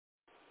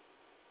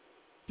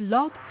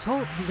Blog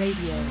Talk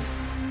Radio.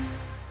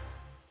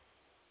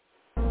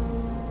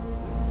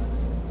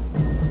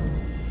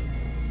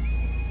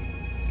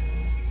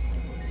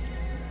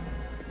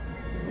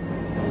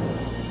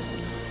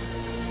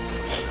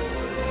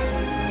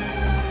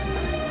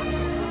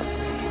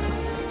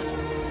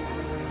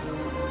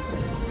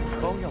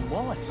 William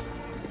Wallace.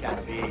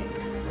 Gotta be.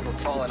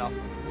 We're tall enough.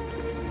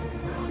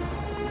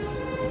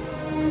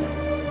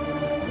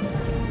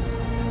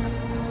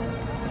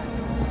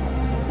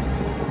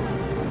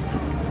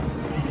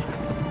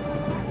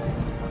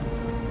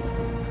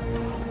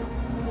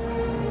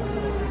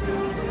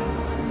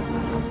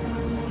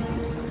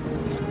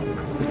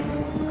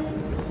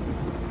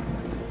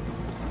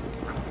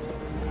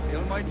 The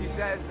Almighty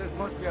says this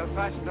must be a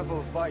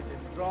fashionable fight.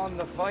 It's drawn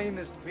the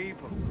finest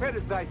people. Where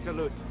is thy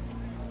salute?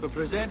 For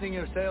presenting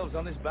yourselves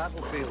on this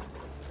battlefield.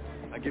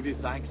 I give you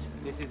thanks.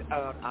 This is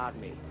our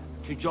army.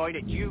 To join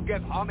it, you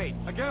give homage.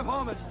 I give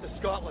homage to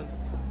Scotland.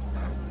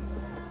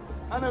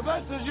 And if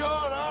this is your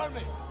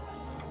army,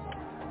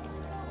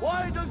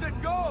 why does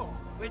it go?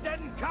 We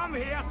didn't come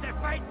here to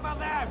fight for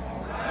them.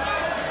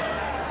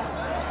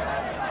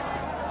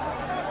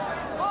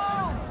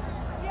 Oh!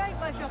 The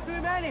English are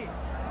too many.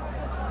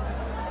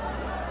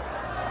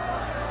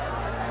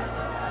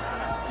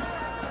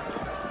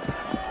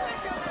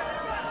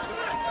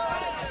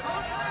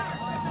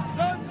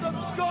 Sons of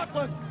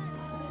Scotland,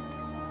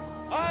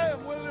 I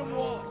am William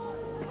Wallace.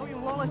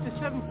 William Wallace is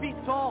 7 feet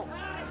tall.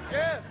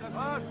 Yes, I've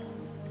heard.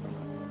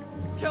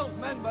 Kills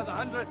men by the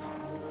hundreds.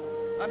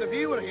 And if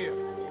he were here,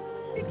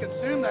 he'd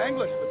consume the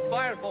English with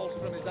fireballs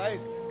from his eyes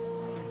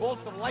and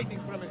bolts of lightning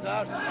from his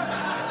arse.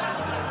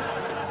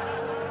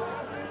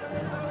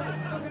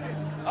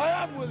 I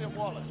am William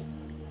Wallace.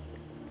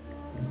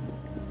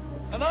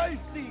 And I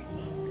see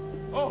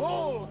a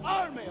whole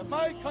army of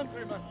my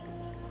countrymen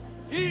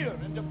here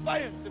in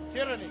defiance of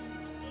tyranny.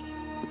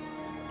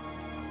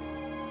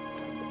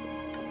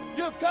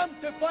 You've come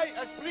to fight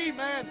as free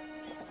men.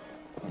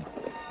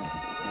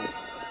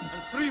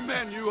 And free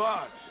men you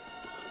are.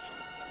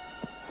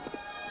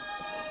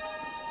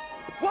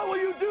 What will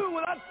you do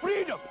without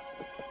freedom?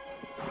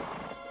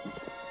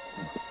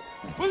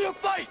 Will you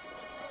fight?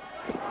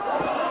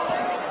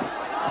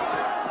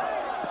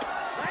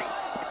 Fight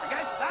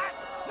against that?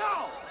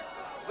 No!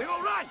 We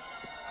will run.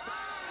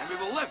 And we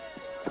will live.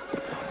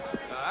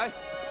 Aye.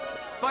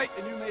 Fight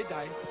and you may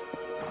die.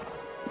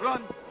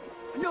 Run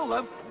and you'll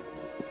live.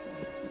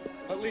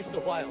 At least a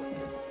while.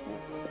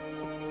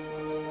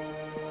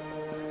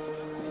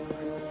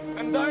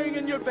 And dying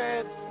in your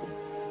bed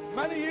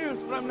many years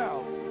from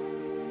now,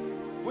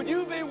 would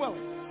you be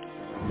willing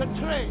to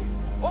trade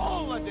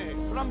all the days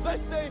from this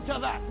day to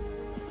that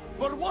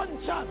for one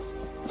chance,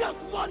 just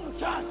one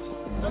chance,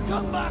 to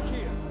come back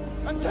here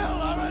and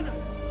tell our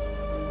enemies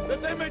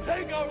that they may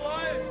take our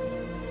lives,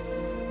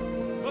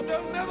 but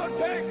they'll never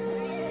take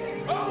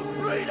our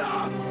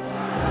freedom?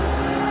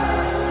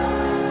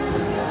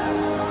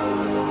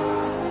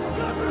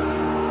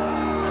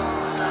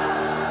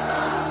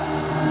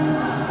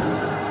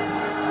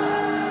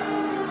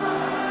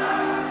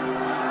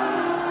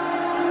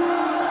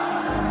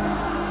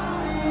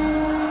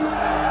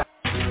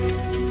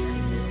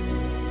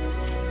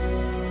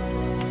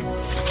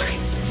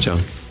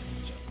 John.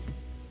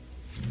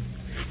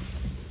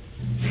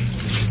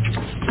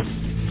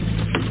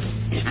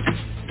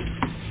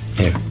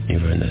 Here, you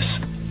burn this.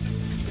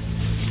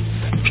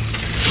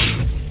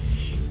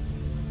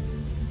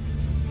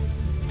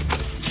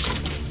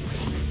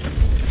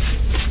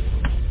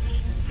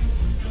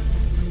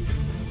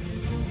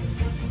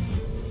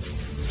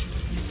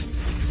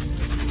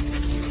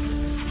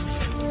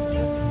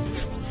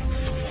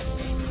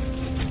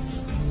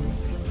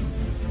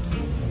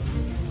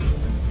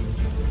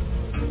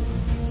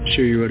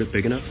 Sure you wrote it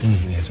big enough?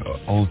 Yes,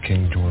 old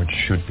King George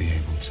should be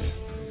able to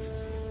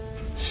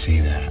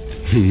see that.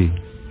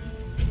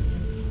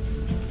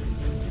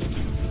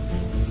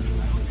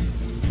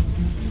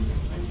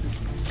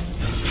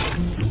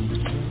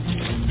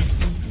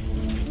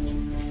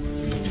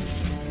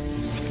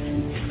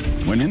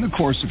 When in the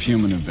course of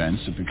human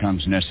events it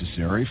becomes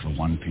necessary for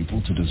one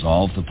people to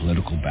dissolve the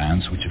political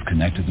bands which have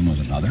connected them with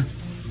another,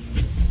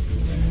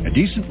 a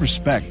decent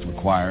respect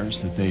requires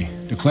that they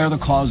declare the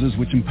causes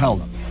which impel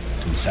them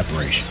to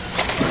separation.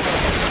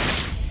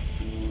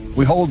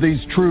 We hold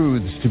these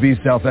truths to be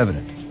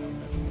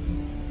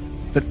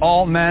self-evident. That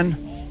all men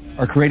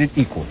are created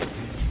equal.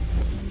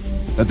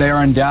 That they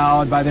are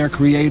endowed by their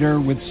Creator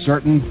with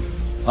certain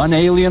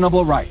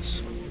unalienable rights.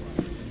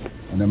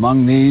 And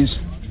among these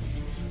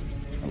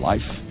are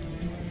life,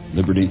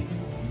 liberty,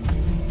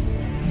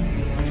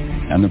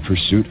 and the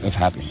pursuit of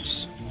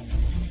happiness.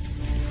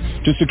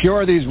 To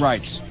secure these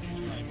rights,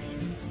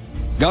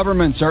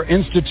 governments are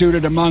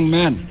instituted among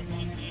men,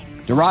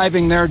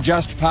 deriving their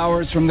just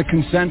powers from the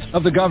consent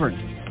of the governed.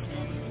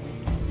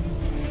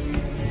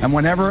 And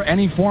whenever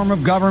any form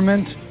of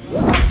government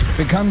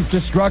becomes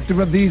destructive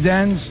of these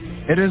ends,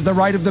 it is the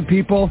right of the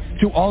people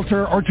to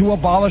alter or to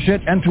abolish it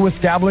and to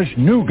establish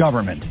new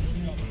government.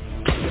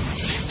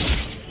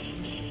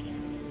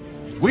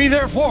 We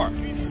therefore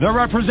the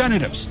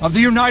representatives of the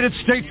United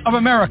States of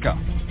America,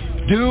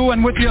 do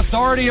and with the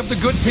authority of the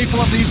good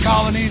people of these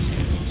colonies,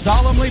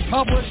 solemnly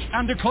publish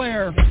and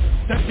declare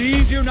that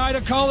these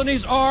united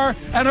colonies are,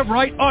 and of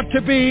right ought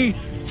to be,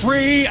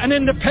 free and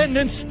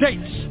independent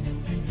states,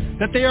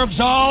 that they are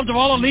absolved of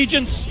all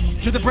allegiance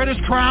to the British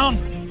Crown,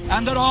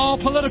 and that all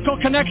political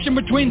connection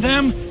between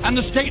them and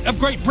the state of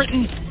Great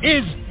Britain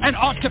is and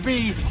ought to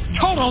be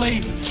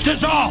totally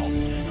dissolved.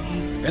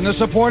 In the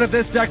support of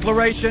this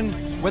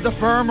declaration, with a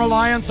firm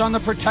reliance on the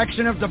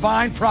protection of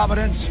divine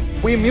providence,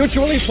 we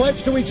mutually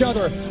pledge to each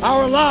other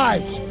our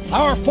lives,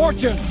 our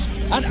fortunes,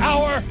 and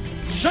our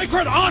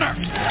sacred honor.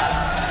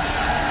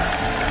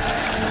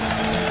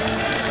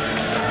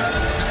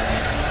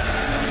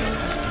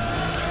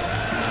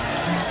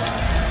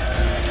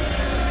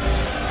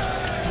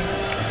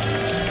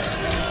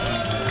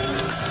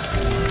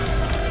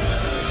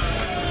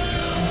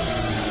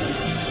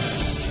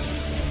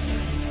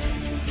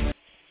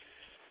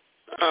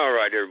 All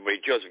right, everybody.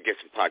 Joseph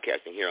Gibson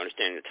podcasting here,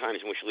 understanding the times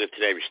in which we live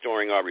today,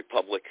 restoring our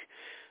republic.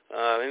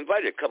 I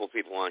invited a couple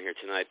people on here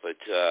tonight, but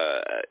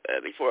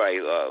before I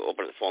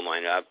open up the phone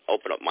line, I'll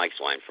open up Mike's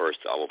line first.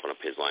 I'll open up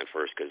his line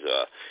first because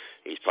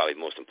he's probably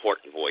the most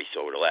important voice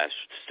over the last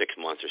 6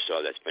 months or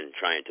so that's been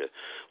trying to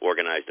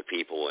organize the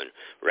people and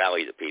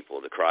rally the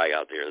people, the cry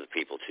out there, the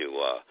people to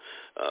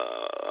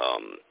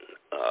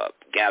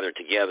gather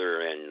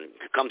together and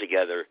come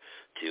together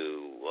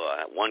to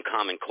one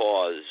common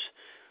cause,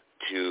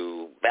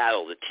 to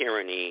battle the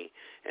tyranny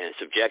and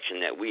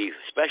subjection that we've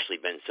especially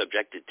been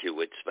subjected to,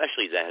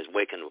 especially that has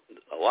wakened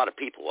a lot of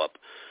people up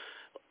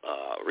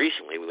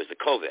recently, was the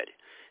COVID.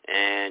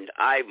 And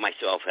I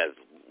myself have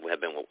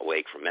been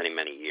awake for many,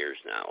 many years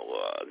now.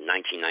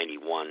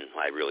 1991,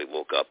 I really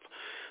woke up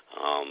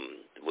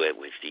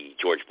with the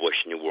George Bush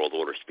New World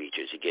Order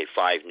speeches. He gave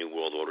 5 New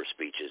World Order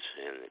speeches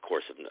in the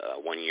course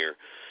of 1 year,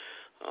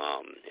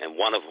 and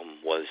one of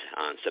them was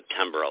on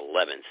September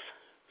 11th.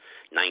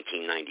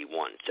 1991,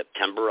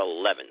 September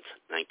 11th,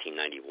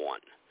 1991.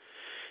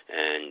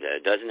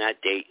 And doesn't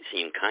that date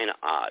seem kind of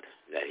odd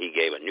that he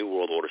gave a New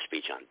World Order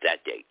speech on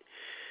that date,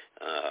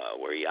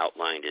 where he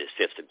outlined his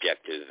 5th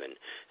objective, and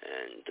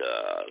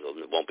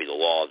it won't be the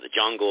law of the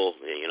jungle.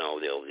 You know,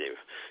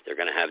 they're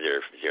going to have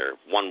their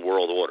one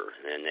world order,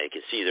 and they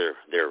can see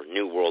their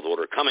New World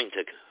Order coming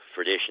to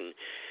fruition.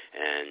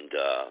 And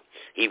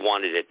he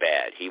wanted it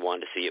bad. He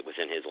wanted to see it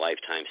within his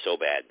lifetime so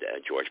bad,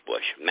 George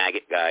Bush.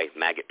 Maggot guy,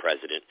 maggot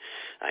president.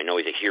 I know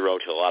he's a hero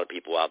to a lot of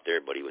people out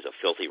there, but he was a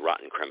filthy,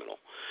 rotten criminal.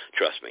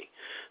 Trust me.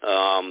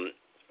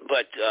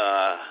 But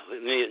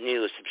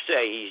needless to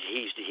say,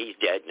 he's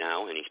dead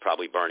now, and he's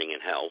probably burning in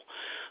hell.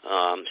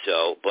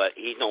 But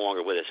he's no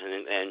longer with us,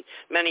 and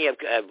many have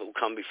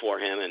come before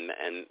him,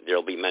 and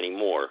there'll be many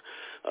more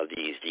of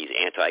these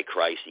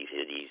antichrists,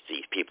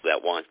 these people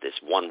that want this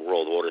one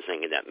world order,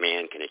 thinking that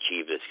man can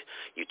achieve this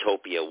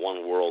utopia,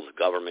 one world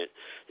government,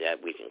 that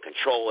we can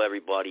control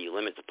everybody,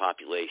 limit the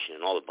population,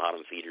 and all the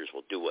bottom feeders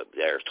will do what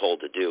they're told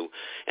to do.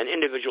 And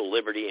individual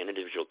liberty and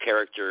individual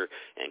character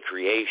and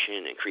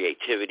creation and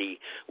creativity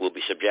will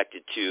be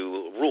subjected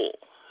to rule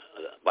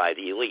by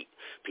the elite,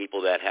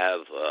 people that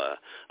have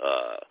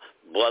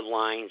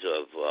bloodlines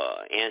of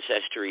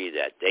ancestry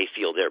that they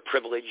feel they're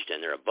privileged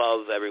and they're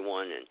above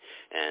everyone,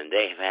 and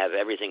they have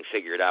everything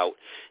figured out,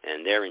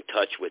 and they're in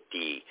touch with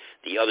the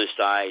other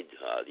side,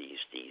 these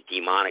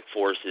demonic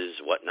forces,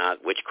 whatnot,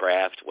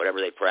 witchcraft,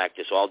 whatever they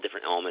practice, all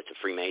different elements of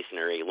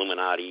Freemasonry,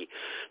 Illuminati,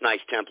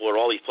 Knights Templar,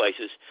 all these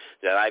places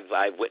that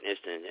I've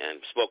witnessed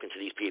and spoken to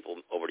these people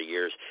over the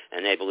years,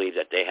 and they believe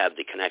that they have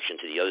the connection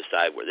to the other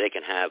side where they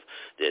can have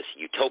this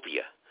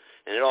utopia.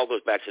 And it all goes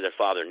back to their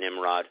father,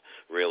 Nimrod,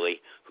 really,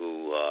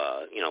 who,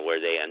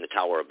 where they, in the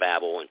Tower of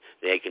Babel, and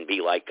they can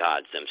be like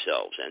gods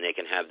themselves, and they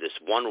can have this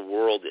one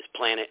world, this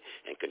planet,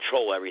 and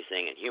control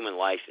everything, and human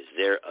life is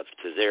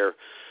to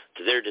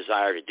their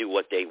desire to do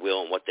what they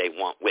will and what they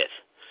want with.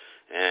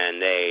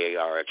 And they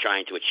are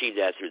trying to achieve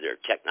that through their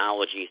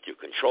technology, through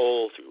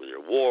control, through their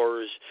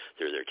wars,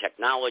 through their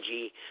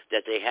technology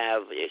that they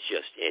have.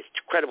 It's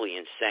incredibly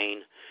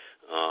insane.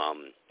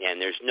 And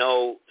there's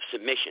no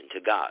submission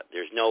to God.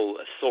 There's no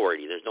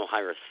authority. There's no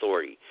higher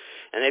authority.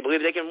 And they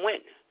believe they can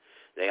win.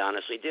 They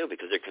honestly do,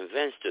 because they're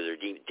convinced of their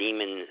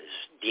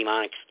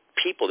demonic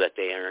people that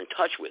they are in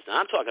touch with. Now,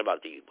 I'm talking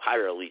about the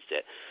higher elites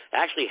that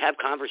actually have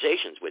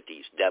conversations with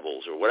these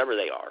devils or whatever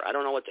they are. I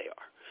don't know what they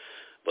are.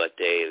 But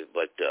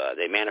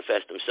they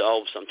manifest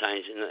themselves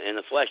sometimes in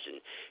the flesh,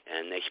 and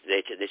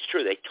it's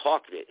true. They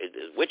talk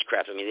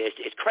witchcraft. I mean,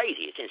 it's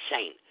crazy. It's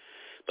insane.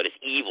 But it's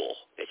evil.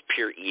 It's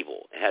pure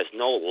evil. It has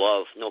no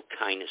love, no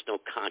kindness, no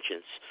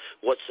conscience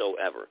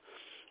whatsoever.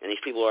 And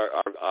these people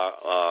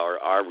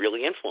are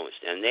really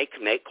influenced, and they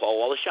call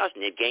all the shots,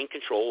 and they've gained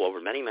control over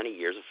many, many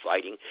years of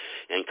fighting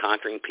and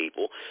conquering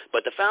people.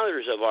 But the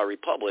founders of our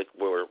republic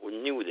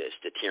knew this,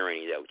 the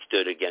tyranny that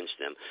stood against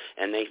them,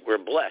 and they were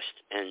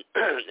blessed. And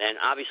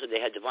obviously they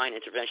had divine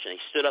intervention. They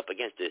stood up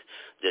against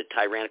the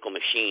tyrannical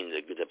machine,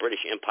 the British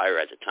Empire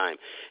at the time,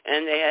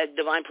 and they had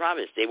divine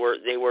providence. They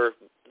were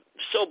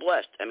so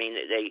blessed. I mean,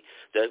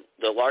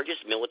 the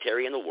largest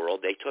military in the world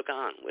they took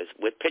on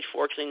with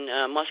pitchforks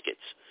and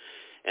muskets.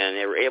 And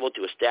they were able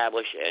to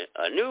establish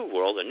a new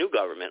world, a new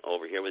government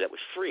over here that was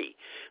free,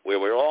 where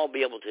we'll all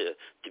be able to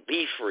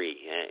be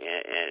free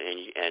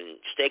and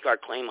stake our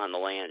claim on the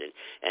land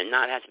and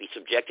not have to be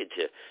subjected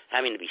to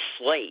having to be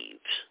slaves.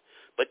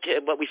 But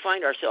we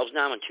find ourselves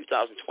now in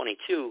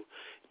 2022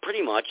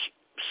 pretty much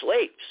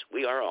slaves.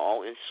 We are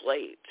all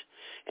enslaved.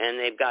 And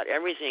they've got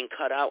everything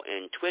cut out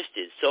and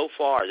twisted so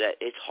far that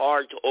it's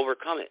hard to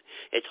overcome it.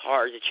 It's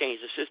hard to change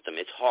the system.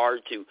 It's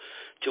hard to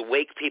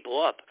wake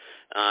people up.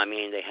 I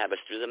mean, they have us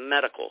through the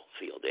medical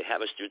field. They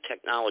have us through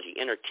technology,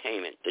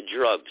 entertainment, the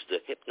drugs, the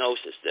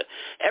hypnosis,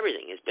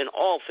 everything. It's been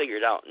all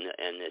figured out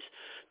in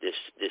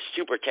this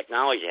super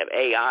technology. They have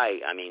AI.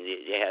 I mean,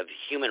 they have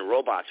human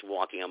robots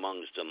walking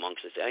amongst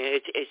us. I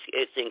mean,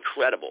 it's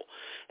incredible.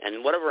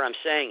 And whatever I'm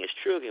saying is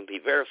true. It can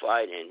be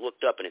verified and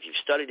looked up. And if you've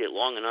studied it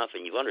long enough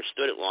and you've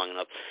understood it long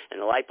enough,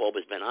 and the light bulb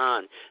has been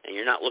on, and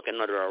you're not looking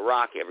under a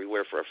rock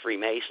everywhere for a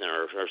Freemason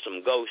or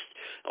some ghost,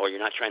 or you're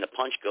not trying to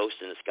punch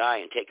ghosts in the sky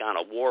and take on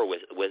a war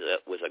with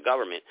a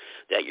government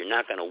that you're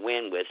not going to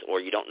win with, or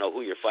you don't know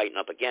who you're fighting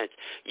up against,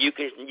 you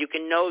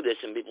can know this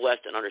and be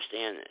blessed and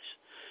understand this.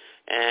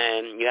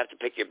 And you have to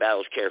pick your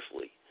battles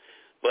carefully.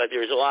 But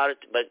there's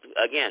but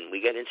again, we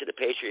get into the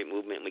Patriot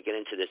movement, and we get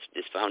into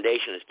this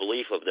foundation, this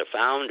belief of the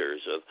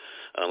founders of,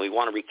 we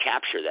want to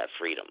recapture that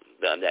freedom,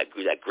 that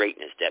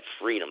greatness, that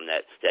freedom,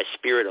 that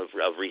spirit of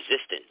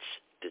resistance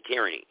to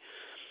tyranny.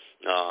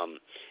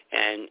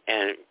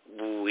 And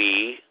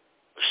we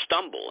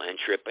stumble and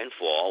trip and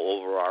fall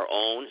over our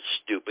own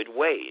stupid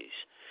ways.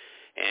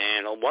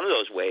 And one of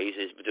those ways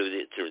is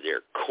through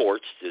their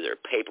courts, through their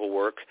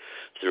paperwork,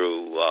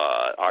 through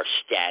our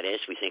status.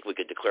 We think we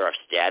could declare our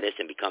status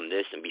and become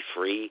this and be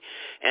free.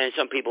 And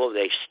some people,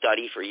 they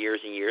study for years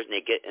and years, and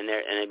they get in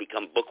there and they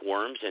become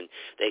bookworms, and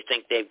they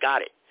think they've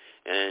got it,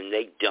 and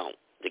they don't.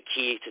 The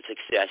key to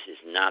success is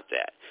not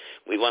that.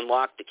 We've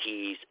unlocked the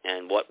keys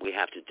and what we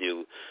have to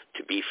do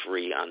to be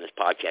free on this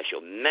podcast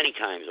show many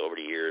times over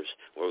the years,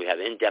 where we have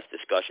in-depth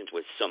discussions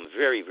with some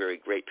very,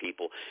 very great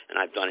people, and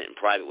I've done it in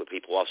private with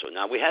people also.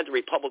 Now, we had the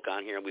Republic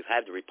on here, and we've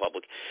had the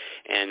Republic,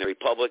 and the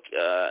Republic,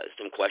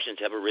 some questions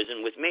have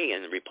arisen with me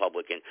and the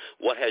Republic, and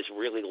what has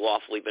really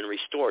lawfully been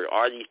restored.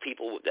 Are these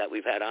people that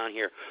we've had on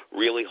here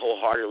really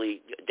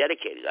wholeheartedly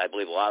dedicated? I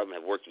believe a lot of them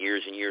have worked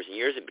years and years and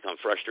years and become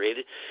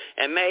frustrated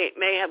and may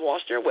have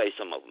lost their way,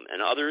 some of them,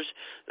 and others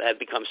have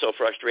become so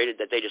frustrated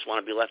that they just want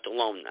to be left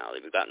alone now.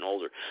 They've gotten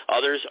older.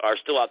 Others are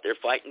still out there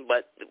fighting,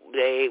 but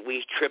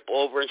we trip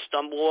over and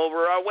stumble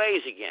over our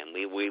ways again.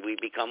 We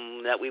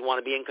become that we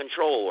want to be in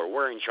control, or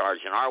we're in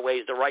charge, and our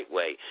way is the right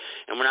way,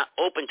 and we're not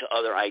open to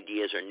other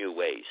ideas or new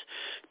ways,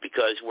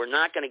 because we're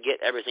not going to get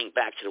everything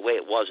back to the way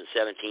it was in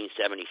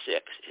 1776.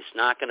 It's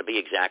not going to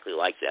be exactly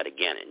like that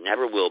again. It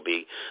never will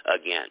be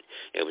again.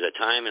 It was a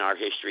time in our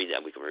history that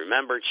we can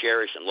remember,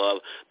 cherish, and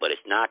love, but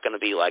it's not going to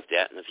be like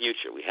that in the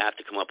future. We have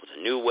to come up with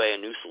a new way, a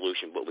new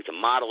solution, but we can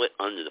model it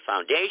under the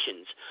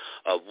foundations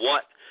of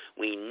what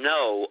we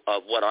know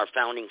of what our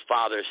founding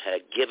fathers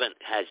have given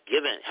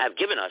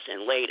us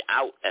and laid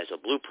out as a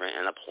blueprint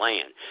and a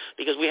plan,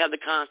 because we have the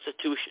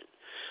Constitution,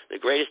 the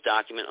greatest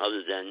document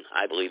other than,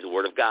 I believe, the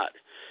Word of God.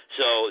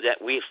 So that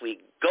if we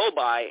go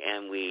by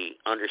and we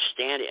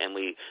understand it and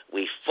we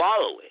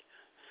follow it,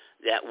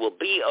 that will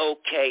be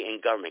okay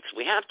in government. Because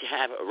we have to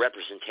have a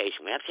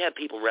representation. We have to have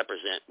people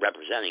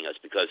representing us,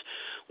 because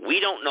we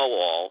don't know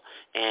all,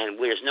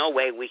 and there's no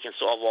way we can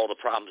solve all the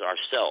problems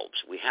ourselves.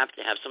 We have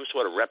to have some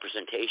sort of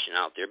representation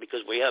out there,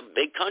 because we have a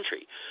big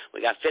country. We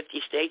got 50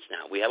 states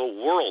now. We have a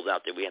world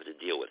out there we have to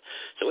deal with.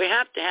 So we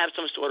have to have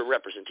some sort of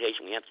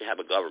representation. We have to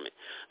have a government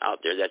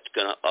out there that's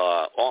going to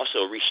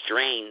also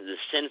restrain the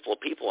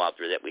sinful people out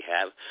there that we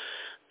have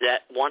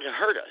that want to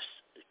hurt us,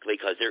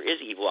 because there is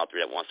evil out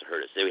there that wants to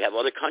hurt us. We have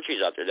other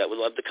countries out there that would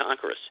love to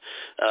conquer us.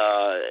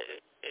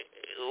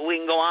 We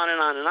can go on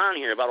and on and on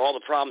here about all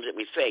the problems that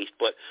we face,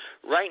 but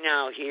right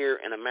now here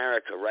in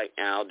America, like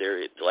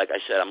I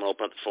said, I'm going to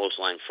open up the phone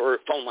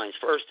lines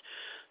first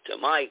to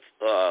Mike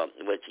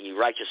with the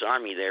Righteous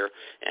Army there,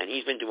 and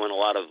he's been doing a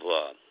lot of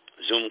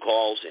Zoom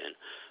calls, and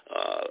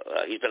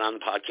he's been on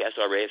the podcast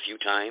already a few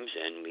times,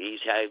 and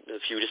he's had a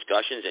few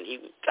discussions, and he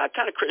got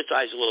kind of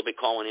criticized a little bit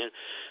calling in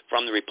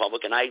from the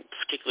Republic, and I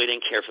particularly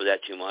didn't care for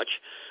that too much.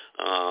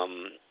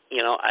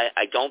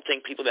 I don't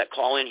think people that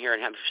call in here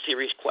and have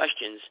serious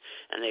questions,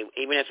 and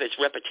even if it's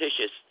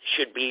repetitious,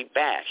 should be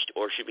bashed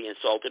or should be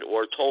insulted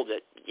or told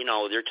that,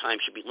 their time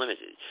should be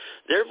limited.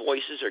 Their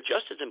voices are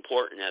just as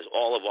important as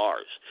all of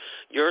ours.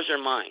 Yours or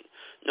mine.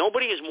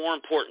 Nobody is more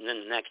important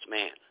than the next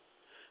man.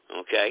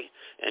 Okay,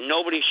 and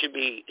nobody should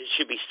be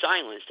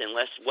silenced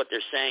unless what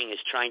they're saying is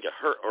trying to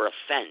hurt or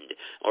offend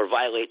or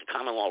violate the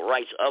common law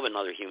rights of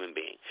another human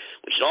being.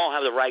 We should all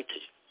have the right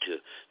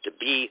to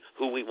be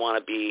who we want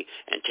to be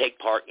and take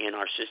part in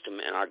our system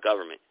and our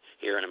government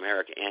here in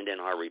America and in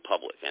our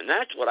republic. And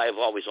that's what I've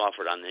always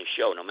offered on this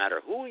show. No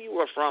matter who you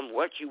are from,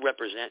 what you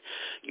represent,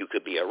 you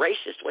could be a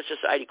racist, what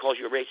society calls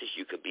you a racist.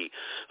 You could be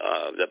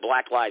the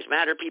Black Lives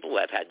Matter people.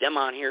 I've had them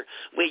on here.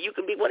 Well, you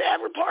can be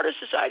whatever part of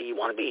society you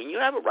want to be, and you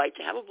have a right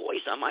to have a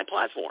voice on my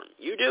platform.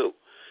 You do.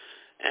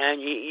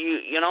 And,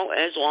 you know,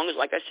 as long as,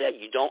 like I said,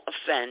 you don't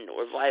offend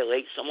or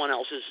violate someone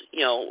else's,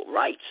 you know,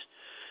 rights,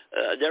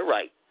 their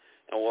right.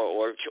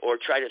 Or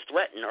try to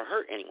threaten or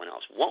hurt anyone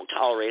else. Won't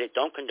tolerate it,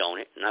 don't condone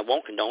it, and I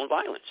won't condone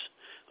violence.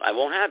 I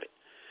won't have it.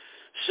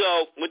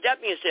 So with that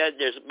being said,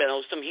 there's been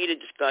some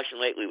heated discussion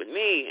lately with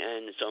me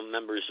and some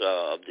members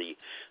of the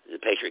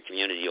Patriot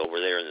community over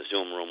there in the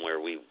Zoom room,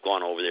 where we've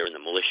gone over there in the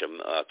militia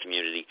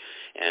community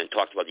and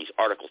talked about these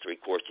Article 3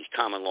 courts, these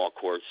common law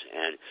courts,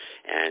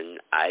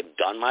 and I've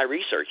done my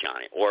research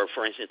on it. Or,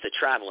 for instance, the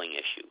traveling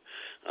issue,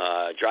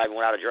 driving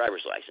without a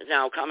driver's license.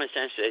 Now, common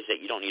sense says that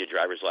you don't need a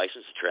driver's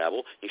license to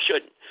travel. You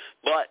shouldn't.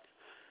 But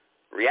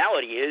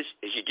reality is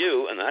you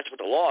do, and that's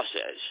what the law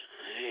says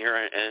here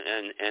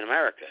in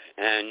America.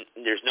 And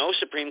there's no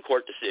Supreme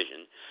Court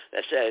decision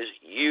that says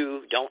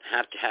you don't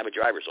have to have a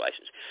driver's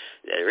license.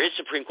 There is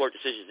Supreme Court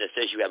decisions that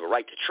says you have a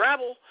right to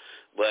travel,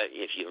 but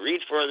if you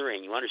read further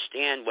and you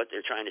understand what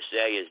they're trying to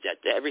say is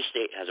that every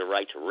state has a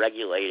right to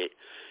regulate it,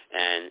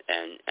 and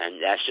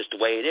that's just the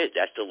way it is.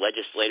 That's the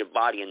legislative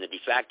body and the de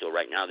facto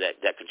right now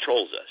that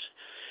controls us.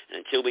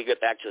 And until we get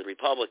back to the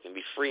Republic and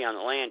be free on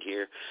the land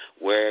here,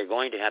 we're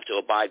going to have to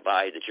abide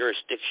by the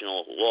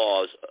jurisdictional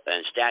laws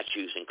and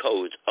statutes and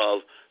codes of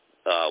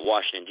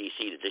Washington,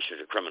 D.C., the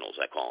District of Criminals,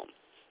 I call them.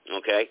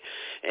 Okay?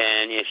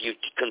 And if you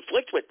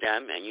conflict with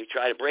them and you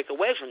try to break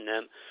away from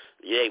them,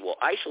 they will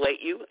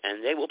isolate you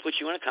and they will put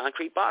you in a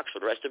concrete box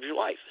for the rest of your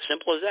life.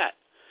 Simple as that.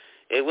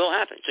 It will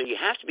happen. So you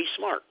have to be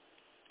smart.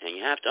 And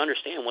you have to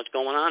understand what's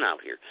going on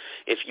out here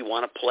if you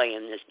want to play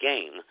in this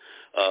game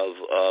of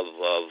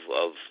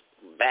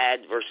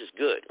bad versus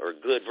good, or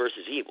good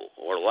versus evil,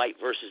 or light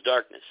versus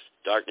darkness,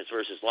 darkness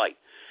versus light.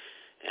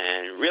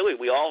 And really,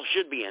 we all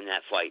should be in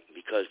that fight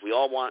because we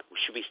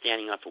should be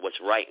standing up for what's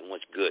right and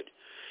what's good.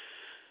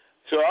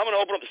 So I'm going to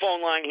open up the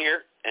phone line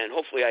here, and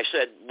hopefully I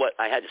said what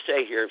I had to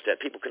say here so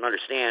that people can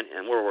understand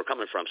and where we're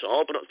coming from. So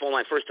I'll open up the phone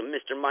line first to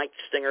Mr. Mike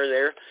Stinger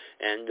there,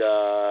 and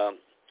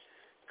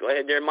go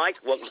ahead there, Mike.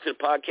 Welcome to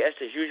the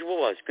podcast as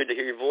usual. It's good to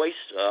hear your voice.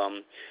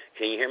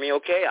 Can you hear me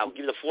okay? I'll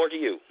give the floor to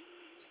you.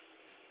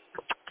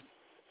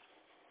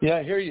 Yeah,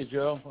 I hear you,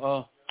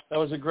 Joe. That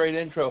was a great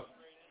intro.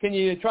 Can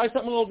you try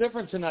something a little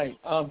different tonight?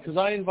 Because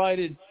I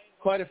invited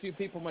quite a few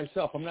people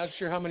myself. I'm not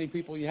sure how many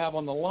people you have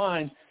on the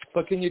line,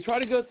 but can you try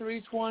to go through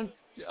each one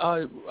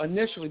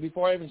initially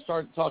before I even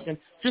start talking,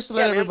 just to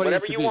let everybody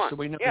introduce so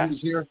we know who's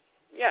here?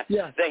 Yeah.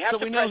 They have so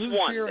to we press know who's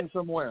 1. here and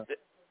from where.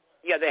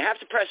 Yeah, they have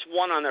to press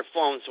 1 on their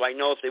phone so I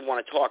know if they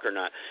want to talk or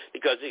not.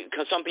 Because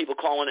some people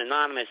call in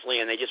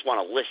anonymously and they just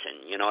want to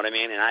listen. You know what I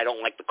mean? And I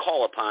don't like to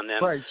call upon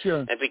them. Right,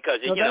 sure. And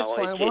because no,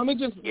 that's fine. Well,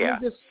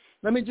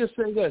 let me just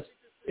say this: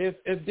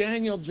 if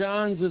Daniel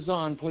Johns is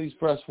on, please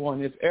press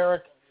 1. If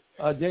Eric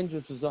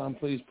Dingus is on,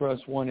 please press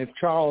 1. If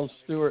Charles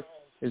Stewart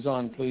is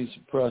on, please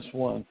press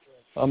 1.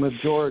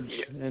 If George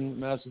in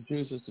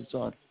Massachusetts is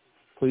on,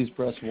 please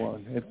press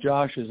 1. If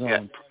Josh is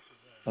on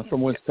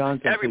from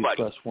Wisconsin, please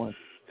press 1.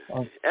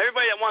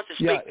 Everybody that wants to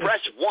speak, press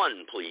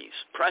 1, please.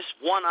 Press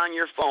 1 on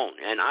your phone,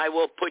 and I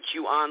will put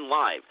you on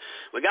live.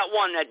 We got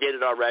one that did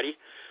it already,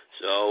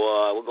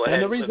 so we'll go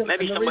ahead.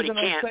 Maybe somebody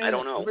can't. I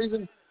don't know.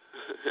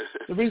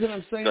 The reason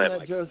I'm saying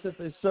that, Joseph,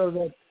 is so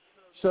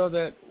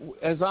that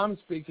as I'm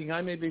speaking,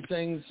 I may be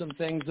saying some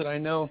things that I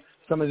know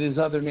some of these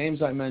other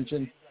names I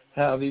mentioned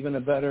have even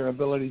a better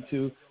ability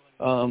to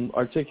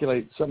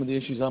articulate some of the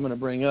issues I'm going to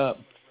bring up.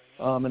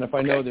 And if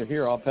I know they're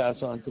here, I'll pass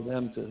on to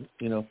them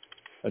to,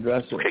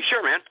 address it. Okay,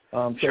 sure, man.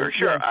 Sure.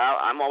 Yeah.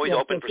 I'm always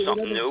open for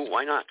something new.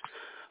 Why not?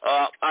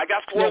 I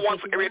got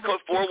area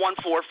code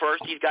 414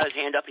 first. He's got his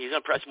hand up. He's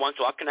going to press 1,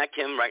 so I'll connect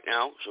him right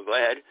now. So go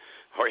ahead,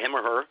 or him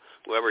or her,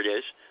 whoever it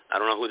is. I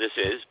don't know who this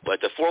is, but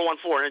the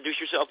 414.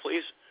 Introduce yourself,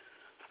 please.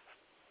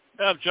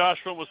 I'm Josh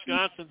from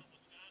Wisconsin.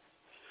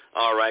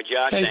 All right,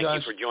 Josh. Hey, thank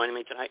you for joining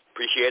me tonight.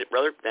 Appreciate it,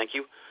 brother. Thank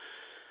you.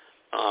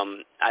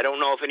 I don't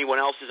know if anyone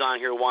else is on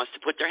here who wants to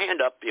put their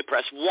hand up. You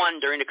press 1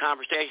 during the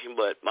conversation,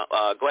 but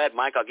go ahead,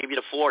 Mike. I'll give you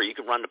the floor. You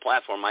can run the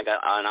platform, Mike,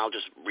 and I'll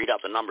just read out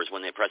the numbers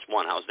when they press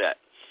 1. How's that?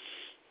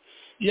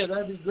 Yeah,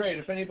 that'd be great.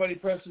 If anybody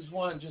presses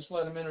 1, just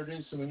let them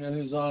introduce them and know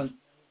who's on.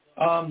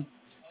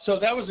 So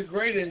that was a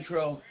great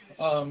intro,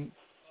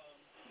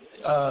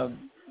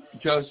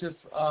 Joseph.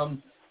 I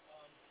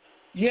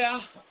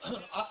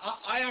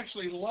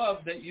actually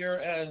love that you're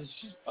as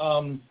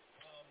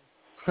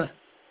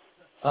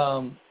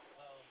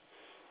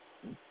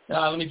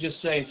let me just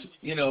say,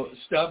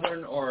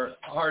 stubborn or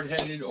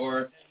hard-headed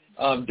or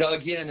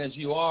dug in as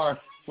you are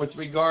with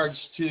regards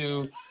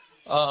to,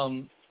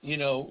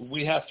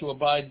 we have to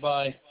abide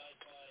by,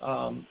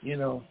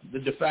 the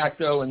de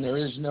facto and there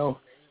is no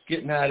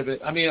getting out of it.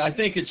 I mean, I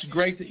think it's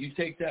great that you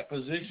take that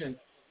position.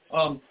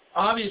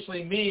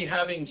 Obviously, me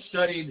having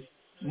studied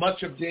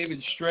much of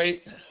David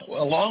Straight,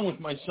 along with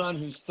my son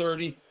who's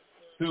 30,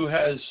 who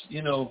has,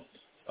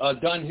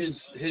 done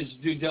his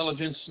due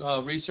diligence,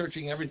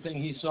 researching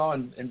everything he saw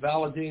and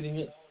validating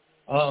it.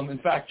 In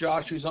fact,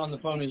 Josh, who's on the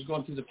phone, who's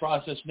going through the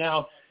process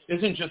now,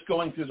 isn't just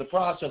going through the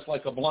process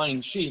like a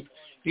blind sheep.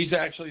 He's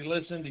actually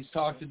listened. He's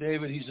talked to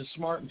David. He's a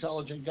smart,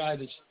 intelligent guy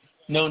that's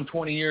known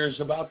 20 years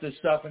about this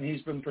stuff, and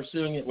he's been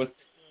pursuing it with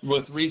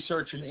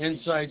research and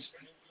insights.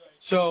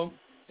 So,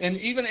 and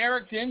even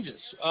Eric Dinges,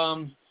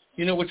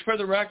 which for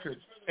the record,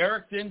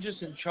 Eric Dinges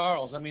and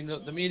Charles, I mean,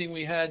 the meeting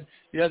we had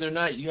the other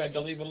night, you had to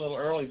leave a little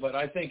early, but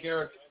I think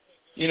Eric,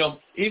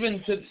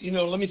 even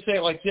to, let me say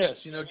it like this,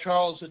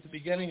 Charles at the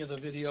beginning of the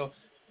video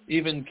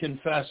even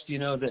confessed,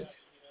 that,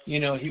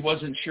 he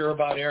wasn't sure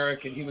about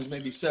Eric and he was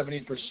maybe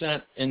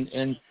 70%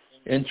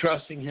 in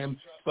trusting him.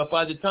 But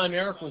by the time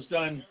Eric was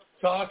done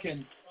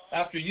talking,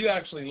 after you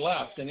actually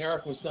left and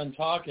Eric was done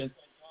talking,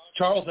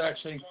 Charles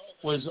actually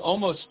was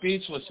almost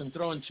speechless and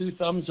throwing two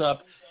thumbs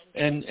up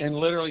and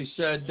literally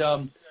said,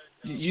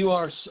 you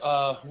are,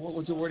 what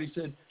was the word he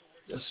said?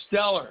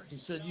 Stellar.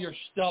 He said, you're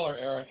stellar,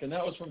 Eric. And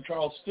that was from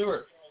Charles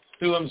Stewart,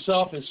 who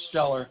himself is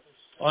stellar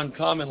on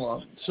common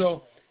law.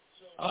 So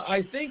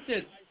I think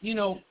that,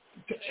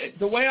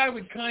 the way I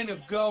would kind of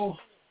go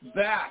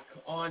back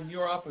on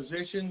your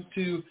opposition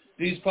to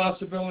these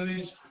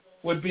possibilities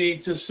would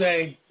be to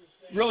say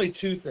really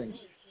two things.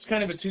 It's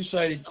kind of a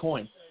two-sided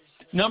coin.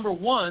 Number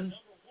one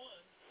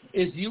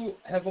is you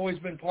have always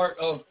been part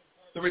of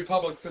the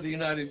Republic for the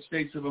United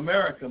States of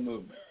America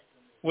movement,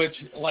 which,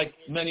 like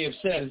many have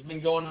said, has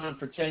been going on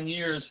for 10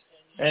 years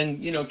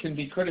and, can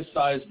be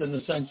criticized in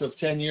the sense of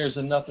 10 years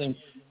and nothing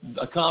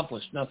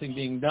accomplished, nothing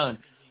being done,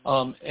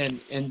 and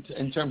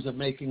in terms of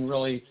making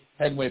really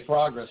headway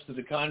progress. To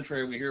the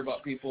contrary, we hear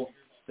about people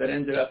that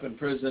ended up in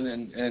prison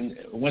and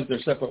went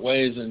their separate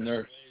ways and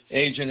they're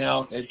aging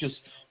out. It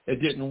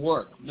didn't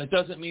work. That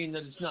doesn't mean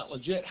that it's not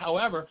legit.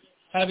 However,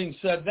 having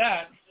said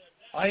that,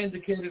 I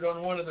indicated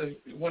on one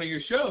of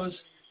your shows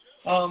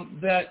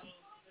that,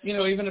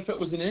 even if it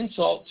was an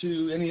insult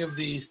to any of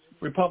the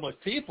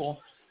Republic people,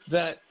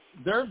 that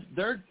they're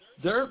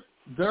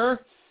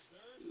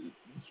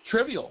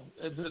trivial,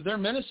 they're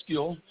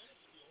minuscule,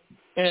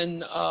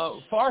 and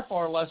far,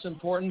 far less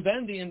important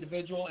than the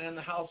individual and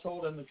the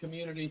household and the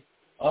community,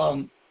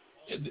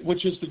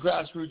 which is the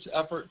grassroots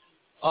effort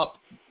up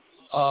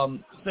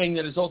thing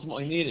that is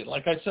ultimately needed.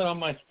 Like I said on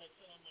my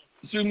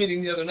Zoom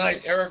meeting the other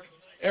night,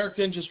 Eric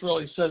Dinges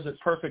really says it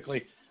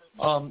perfectly,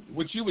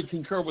 which you would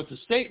concur with the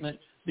statement.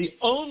 The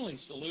only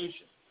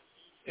solution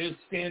is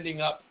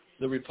standing up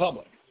the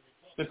Republic.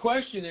 The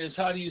question is,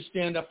 how do you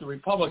stand up the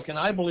Republic? And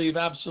I believe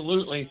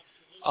absolutely,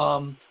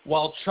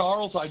 while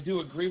I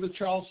do agree with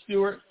Charles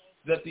Stewart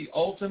that the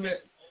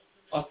ultimate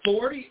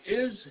authority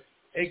is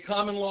a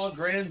common law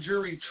grand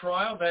jury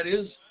trial that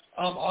is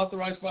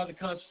authorized by the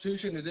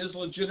Constitution. It is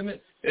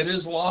legitimate, it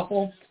is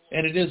lawful,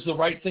 and it is the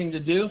right thing to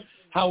do.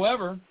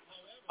 However,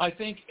 I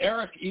think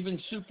Eric's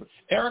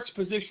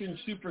position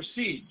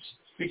supersedes,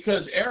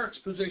 because Eric's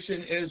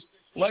position is,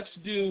 let's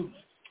do,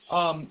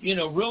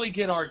 really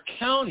get our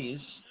counties,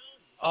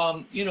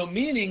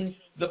 meaning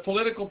the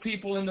political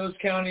people in those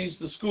counties,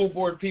 the school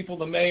board people,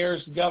 the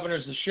mayors, the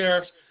governors, the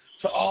sheriffs,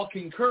 to all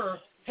concur,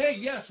 hey,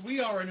 yes, we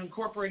are an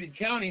incorporated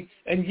county,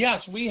 and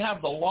yes, we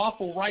have the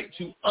lawful right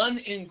to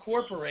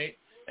unincorporate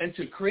and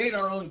to create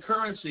our own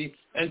currency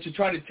and to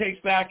try to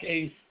take back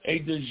a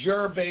de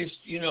jure-based,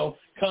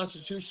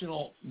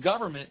 constitutional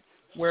government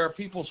where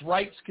people's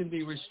rights can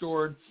be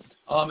restored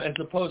as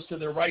opposed to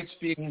their rights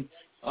being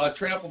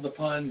trampled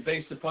upon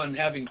based upon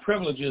having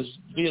privileges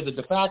via the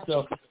de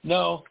facto.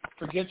 No,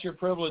 forget your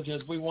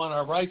privileges. We want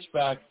our rights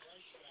back.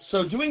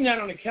 So doing that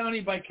on a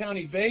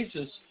county-by-county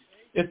basis,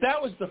 if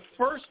that was the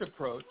first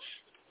approach,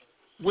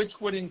 which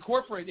would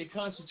incorporate a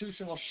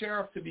constitutional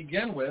sheriff to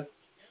begin with,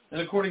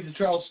 and according to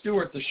Charles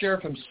Stewart, the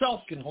sheriff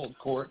himself can hold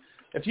court.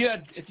 If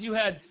you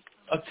had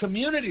a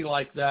community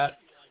like that,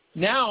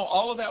 now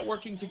all of that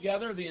working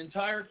together, the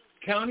entire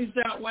county's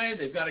that way.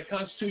 They've got a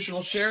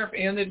constitutional sheriff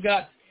and they've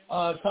got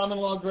common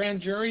law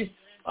grand jury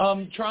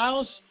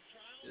trials.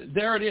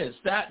 There it is.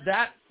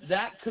 That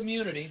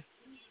community.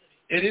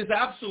 It is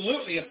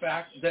absolutely a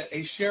fact that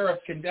a sheriff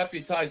can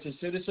deputize his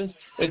citizens.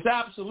 It's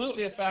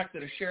absolutely a fact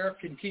that a sheriff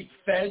can keep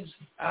feds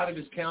out of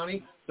his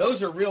county.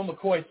 Those are real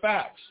McCoy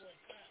facts.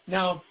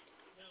 Now,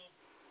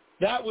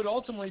 that would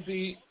ultimately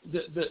be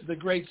the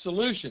great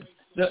solution.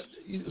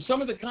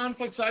 Some of the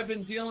conflicts I've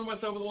been dealing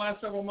with over the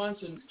last several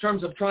months in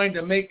terms of trying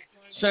to make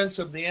sense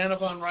of the Anna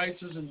von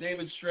Reitzes and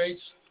David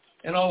Straights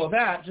and all of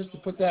that, just to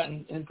put that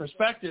in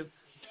perspective,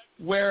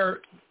 where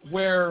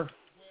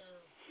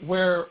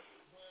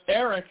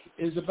Eric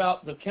is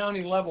about the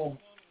county level,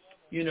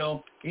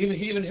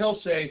 even he'll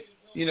say,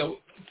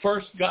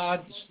 first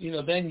God,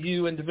 then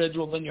you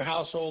individual, then your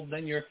household,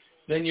 then your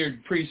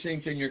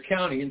precinct and your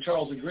county, and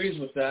Charles agrees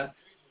with that.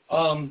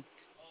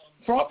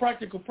 For all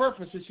practical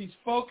purposes, he's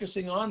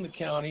focusing on the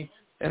county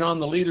and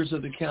on the leaders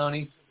of the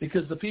county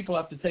because the people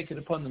have to take it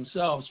upon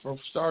themselves, for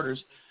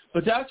starters.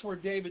 But that's where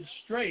David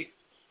Straight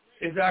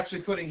is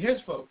actually putting his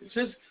focus.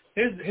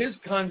 his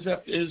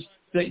concept is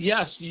that,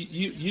 yes,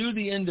 you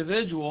the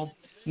individual,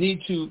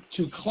 need to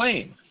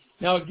claim.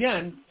 Now,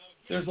 again,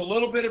 there's a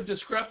little bit of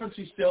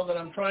discrepancy still that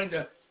I'm trying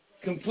to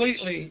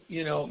completely,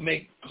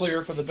 make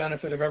clear for the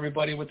benefit of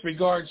everybody with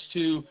regards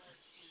to,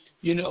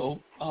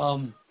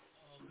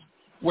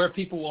 where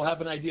people will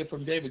have an idea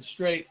from David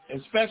Straight,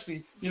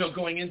 especially,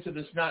 going into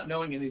this not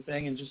knowing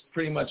anything and just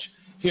pretty much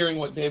hearing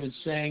what David's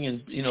saying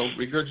and,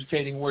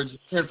 regurgitating words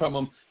from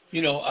him,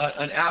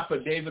 an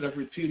affidavit of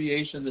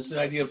repudiation, this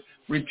idea of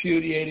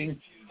repudiating.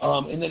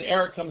 And then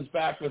Eric comes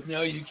back with,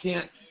 no, you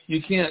can't,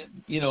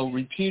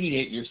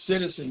 repudiate your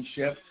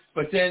citizenship,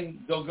 but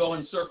then they'll go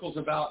in circles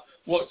about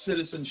what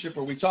citizenship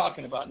are we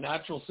talking about,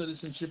 natural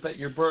citizenship at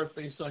your birth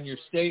based on your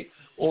state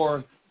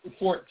or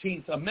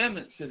 14th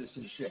Amendment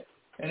citizenship.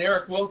 And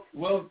Eric will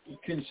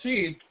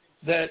concede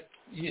that,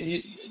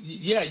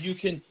 you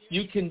can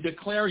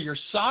declare your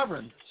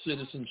sovereign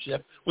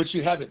citizenship, which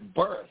you have at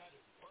birth,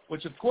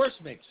 which of course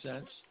makes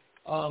sense,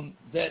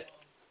 that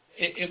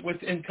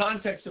within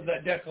context of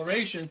that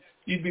declaration,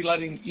 you'd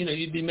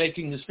be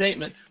making the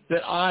statement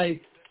that I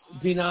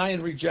deny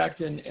and reject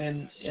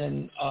and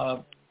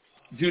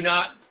do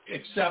not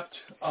accept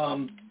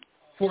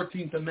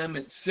 14th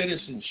Amendment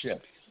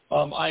citizenship.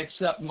 I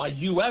accept my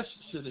U.S.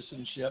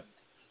 citizenship.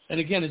 And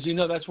again, as you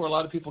know, that's where a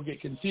lot of people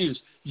get confused,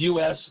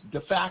 U.S.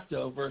 de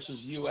facto versus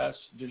U.S.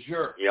 de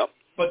jure. Yep.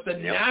 But the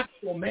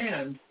natural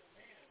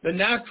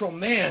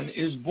man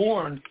is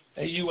born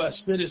a U.S.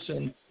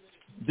 citizen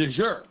de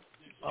jure.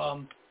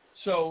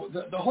 So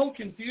the whole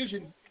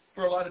confusion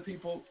for a lot of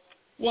people,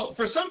 well,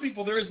 for some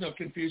people there is no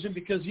confusion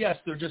because, yes,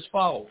 they're just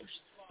followers.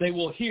 They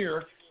will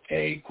hear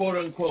a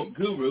quote-unquote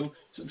guru,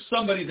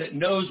 somebody that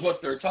knows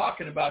what they're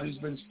talking about, who's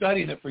been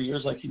studying it for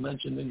years, like you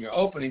mentioned in your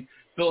opening.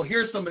 They'll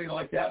hear somebody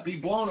like that, be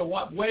blown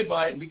away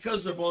by it, and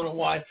because they're blown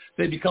away,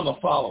 they become a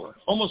follower.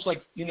 Almost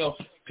like,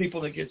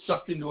 people that get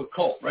sucked into a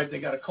cult, right? They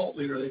got a cult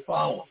leader, they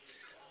follow them.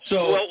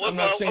 So I'm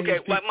not saying okay,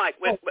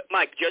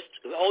 Mike, just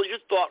hold your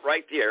thought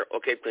right there,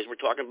 okay, because we're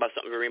talking about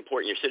something very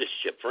important, your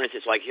citizenship. For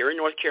instance, like here in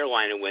North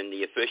Carolina, when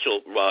the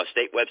official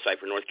state website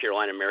for North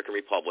Carolina American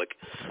Republic,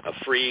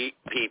 free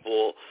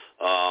people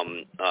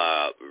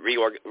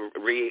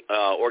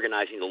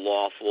reorganizing the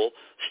lawful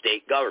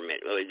state government.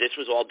 This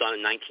was all done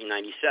in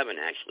 1997,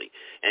 actually.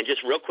 And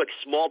just real quick,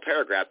 small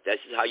paragraph,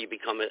 this is how you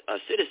become a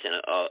citizen.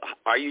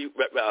 Are you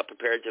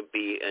prepared to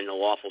be in a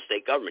lawful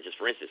state government? Just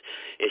for instance,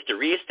 is to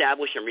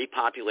reestablish and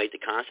repopulate the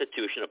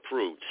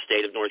Constitution-approved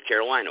state of North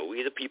Carolina.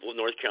 We, the people of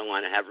North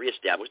Carolina, have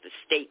reestablished the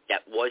state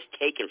that was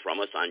taken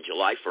from us on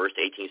July 1st,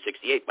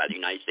 1868 by the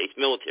United States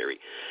military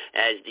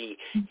as the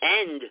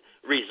end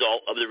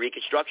result of the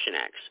Reconstruction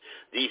Acts.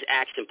 These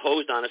acts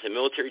imposed on us a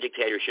military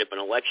dictatorship, an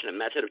election, a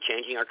method of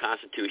changing our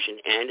Constitution,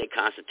 and a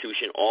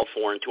Constitution all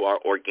foreign to our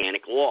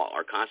organic law.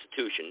 Our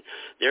Constitution,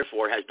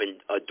 therefore, has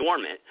been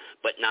dormant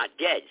but not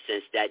dead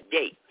since that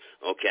date.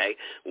 Okay,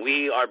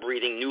 we are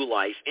breathing new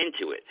life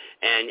into it,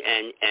 and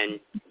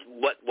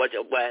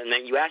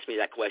then you asked me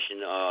that question,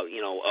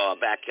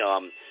 back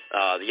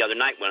the other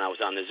night when I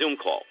was on the Zoom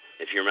call,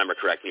 if you remember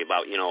correctly,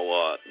 about did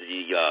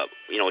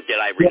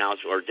I renounce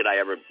or did I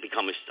ever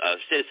become a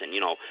citizen?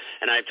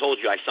 And I told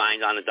you I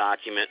signed on a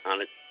document on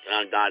a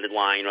dotted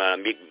line, a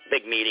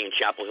big meeting in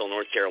Chapel Hill,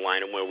 North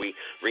Carolina, where we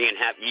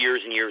reinhabbed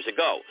years and years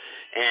ago,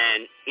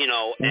 and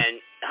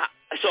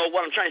so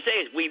what I'm trying to say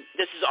is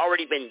this has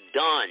already been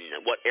done,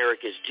 what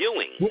Eric is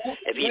doing.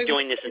 If he's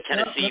doing this in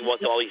Tennessee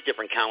with all these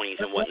different counties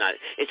and whatnot,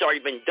 it's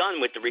already been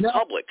done with the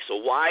Republic. So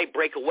why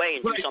break away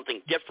and do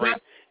something different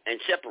and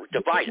separate,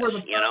 divide us,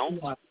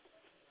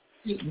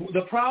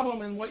 The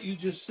problem in what you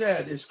just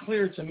said is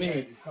clear to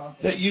me,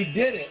 that you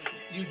did it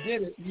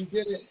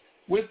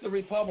with the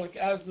Republic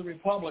as the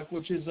Republic,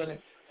 which is a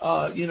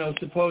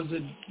supposed,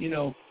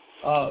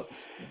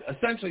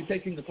 essentially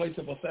taking the place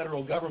of a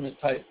federal government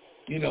type,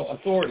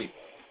 authority.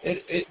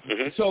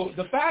 So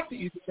the fact that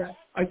you did that,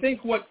 I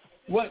think what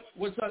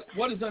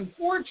is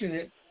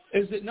unfortunate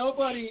is that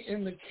nobody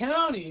in the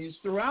counties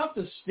throughout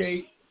the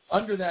state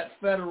under that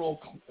federal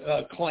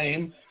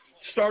claim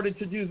started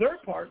to do their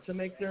part to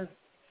make their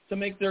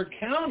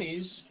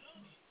counties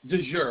de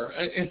jure.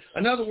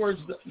 In other words,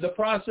 the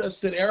process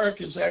that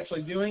Eric is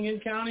actually doing in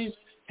counties,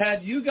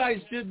 had you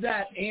guys did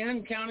that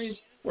and counties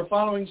were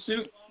following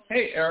suit,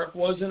 hey, Eric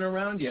wasn't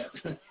around yet.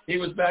 He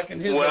was back in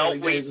his early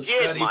days of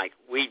study. Mike.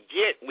 We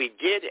did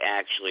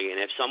actually. And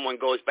if someone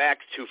goes back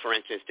to, for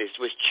instance, this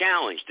was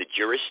challenged, the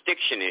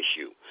jurisdiction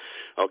issue.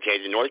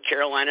 Okay, the North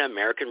Carolina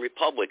American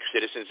Republic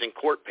Citizens in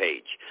Court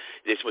page.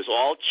 This was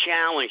all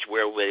challenged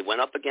where they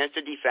went up against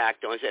the de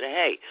facto and said,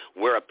 hey,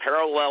 we're a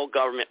parallel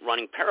government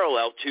running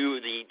parallel to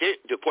the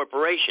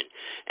corporation.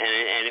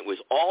 And it was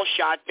all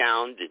shot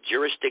down, the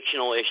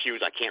jurisdictional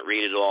issues. I can't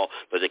read it all,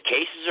 but the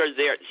cases are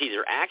there. See,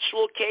 they're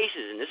actual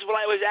cases, and this is what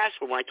I always ask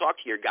for when I talk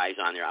to your guys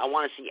on there. I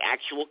want to see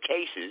actual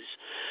cases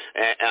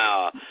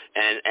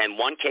And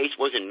one case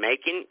was in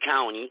Macon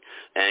County,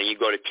 and you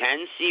go to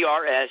 10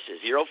 CRS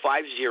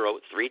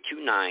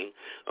 050329.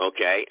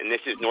 Okay, and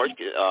this is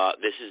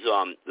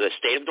the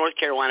state of North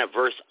Carolina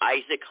versus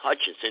Isaac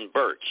Hutchinson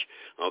Birch.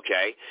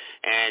 Okay,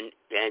 and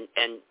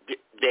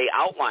they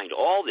outlined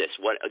all this,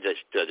 what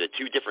the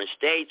two different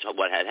states,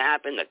 what had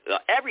happened,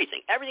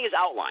 everything is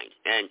outlined,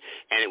 and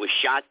it was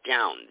shot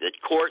down. The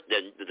court,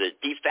 the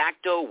de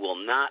facto will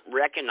not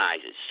recognize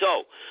it.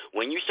 So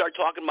when you start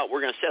talking about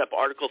we're going to set up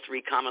Article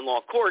 3 common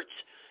law courts,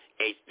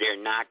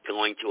 they're not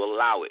going to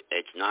allow it.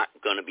 It's not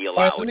going to be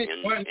allowed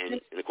in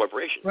the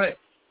corporation. Right.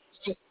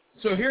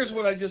 So here's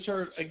what I just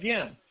heard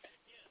again.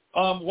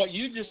 What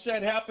you just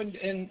said happened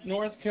in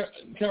North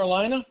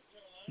Carolina.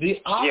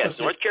 The opposite. Yes,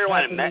 North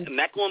Carolina,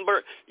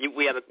 Mecklenburg.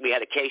 We had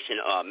a case in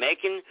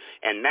Macon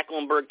and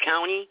Mecklenburg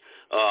County.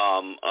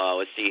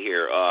 Let's see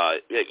here.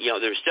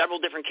 There's several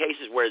different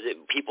cases where the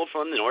people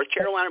from the North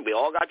Carolina, we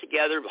all got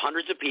together,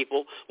 hundreds of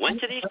people, went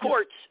to these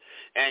courts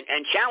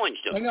and challenged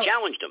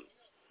them.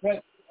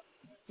 Right.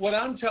 What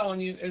I'm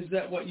telling you is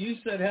that what you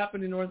said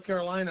happened in North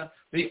Carolina,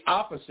 the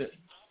opposite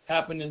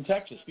happened in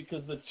Texas,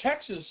 because the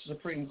Texas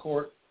Supreme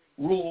Court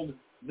ruled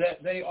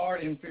that they are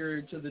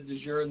inferior to the de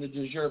jure, and the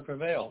de jure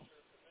prevailed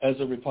as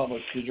a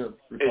republic. De jure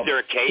republic. Is there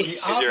a case?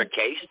 Is there a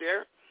case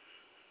there?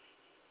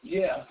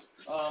 Yeah.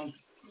 I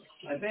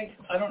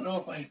don't know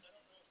if I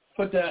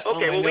put that.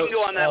 Okay, on my we notes. can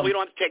go on that. We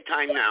don't have to take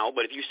time now,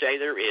 but if you say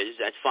there is,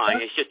 that's fine.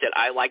 It's just that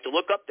I like to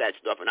look up that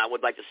stuff, and I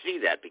would like to see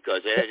that,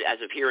 because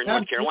as of here in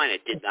North Carolina,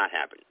 it did not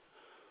happen.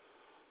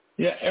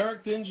 Yeah,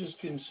 Eric Dinges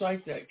can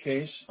cite that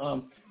case.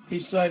 He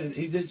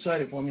did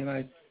cite it for me,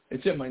 and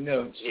it's in my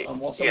notes. He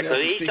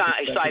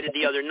cited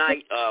the other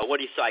night. What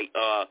did he cite?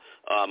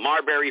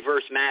 Marbury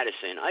versus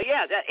Madison.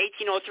 That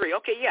 1803.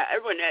 Okay, yeah,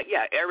 everyone.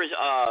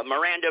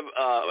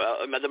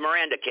 The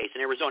Miranda case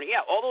in Arizona.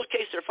 Yeah, all those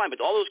cases are fine,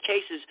 but all those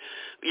cases,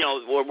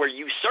 were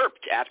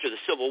usurped after the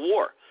Civil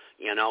War.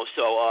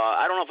 So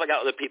I don't know if I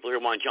got other people who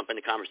want to jump in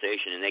the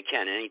conversation, and they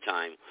can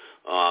anytime.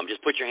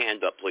 Just put your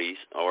hand up, please,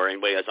 or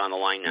anybody that's on the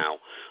line now.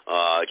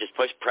 Just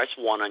press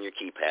 1 on your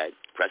keypad,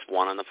 press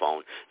 1 on the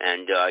phone,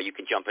 and you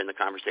can jump in the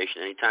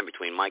conversation anytime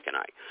between Mike and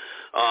I.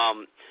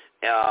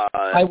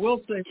 I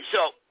will say.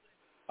 So,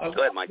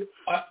 go ahead, Mike.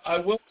 I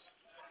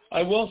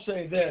will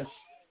say this.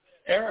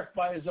 Eric,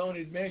 by his own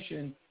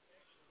admission,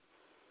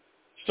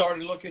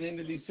 started looking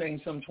into these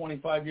things some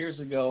 25 years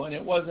ago, and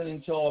it wasn't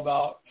until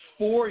about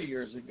 4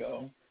 years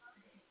ago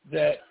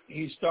that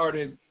he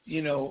started,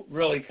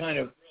 really kind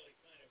of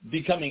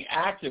becoming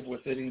active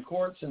with it in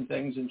courts and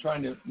things and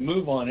trying to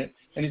move on it.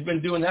 And he's been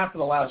doing that for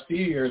the last few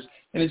years,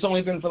 and it's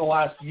only been for the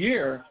last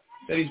year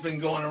that he's been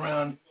going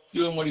around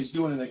doing what he's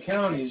doing in the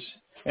counties.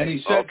 And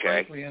he said,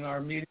 frankly, in our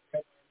meeting,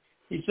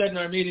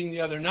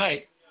 the other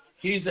night,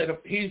 he's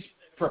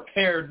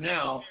prepared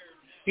now.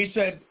 He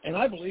said, and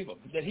I believe him,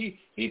 that he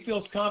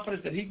feels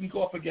confident that he can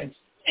go up against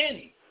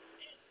any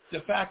de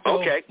facto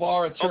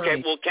bar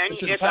attorney. Okay, well,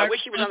 I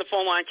wish he was on the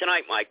phone line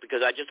tonight, Mike, because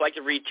I'd just like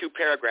to read 2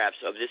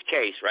 paragraphs of this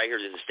case right here.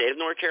 This is the state of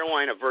North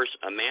Carolina versus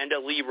Amanda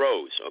Lee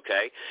Rose,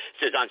 okay? It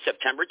says, on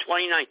September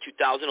 29,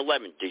 2011,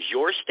 de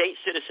jure state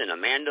citizen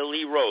Amanda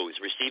Lee Rose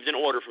received an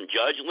order from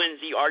Judge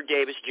Lindsay R.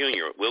 Davis,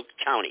 Jr. of Wilkes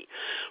County,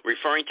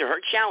 referring to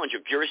her challenge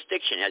of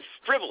jurisdiction as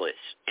frivolous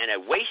and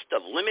a waste of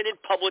limited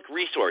public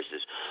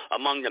resources.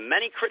 Among the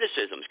many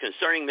criticisms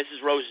concerning Mrs.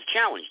 Rose's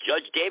challenge,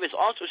 Judge Davis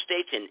also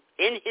states in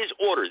his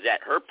order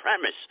that her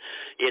premise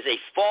is a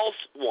false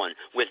one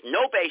with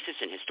no basis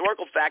in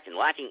historical fact and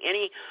lacking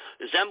any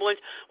semblance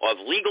of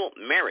legal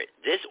merit.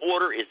 This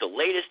order is the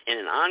latest in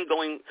an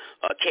ongoing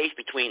case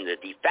between the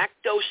de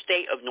facto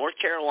state of North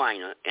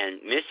Carolina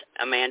and Miss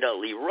Amanda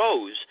Lee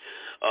Rose.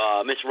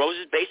 Miss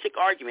Rose's basic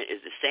argument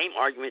is the same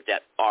argument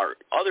that our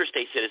other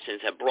state citizens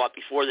have brought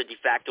before the de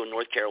facto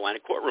North Carolina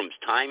courtrooms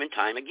time and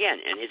time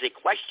again, and is a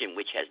question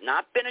which has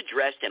not been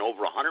addressed in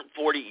over 140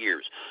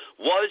 years.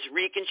 Was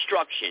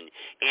Reconstruction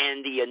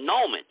and the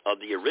annulment of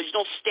the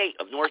original state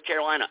of North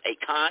Carolina a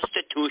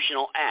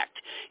constitutional act?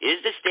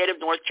 Is the state of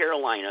North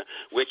Carolina,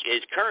 which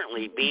is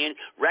currently being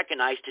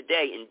recognized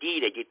today,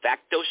 indeed a de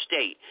facto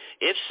state?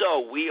 If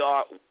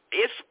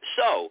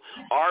so,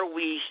 are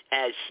we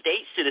as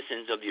state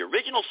citizens of the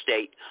original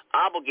state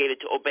obligated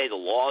to obey the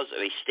laws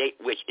of a state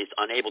which is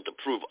unable to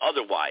prove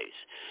otherwise?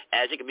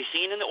 As it can be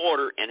seen in the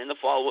order and in the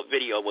follow-up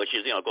video, which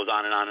is, goes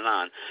on and on and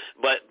on.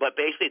 But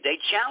basically they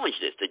challenge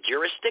this, the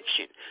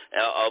jurisdiction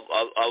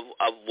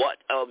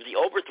of the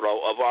overthrow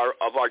of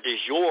our de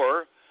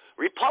jure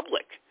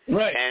republic.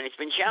 Right. And it's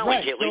been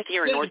challenged, at least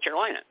here in North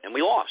Carolina, and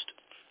we lost.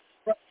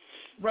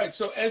 Right.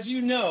 So as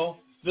you know,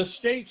 the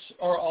states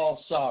are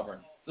all sovereign.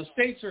 The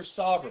states are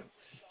sovereign.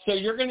 So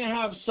you're going to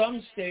have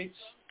some states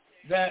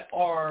that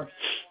are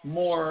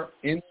more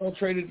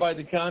infiltrated by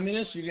the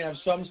communists. You're going to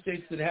have some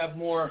states that have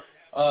more,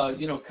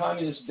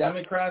 communist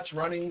Democrats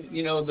running,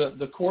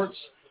 the courts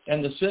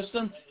and the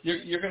system.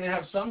 You're going to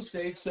have some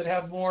states that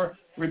have more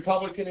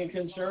Republican and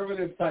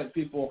conservative type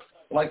people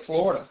like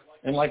Florida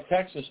and like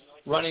Texas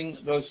running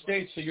those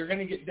states. So you're going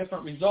to get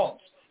different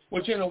results,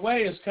 which in a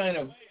way is kind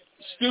of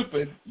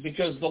stupid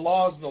because the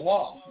law is the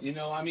law. You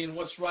know, I mean,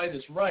 what's right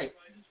is right.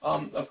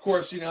 Of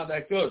course, you know how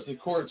that goes. The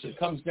courts, it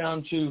comes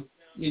down to,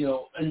 you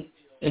know, an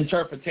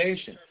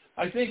interpretation.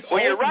 I think.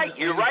 Well, you're right.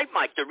 You're right,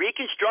 Mike. The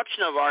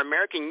reconstruction of our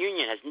American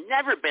Union has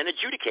never been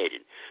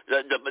adjudicated.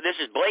 This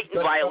is blatant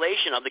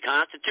violation of the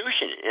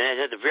Constitution, and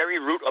it's at the very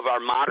root of our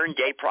modern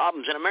day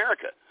problems in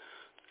America.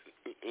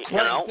 You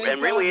know,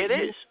 and really it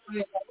is.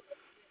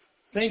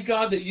 Thank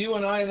God that you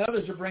and I and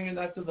others are bringing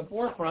that to the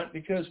forefront,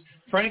 because,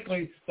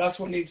 frankly, that's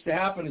what needs to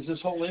happen. Is this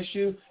whole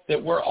issue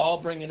that we're all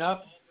bringing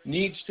up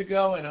needs to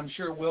go, and I'm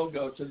sure will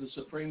go to the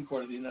Supreme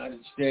Court of the United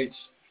States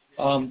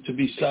to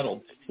be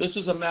settled. This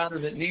is a matter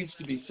that needs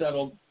to be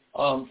settled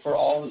for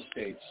all the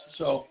states.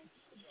 So,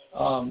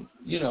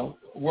 you know,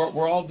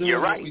 we're all doing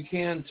what we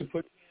can to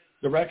put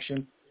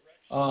direction,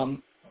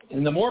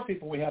 and the more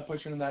people we have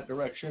pushing in that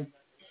direction,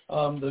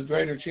 the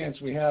greater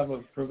chance we have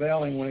of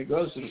prevailing when it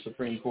goes to the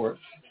Supreme Court,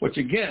 which,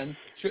 again,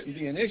 shouldn't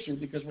be an issue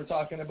because we're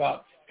talking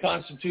about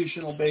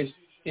constitutional-based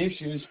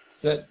issues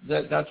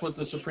that's what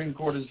the Supreme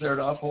Court is there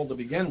to uphold to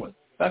begin with.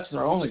 That's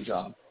their only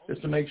job, is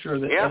to make sure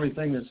that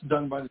everything that's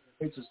done by the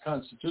states is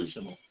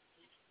constitutional.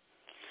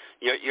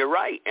 You're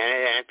right,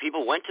 and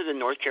people went to the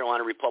North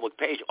Carolina Republic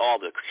page. All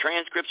the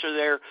transcripts are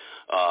there.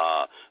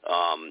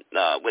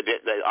 With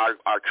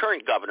our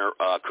current governor,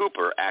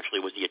 Cooper,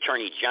 actually was the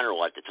Attorney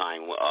General at the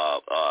time,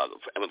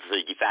 for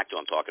the de facto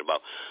I'm talking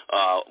about,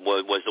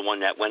 was the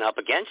one that went up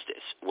against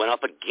this,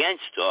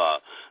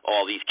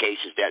 all these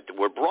cases that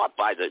were brought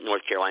by the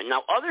North Carolina.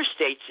 Now, other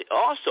states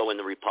also in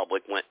the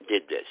Republic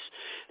did this,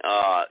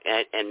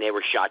 and they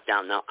were shot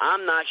down. Now,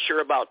 I'm not sure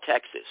about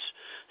Texas,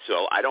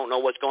 so I don't know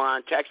what's going on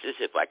in Texas.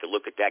 If I could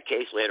look at that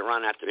case later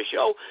on after the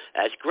show,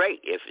 that's great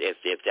if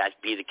that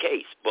be the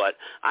case. But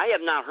I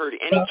have not heard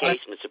any case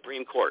in the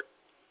Supreme Court.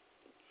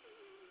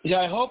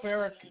 Yeah, I hope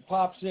Eric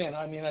pops in.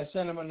 I mean, I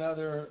sent him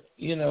another,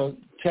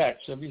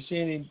 text. Have you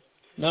seen any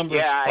numbers?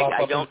 Yeah,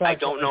 pop up? I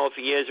don't know if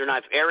he is or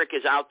not. If Eric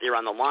is out there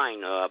on the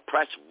line,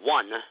 press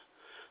 1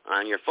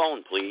 on your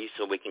phone, please,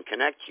 so we can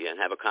connect you and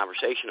have a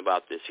conversation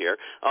about this here.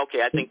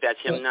 Okay, I think that's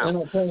him now.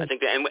 I think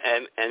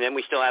that, and then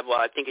we still have,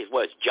 I think it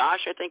was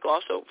Josh. I think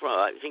also.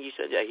 I think he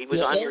said he was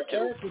on here too.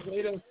 Eric is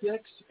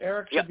 806.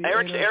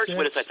 Eric's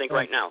with us, I think,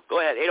 right now. Go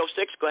ahead,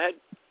 806. Go ahead.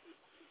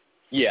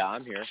 Yeah,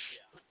 I'm here.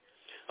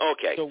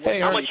 Okay. So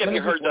how much have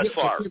you heard thus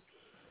far?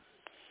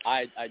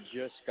 I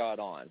just got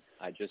on.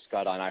 I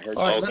heard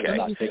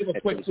about taking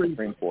it to the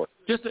Supreme Court.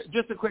 Just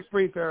a quick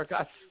brief, Eric.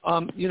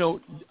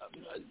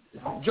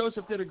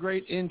 Joseph did a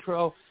great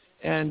intro,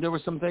 and there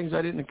were some things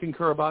I didn't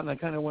concur about, and I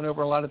kind of went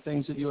over a lot of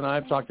things that you and I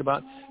have talked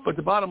about. But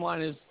the bottom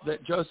line is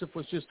that Joseph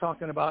was just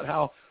talking about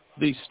how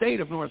the state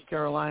of North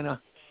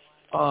Carolina,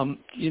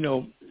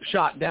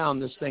 shot down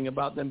this thing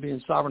about them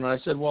being sovereign. And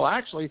I said, well,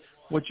 actually,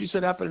 what you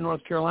said happened in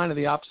North Carolina,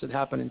 the opposite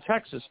happened in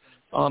Texas.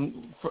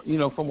 From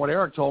what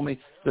Eric told me,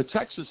 the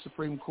Texas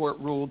Supreme Court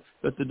ruled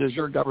that the de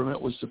jure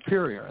government was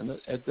superior and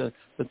that the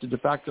de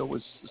facto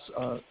was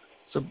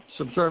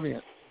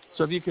subservient.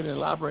 So if you can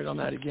elaborate on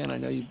that again, I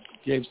know you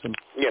gave some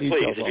details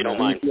please, if you don't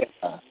mind.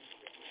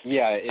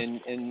 Yeah,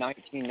 in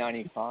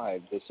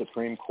 1995, the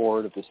Supreme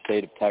Court of the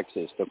state of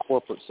Texas, the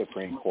corporate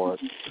Supreme Court,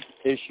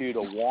 issued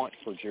a warrant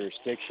for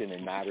jurisdiction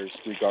in matters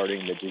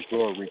regarding the de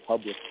jure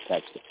Republic of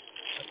Texas,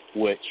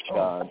 which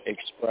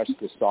expressed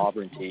the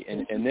sovereignty.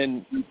 And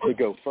then to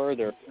go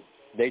further,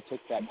 they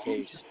took that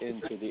case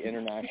into the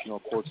International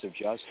Courts of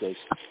Justice,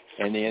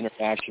 and the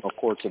International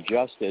Courts of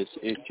Justice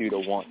issued a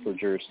warrant for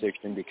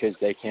jurisdiction because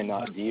they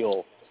cannot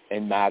deal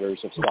in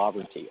matters of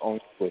sovereignty,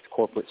 only with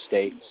corporate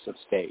states of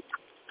state.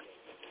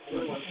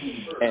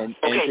 And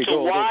to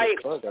go a little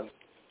bit further.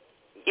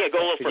 Yeah, go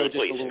a little further,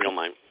 please, if you don't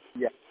mind.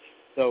 Yeah.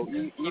 So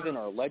even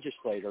our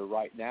legislature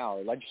right now,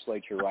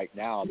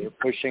 they're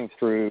pushing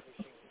through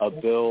a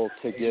bill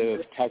to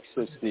give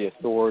Texas the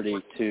authority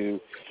to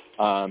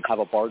have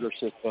a barter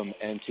system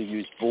and to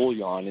use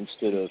bullion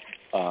instead of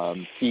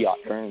fiat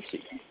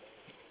currency.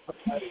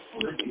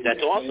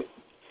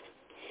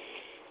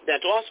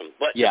 That's awesome.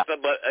 But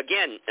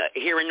again,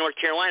 here in North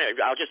Carolina,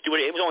 I'll just do it.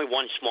 It was only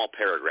one small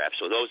paragraph,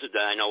 so those that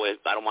I know,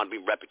 I don't want to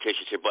be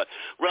repetitious here, but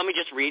let me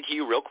just read to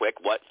you real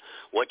quick what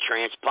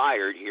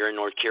transpired here in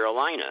North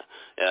Carolina,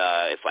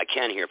 if I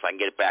can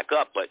get it back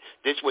up. But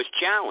this was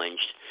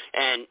challenged,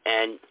 and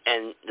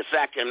the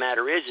fact of the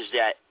matter is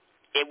that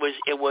it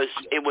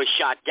was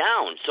shot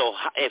down. So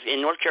if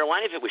in North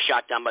Carolina, if it was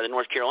shot down by the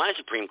North Carolina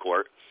Supreme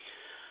Court,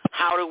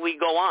 how do we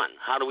go on?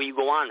 How do you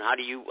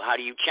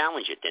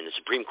challenge it? Then the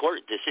Supreme Court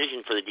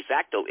decision for the de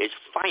facto is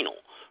final,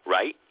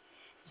 right?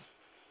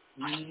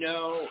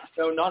 No,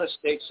 not a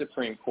state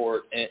Supreme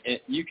Court. And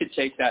you could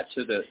take that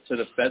to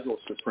the federal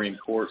Supreme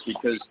Court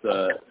because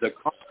the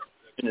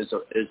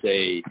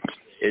Constitution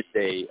is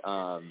a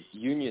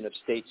union of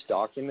states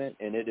document,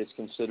 and it is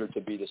considered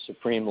to be the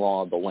supreme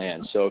law of the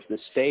land. So if the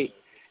state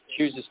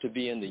chooses to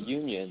be in the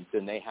union,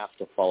 then they have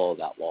to follow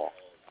that law.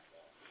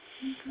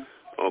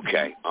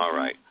 Okay, all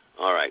right.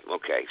 All right.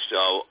 Okay.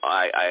 So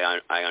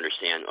I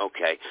understand.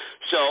 Okay.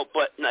 So,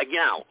 but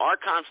now our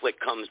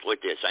conflict comes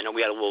with this. I know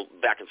we had a little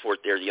back and forth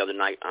there the other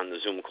night on the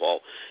Zoom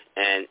call,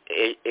 and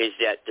it is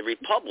that the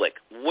Republic,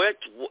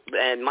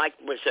 and Mike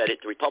said it,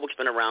 the Republic's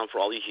been around for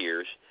all these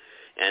years,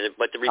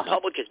 but the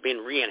Republic has been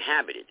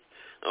re-inhabited.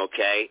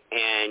 Okay,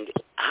 and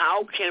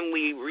how can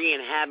we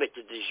re-inhabit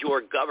the de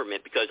jure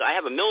government? Because I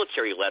have a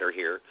military letter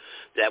here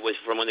that was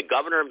from when the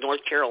governor of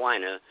North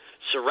Carolina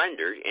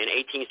surrendered in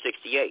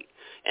 1868,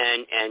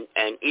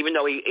 and even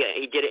though he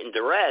did it in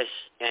duress,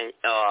 and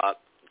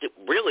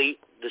really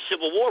the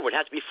Civil War would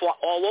have to be fought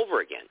all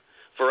over again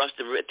for us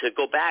to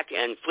go back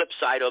and flip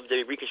side of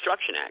the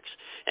Reconstruction Acts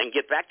and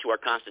get back to our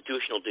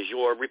constitutional de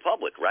jure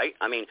republic, right?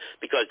 I mean,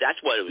 because that's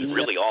what it was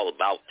really all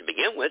about to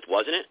begin with,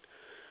 wasn't it?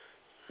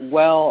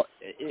 Well,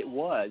 it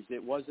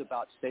was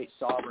about state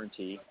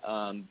sovereignty,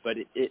 but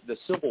the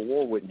Civil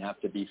War wouldn't have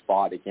to be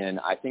fought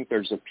again. I think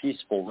there's a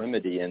peaceful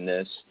remedy in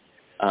this.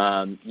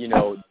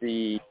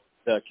 The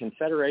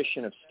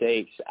Confederation of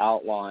States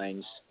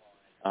outlines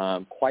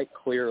quite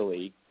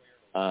clearly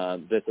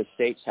that the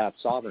states have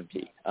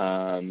sovereignty.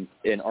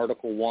 In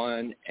Article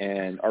 1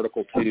 and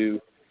Article 2,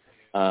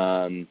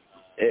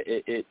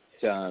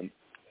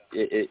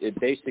 it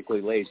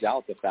basically lays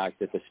out the fact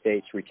that the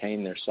states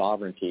retain their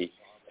sovereignty.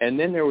 And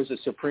then there was a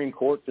Supreme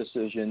Court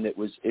decision that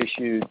was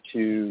issued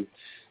to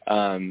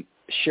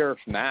Sheriff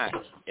Mack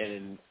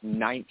in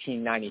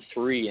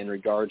 1993 in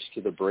regards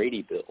to the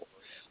Brady Bill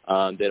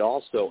that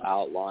also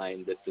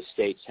outlined that the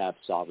states have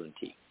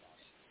sovereignty.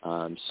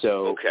 I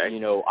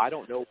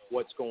don't know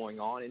what's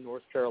going on in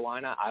North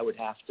Carolina. I would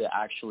have to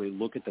actually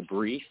look at the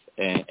brief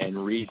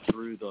and read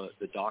through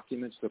the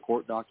documents, the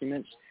court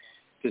documents,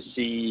 to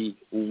see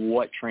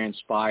what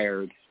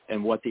transpired and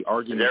what the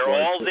argument They're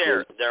was. all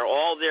there. They're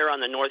all there on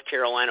the North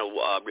Carolina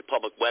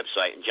Republic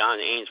website. And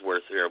John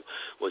Ainsworth there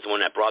was the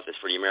one that brought this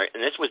for the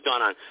American. And this was done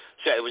on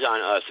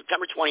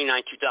September 29,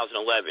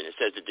 2011. It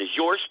says the de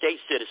jure state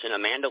citizen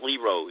Amanda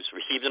Lee Rose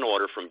received an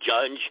order from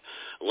Judge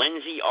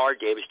Lindsay R.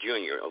 Davis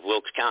Jr. of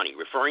Wilkes County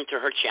referring to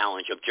her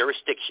challenge of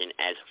jurisdiction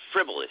as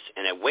frivolous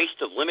and a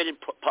waste of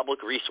limited public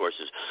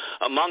resources.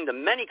 Among the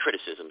many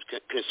criticisms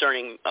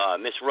concerning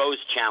Ms. Rose's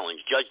challenge,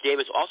 Judge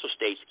Davis also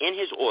states in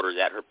his order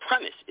that her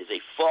premise is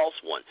a false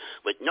one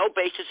with no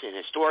basis in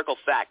historical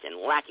fact and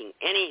lacking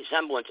any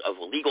semblance of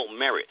legal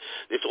merit.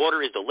 This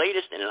order is the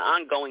latest in an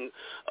ongoing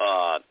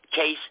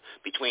case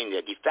between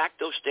the de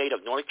facto state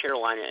of North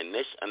Carolina and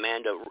Miss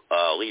Amanda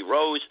Lee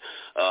Rose.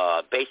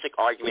 Basic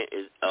argument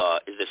is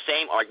the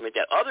same argument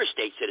that other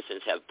state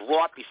citizens have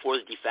brought before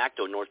the de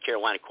facto North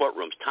Carolina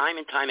courtrooms time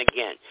and time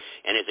again,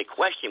 and is a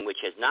question which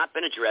has not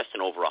been addressed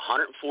in over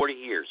 140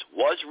 years.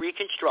 Was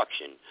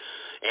Reconstruction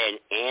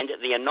and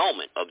the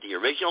annulment of the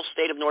original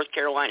state of North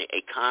Carolina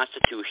a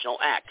constitutional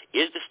act?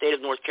 Is the state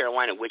of North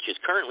Carolina, which is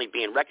currently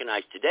being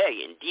recognized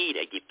today, indeed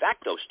a de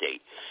facto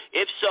state?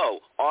 If so,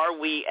 are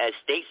we as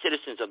state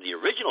citizens of the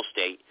original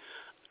state,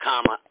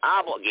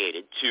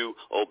 obligated to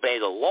obey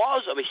the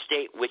laws of a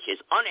state which is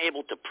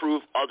unable to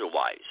prove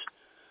otherwise?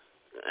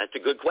 That's a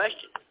good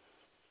question.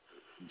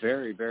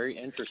 Very, very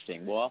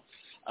interesting. Well,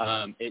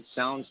 it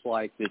sounds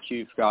like that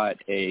you've got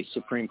a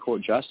Supreme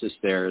Court justice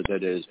there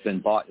that has been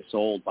bought and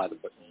sold by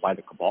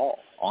the cabal,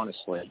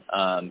 honestly.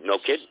 No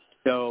kidding.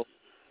 So,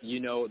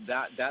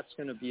 that's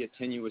going to be a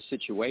tenuous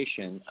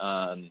situation.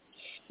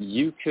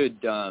 You could,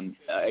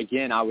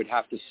 again, I would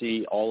have to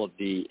see all of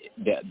the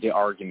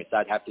arguments.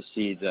 I'd have to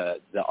see the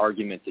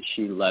argument that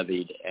she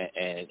levied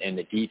and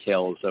the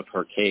details of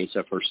her case,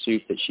 of her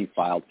suit that she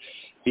filed,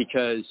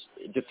 because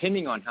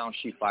depending on how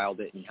she filed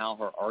it and how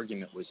her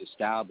argument was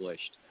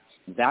established,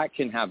 that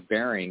can have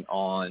bearing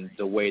on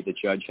the way the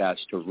judge has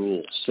to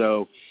rule.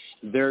 So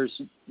there's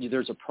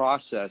a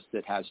process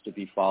that has to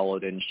be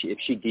followed, and if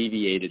she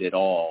deviated at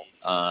all,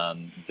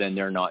 then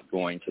they're not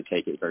going to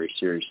take it very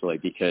seriously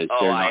because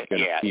they're not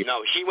going to.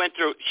 No, she went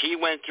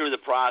through the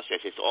process.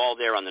 It's all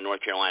there on the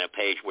North Carolina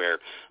page where,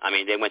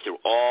 they went through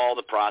all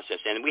the process,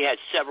 and we had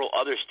several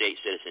other state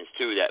citizens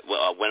too that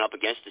went up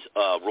against this,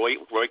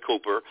 Roy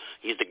Cooper.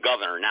 He's the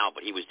governor now,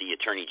 but he was the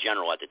attorney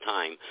general at the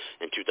time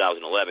in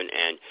 2011,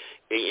 and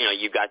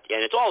and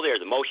it's all there.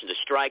 The motion to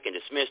strike and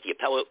dismiss, the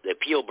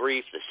appeal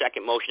brief, the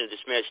second motion to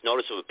dismiss,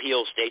 notice of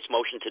appeal, state's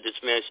motion to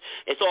dismiss.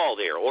 It's all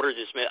there. Order to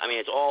dismiss.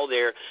 It's all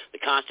there.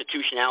 The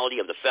constitutionality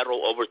of the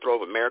federal overthrow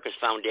of America's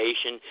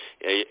foundation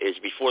is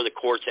before the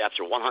courts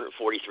after 143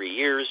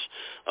 years.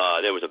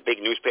 There was a big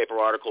newspaper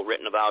article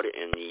written about it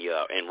in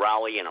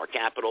Raleigh, in our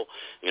capital.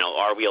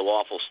 Are we a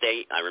lawful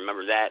state? I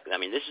remember that.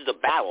 This is a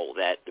battle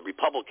that the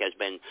Republic has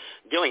been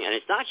doing, and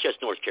it's not just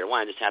North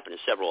Carolina. This happened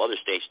in several other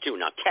states too.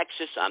 Now,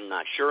 Texas, I'm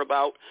not sure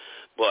about.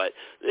 But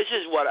this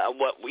is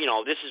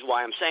this is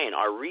why I'm saying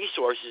our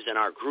resources causes and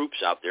our groups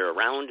out there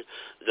around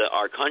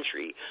our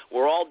country,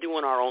 we're all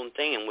doing our own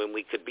thing. And when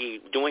we could be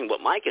doing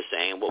what Mike is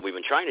saying, what we've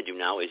been trying to do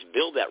now is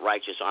build that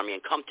righteous army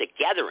and come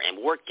together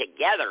and work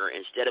together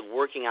instead of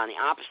working on the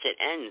opposite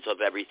ends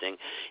of everything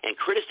and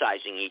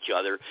criticizing each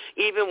other,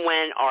 even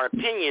when our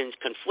opinions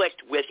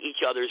conflict with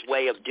each other's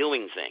way of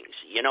doing things.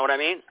 You know what I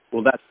mean?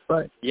 Well, that's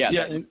right. Yeah,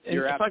 and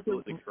you're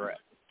absolutely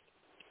correct.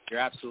 You're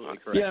absolutely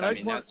correct. Yeah, I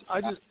mean, that's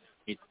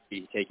needs to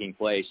be taking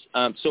place.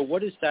 So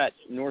what is that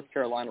North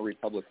Carolina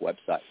Republic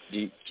website?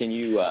 Can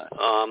you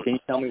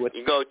tell me what?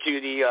 You go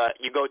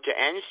to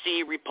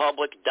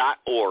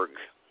ncrepublic.org.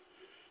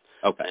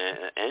 Okay.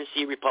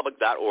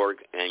 ncrepublic.org,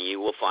 and you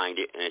will find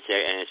it, and it's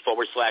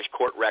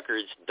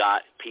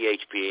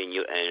 /courtrecords.php, and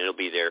it'll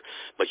be there.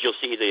 But you'll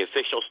see the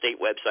official state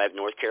website of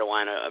North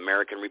Carolina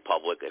American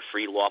Republic, a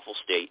free lawful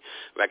state,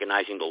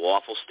 recognizing the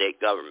lawful state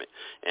government,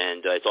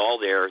 and it's all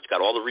there. It's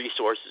got all the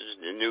resources,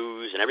 the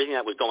news, and everything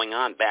that was going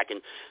on back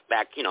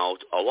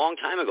a long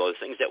time ago, the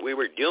things that we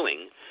were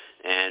doing.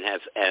 And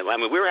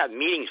we were having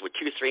meetings with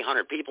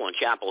 200-300 people in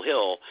Chapel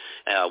Hill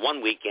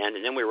one weekend,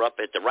 and then we were up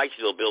at the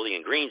Wrightsville building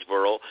in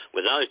Greensboro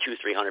with another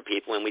 200-300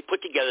 people, and we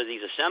put together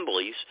these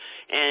assemblies,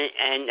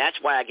 and that's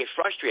why I get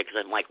frustrated,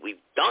 because I'm like, we've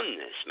done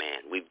this,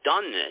 man. We've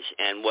done this,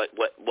 and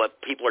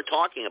what people are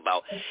talking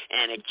about,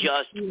 and it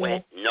just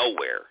went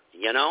nowhere,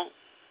 you know?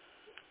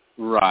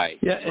 Right,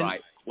 yeah,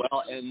 right.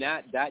 Well, and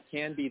that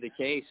can be the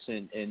case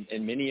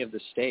in many of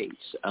the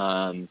states.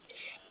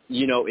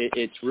 You know,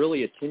 it's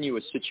really a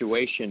tenuous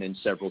situation in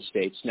several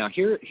states. Now,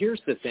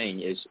 here's the thing: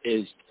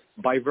 is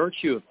by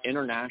virtue of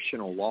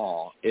international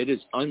law, it is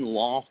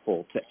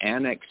unlawful to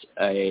annex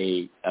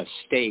a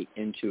state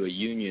into a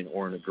union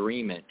or an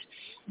agreement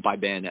by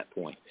bayonet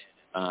point.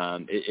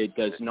 It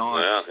does not.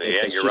 Well,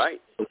 yeah, you're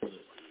right.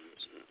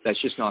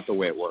 That's just not the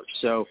way it works.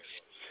 So,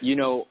 you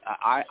know,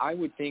 I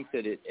would think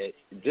that at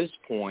this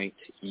point,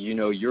 you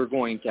know, you're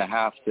going to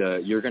have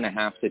to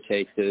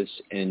take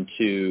this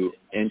into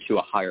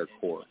a higher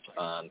court.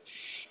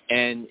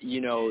 And,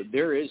 you know,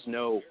 there is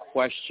no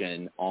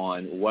question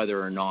on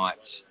whether or not,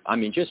 I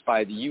mean, just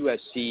by the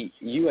USC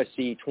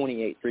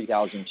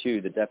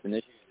 28-3002, the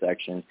definition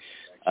section,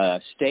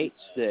 states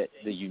that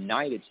the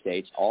United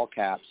States, all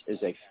caps,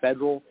 is a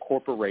federal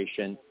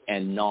corporation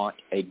and not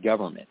a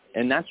government.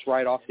 And that's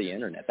right off the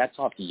internet. That's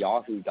off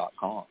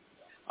yahoo.com.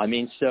 I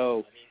mean,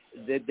 so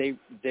they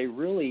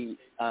really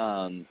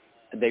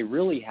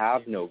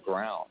have no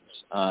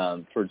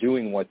grounds for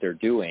doing what they're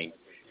doing.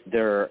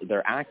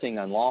 They're acting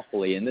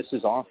unlawfully, and this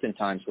is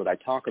oftentimes what I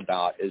talk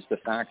about is the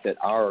fact that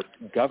our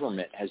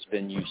government has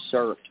been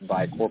usurped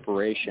by a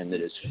corporation that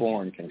is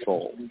foreign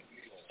controlled,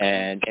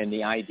 and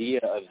the idea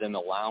of them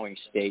allowing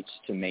states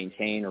to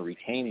maintain or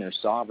retain their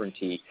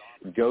sovereignty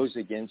goes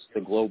against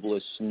the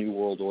globalist New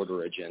World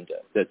Order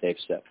agenda that they've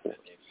set forth.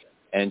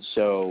 And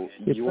so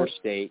your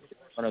state is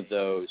one of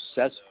those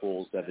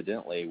cesspools,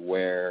 evidently,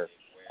 where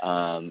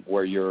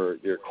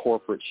your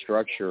corporate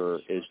structure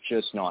is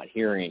just not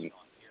hearing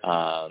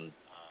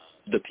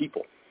the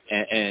people,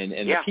 and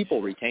the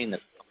people retain the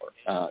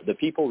power. The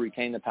people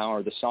retain the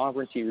power. The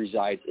sovereignty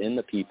resides in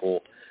the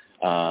people,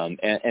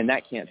 and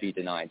that can't be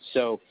denied.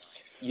 So,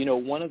 you know,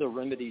 one of the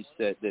remedies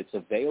that's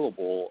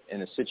available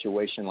in a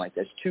situation like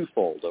this,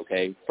 twofold,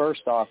 okay?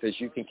 First off is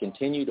you can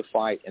continue to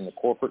fight in the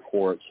corporate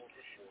courts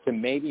to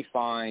maybe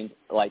find,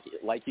 like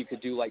you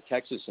could do like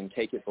Texas and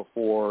take it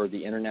before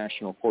the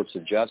international courts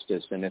of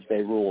justice, and if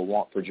they rule a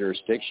want for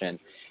jurisdiction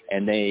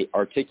and they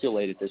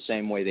articulate it the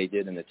same way they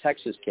did in the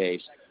Texas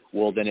case,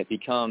 well, then it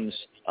becomes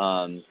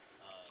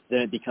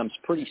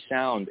pretty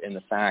sound in the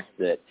fact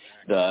that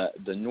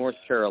the North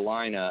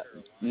Carolina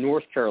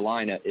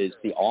is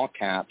the all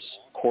caps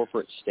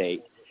corporate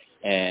state,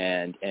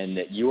 and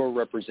that you're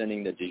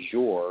representing the de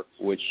jure,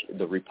 which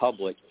the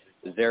republic,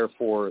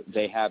 therefore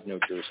they have no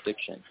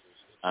jurisdiction.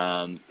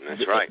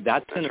 That's right.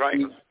 That's going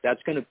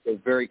to be a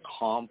very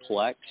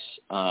complex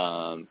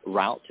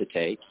route to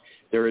take.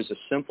 There is a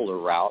simpler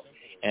route,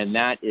 and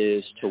that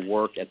is to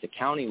work at the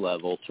county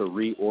level to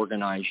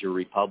reorganize your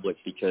republic,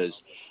 because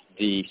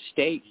the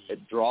state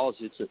draws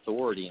its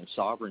authority and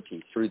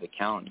sovereignty through the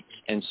county.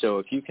 And so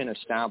if you can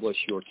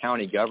establish your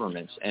county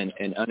governments and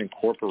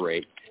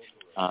unincorporate,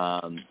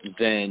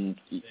 then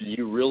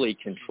you really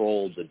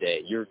control the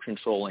day. You're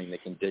controlling the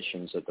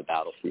conditions of the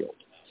battlefield.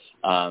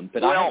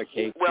 But I have a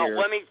case here.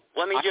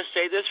 let me just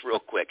say this real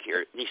quick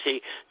here. You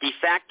see, de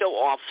facto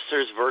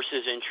officers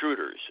versus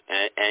intruders,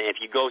 and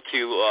if you go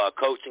to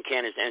Coates and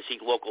Cannon's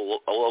NC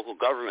local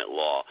government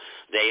law,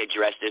 they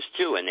addressed this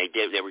too, and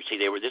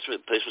this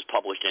was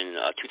published in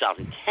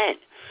 2010.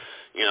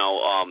 You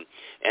know,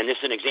 and this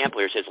is an example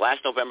here. It says,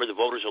 last November, the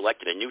voters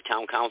elected a new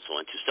town council,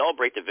 and to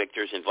celebrate the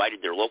victors,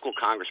 invited their local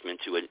congressman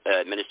to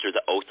administer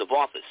the oath of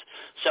office.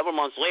 Several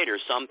months later,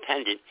 some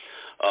pundit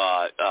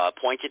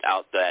pointed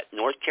out that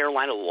North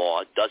Carolina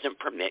law doesn't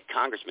permit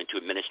congressmen to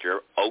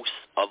administer oaths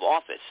of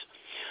office.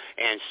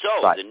 And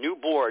so the new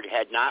board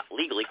had not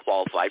legally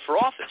qualified for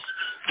office.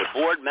 The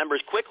board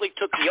members quickly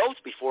took the oath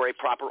before a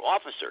proper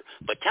officer.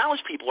 But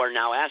townspeople are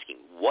now asking,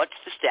 what's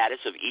the status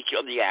of each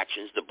of the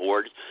actions the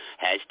board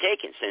has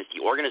taken since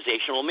the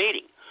organizational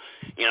meeting?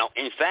 You know,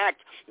 in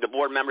fact, the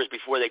board members,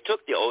 before they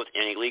took the oath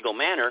in a legal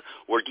manner,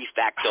 were de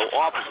facto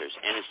officers.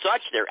 And as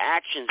such, their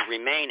actions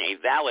remain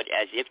valid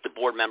as if the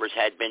board members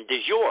had been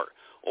de jure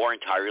or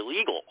entirely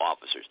legal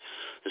officers.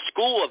 The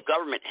School of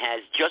Government has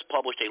just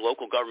published a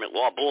local government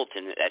law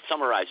bulletin that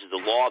summarizes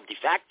the law of de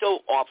facto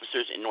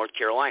officers in North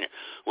Carolina,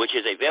 which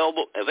is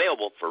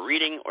available for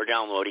reading or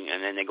downloading,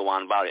 and then they go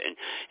on about it. And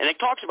it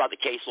talks about the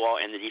case law,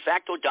 and the de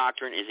facto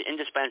doctrine is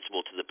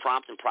indispensable to the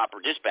prompt and proper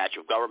dispatch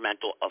of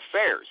governmental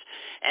affairs.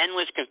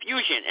 Endless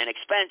confusion and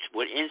expense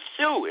would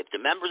ensue if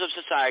the members of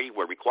society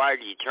were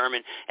required to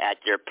determine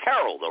at their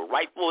peril the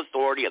rightful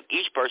authority of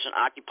each person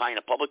occupying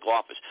a public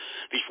office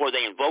before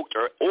they invoked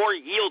or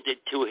yielded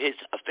to his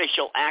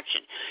official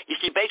action. You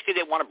see, basically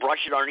they want to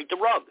brush it underneath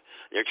the rug.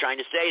 They're trying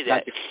to say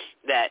that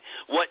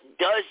what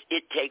does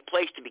it take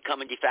place to become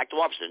a de facto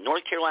officer?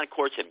 North Carolina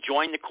courts have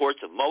joined the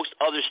courts of most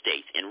other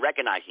states in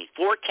recognizing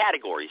 4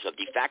 categories of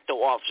de facto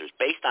officers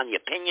based on the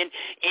opinion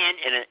in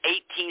an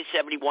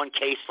 1871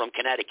 case from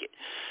Connecticut.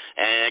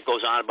 And it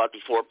goes on about the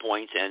 4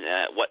 points and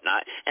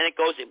whatnot. And it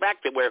goes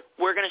back to where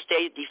we're going to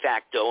stay de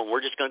facto and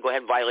we're just going to go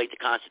ahead and violate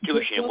the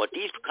Constitution and what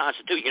these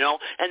constitute, you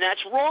know, and that's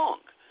wrong.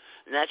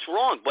 And that's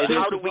wrong. But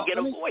how do we get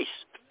a voice?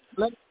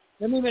 Let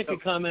me make a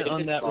comment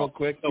on that real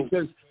quick,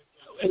 because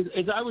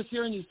as I was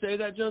hearing you say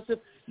that, Joseph,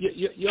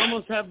 you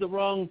almost have the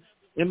wrong,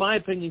 in my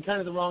opinion, kind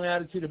of the wrong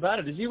attitude about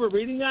it. As you were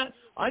reading that,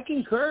 I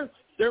concur.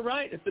 They're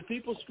right. If the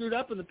people screwed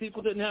up and the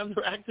people didn't have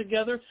their act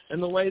together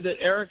and the way that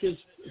Eric is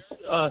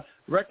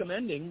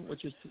recommending,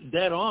 which is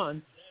dead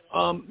on,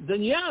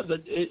 then yeah,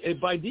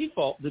 by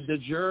default, the de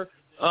jure,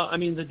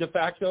 the de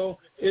facto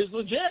is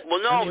legit.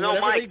 Well, no,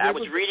 Mike. I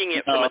was reading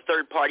it from a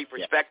third-party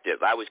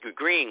perspective. I was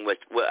agreeing with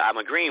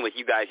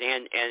you guys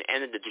and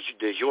the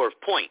de jure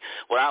point.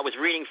 What I was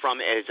reading from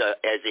as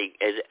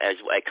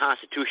a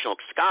constitutional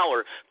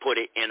scholar put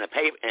it in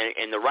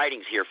in the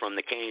writings here from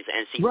the Kansas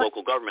NC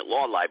Local Government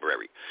Law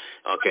Library.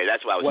 Okay,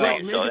 that's what I was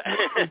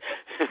saying.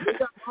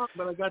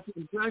 But I got the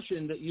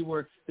impression that you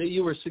were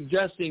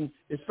suggesting,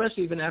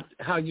 especially even after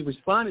how you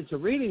responded to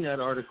reading that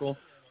article,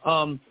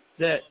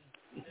 that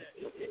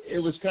it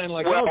was kind of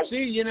like, what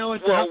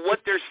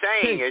they're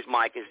saying is,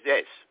 Mike, is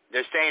this.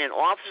 They're saying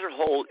what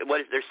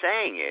they're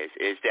saying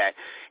is that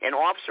an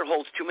officer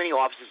holds too many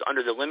offices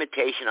under the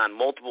limitation on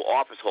multiple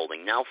office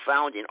holding, now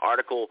found in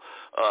article,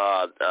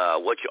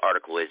 which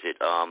article is it?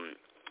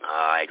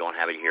 I don't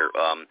have it here,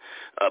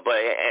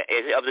 but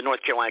of the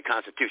North Carolina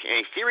Constitution. In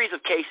a series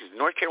of cases, the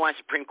North Carolina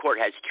Supreme Court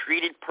has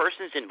treated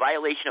persons in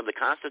violation of the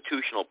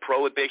constitutional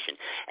prohibition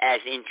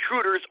as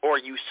intruders or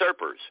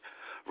usurpers,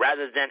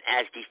 rather than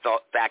as de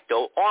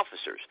facto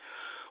officers.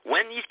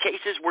 When these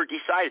cases were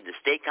decided, the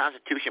state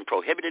constitution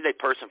prohibited a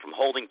person from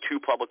holding 2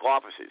 public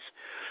offices,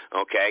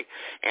 okay?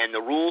 And the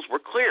rules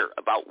were clear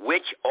about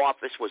which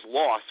office was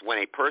lost when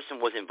a person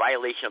was in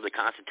violation of the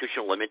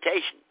constitutional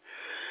limitation.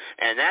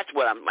 And that's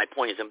what my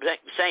point is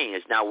saying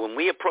is now when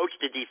we approach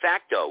the de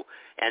facto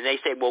and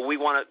they say, well, we're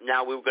going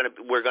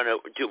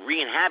to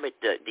re-inhabit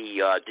the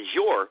de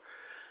jure,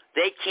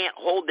 they can't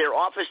hold their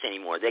office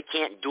anymore. They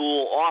can't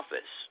dual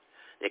office.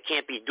 They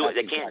can't be dual.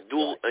 They can't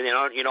dual.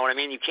 You know what I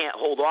mean. You can't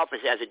hold office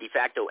as a de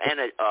facto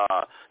and a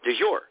de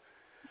jure.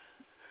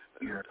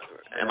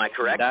 Am I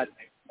correct?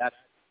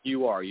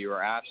 You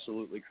are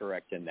absolutely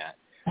correct in that.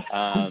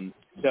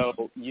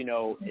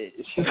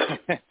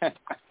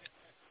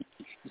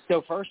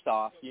 So first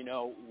off,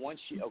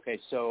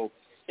 so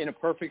in a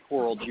perfect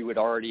world, you would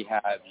already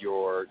have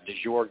your de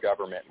jure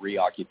government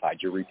reoccupied,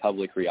 your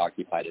republic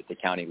reoccupied at the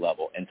county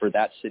level. And for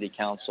that city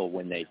council,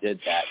 when they did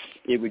that,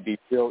 it would be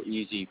real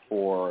easy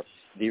for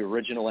the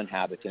original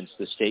inhabitants,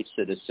 the state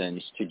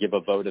citizens, to give a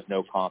vote of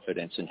no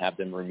confidence and have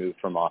them removed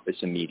from office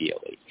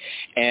immediately.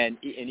 And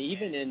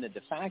even in the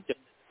de facto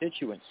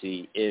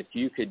constituency, if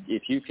you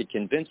could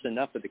convince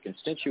enough of the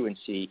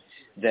constituency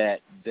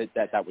that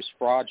was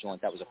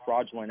fraudulent, that was a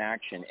fraudulent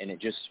action, and it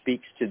just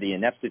speaks to the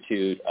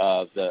ineptitude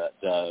of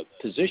the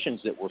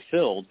positions that were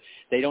filled,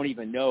 they don't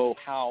even know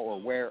how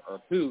or where or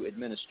who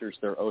administers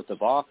their oath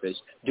of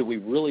office. Do we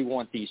really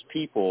want these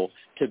people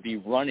to be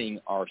running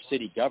our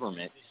city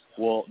government?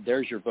 Well,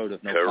 there's your vote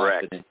of no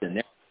confidence in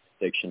their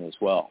jurisdiction as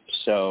well.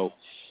 So,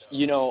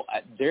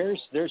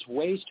 there's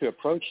ways to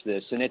approach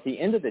this, and at the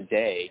end of the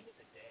day,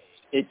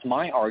 it's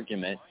my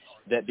argument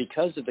that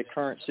because of the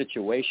current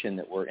situation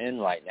that we're in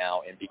right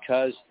now, and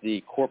because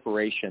the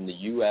corporation, the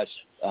U.S.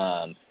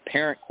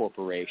 Parent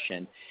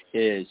corporation,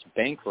 is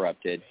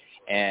bankrupted,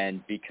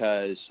 and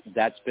because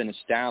that's been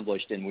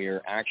established and we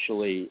are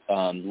actually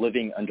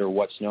living under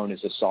what's known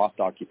as a soft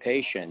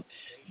occupation,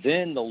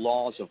 then the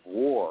laws of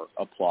war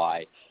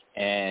apply.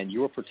 And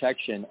your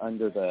protection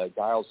under the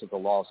guise of the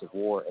laws of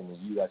war in the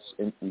U.S.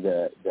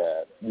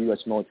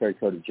 Military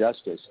Code of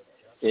Justice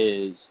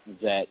is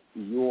that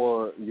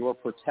your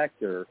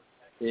protector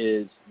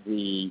is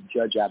the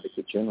Judge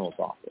Advocate General's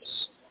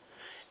office.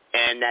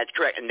 And that's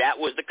correct. And that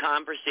was the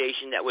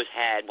conversation that was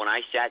had when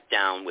I sat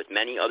down with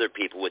many other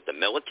people with the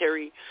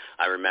military.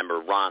 I remember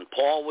Ron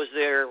Paul was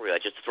there,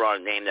 just to throw out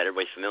a name that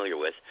everybody's familiar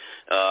with,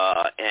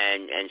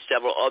 and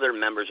several other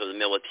members of the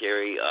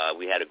military.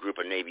 We had a group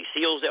of Navy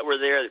SEALs that were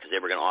there because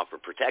they were going to offer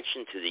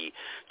protection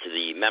to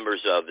the members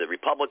of the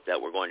Republic that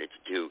were going to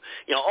do.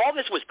 All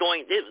this was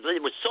going.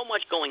 There was so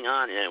much going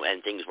on,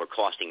 and things were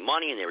costing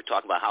money, and they were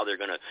talking about how they're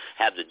going to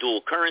have the dual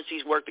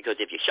currencies work, because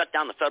if you shut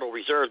down the Federal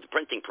Reserve, the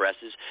printing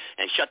presses,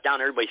 and shut down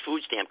everybody's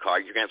food stamp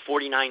card, you're going to have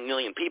 49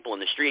 million people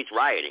in the streets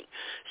rioting.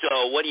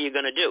 So what are you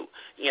going to do?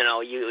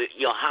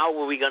 How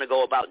are we going to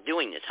go about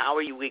doing this? How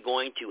are we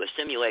going to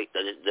assimilate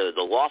the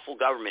lawful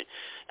government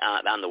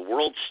on the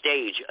world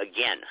stage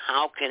again?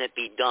 How can it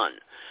be done?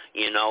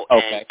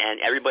 Okay. And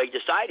everybody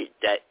decided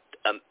that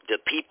the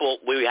people,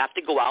 we have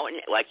to go out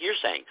and, like you're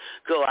saying,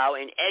 go out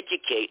and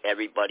educate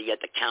everybody at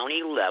the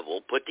county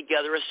level, put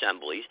together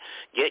assemblies,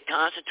 get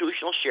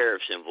constitutional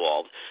sheriffs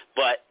involved,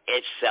 but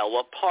it fell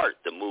apart.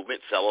 The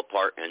movement fell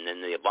apart, and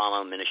then the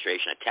Obama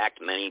administration attacked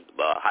many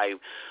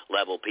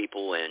high-level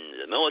people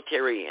in the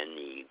military and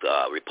the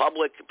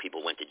Republic.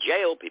 People went to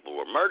jail. People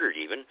were murdered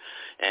even,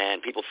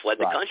 and people fled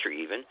the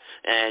country even,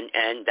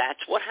 and that's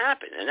what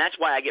happened. And that's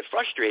why I get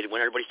frustrated when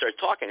everybody starts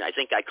talking. I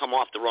think I come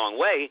off the wrong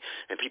way,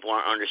 and people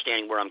aren't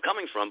understanding where I'm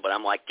coming from, but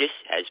I'm like, this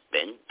has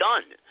been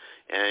done.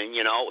 And,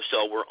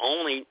 so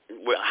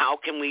how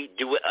can we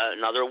do it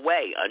another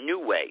way, a new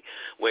way,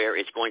 where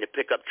it's going to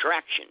pick up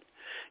traction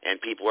and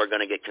people are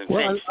going to get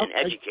convinced and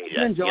educated,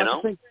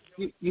 I think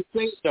you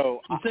say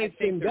it's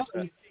been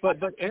done, but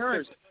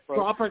Eric,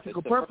 for all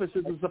practical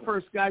purposes, is the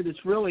first guy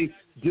that's really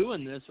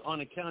doing this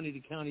on a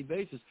county-to-county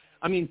basis.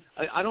 I mean,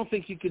 I don't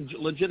think you can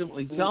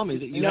legitimately tell me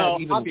that you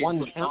have even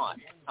one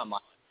county.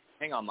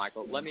 Hang on,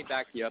 Michael. Let me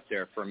back you up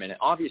there for a minute.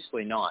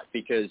 Obviously not,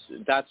 because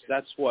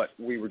that's what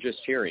we were just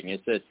hearing,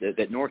 is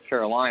that North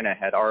Carolina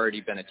had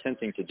already been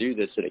attempting to do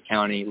this at a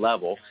county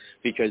level,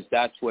 because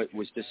that's what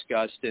was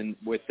discussed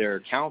with their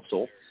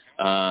council.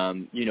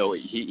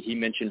 He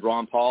mentioned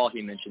Ron Paul.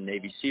 He mentioned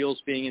Navy SEALs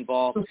being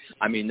involved.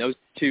 I mean, those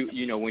two.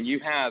 When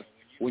you have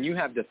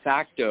de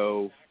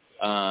facto.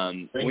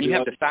 When you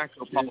have de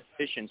facto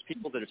politicians,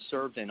 people that have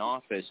served in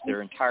office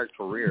their entire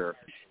career,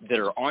 that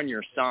are on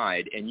your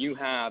side, and you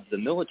have the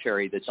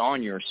military that's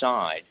on your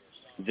side,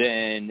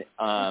 then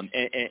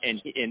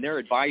and they're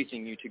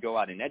advising you to go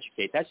out and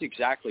educate. That's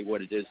exactly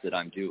what it is that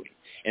I'm doing.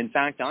 In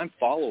fact, I'm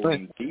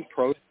following the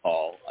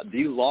protocol,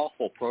 the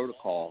lawful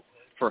protocol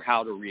for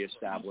how to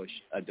reestablish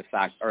a de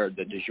facto or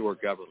the de jure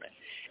government.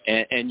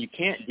 And you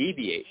can't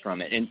deviate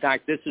from it. In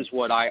fact, this is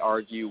what I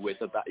argue with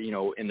about,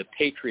 in the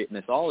patriot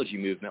mythology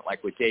movement,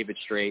 like with David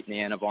Straight and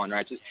Anna Von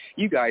Reitz.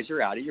 You guys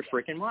are out of your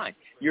freaking mind.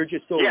 You're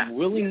just going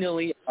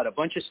willy-nilly about a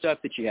bunch of stuff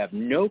that you have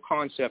no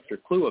concept or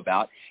clue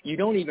about. You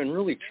don't even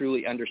really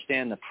truly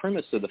understand the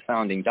premise of the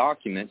founding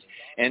documents.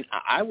 And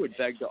I would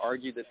beg to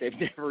argue that they've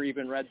never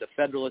even read the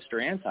Federalist or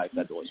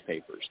Anti-Federalist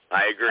papers.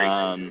 I agree.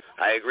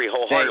 I agree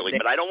wholeheartedly.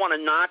 But I don't want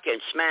to knock and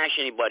smash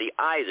anybody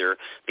either,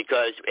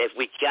 because if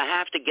we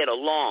have to get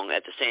along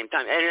at the same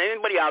time. And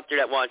anybody out there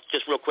that wants,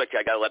 just real quick,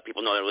 I got to let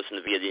people know they're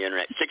listening via the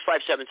internet.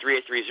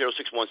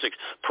 657-383-0616.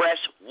 Press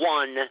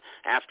 1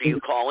 after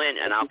you call in,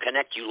 and I'll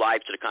connect you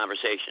live to the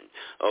conversation.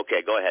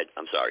 Okay, go ahead.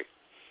 I'm sorry.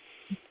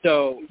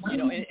 So,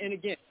 and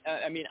again,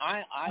 I mean,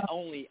 I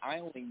only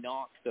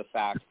knock the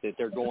fact that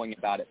they're going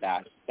about it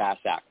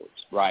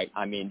backwards, right?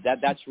 I mean,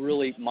 that's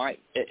really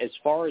as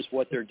far as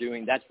what they're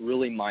doing, that's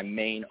really my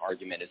main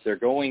argument, is they're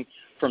going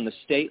from the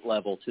state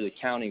level to the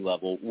county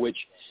level, which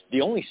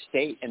the only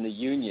state in the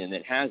union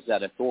that has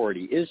that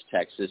authority is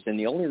Texas. And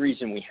the only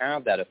reason we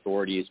have that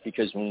authority is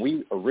because when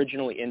we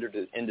originally entered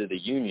into the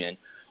union,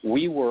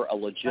 we were a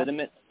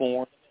legitimate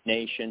foreign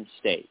nation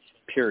state,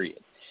 period.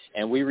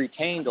 And we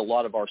retained a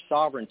lot of our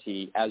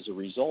sovereignty as a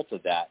result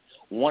of that.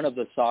 One of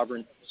the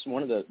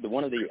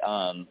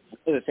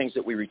things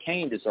that we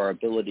retained is our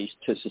ability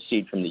to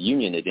secede from the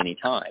union at any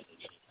time.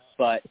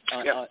 But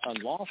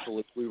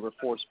unlawfully, we were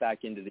forced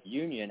back into the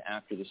union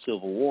after the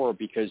Civil War,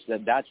 because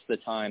that's the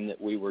time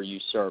that we were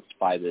usurped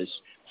by this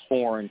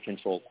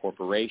foreign-controlled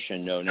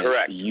corporation known as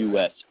the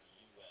U.S.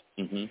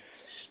 You're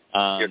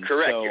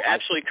correct. You're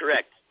absolutely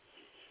correct.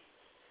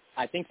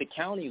 I think the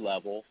county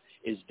level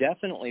is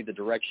definitely the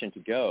direction to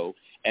go,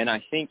 and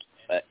I think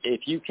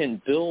if you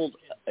can build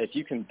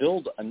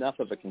enough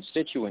of a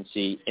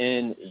constituency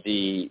in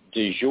the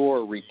de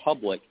jure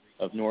Republic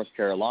of North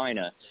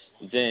Carolina,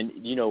 then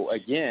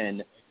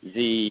again,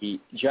 the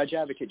Judge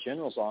Advocate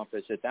General's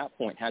office at that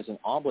point has an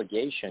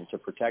obligation to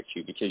protect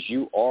you, because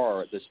you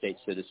are the state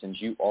citizens,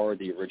 you are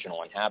the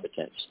original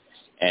inhabitants,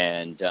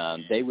 and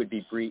they would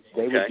be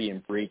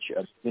in breach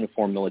of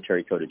Uniform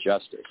Military Code of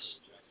Justice.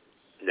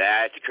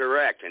 That's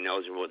correct, and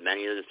those were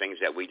many of the things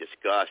that we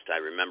discussed. I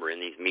remember in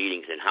these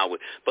meetings and how,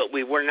 but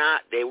we were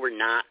not. They were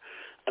not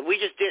we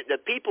just did. The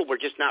people were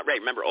just not ready.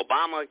 Remember,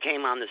 Obama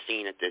came on the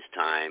scene at this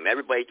time.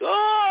 Everybody,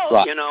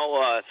 right. and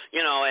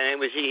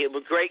it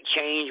was great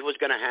change was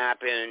going to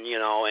happen,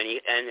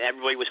 and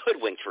everybody was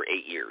hoodwinked for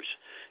 8 years,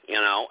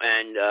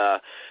 and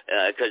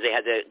because they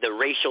had the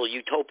racial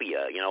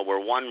utopia, where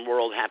one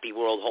world, happy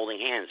world, holding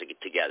hands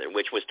together,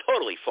 which was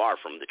totally far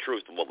from the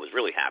truth of what was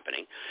really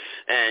happening,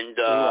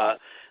 and.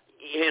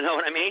 You know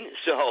what I mean?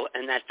 So,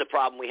 and that's the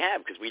problem we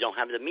have because we don't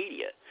have the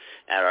media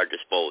at our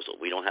disposal.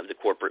 We don't have the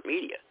corporate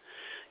media,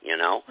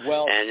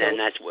 Well, and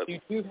that's what you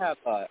do have.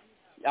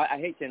 I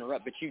hate to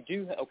interrupt, but you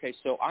do. Okay,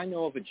 so I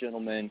know of a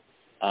gentleman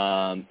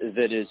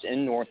that is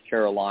in North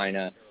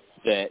Carolina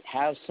that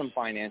has some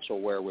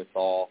financial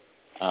wherewithal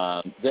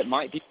that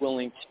might be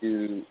willing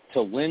to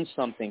lend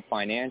something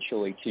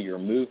financially to your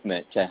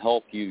movement to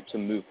help you to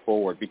move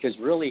forward. Because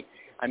really,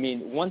 I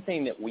mean, one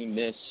thing that we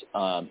miss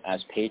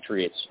as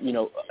patriots,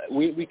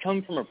 we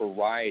come from a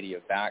variety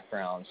of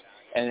backgrounds,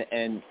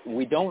 and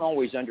we don't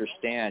always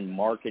understand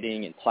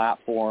marketing and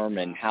platform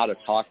and how to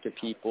talk to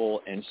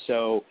people. And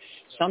so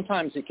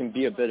sometimes it can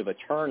be a bit of a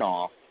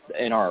turnoff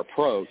in our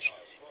approach.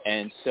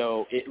 And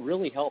so it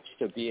really helps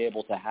to be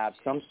able to have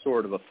some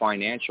sort of a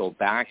financial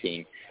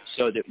backing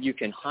so that you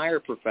can hire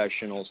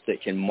professionals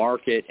that can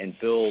market and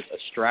build a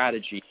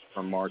strategy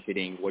for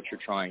marketing what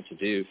you're trying to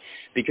do.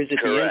 Because at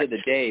the end of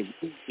the day,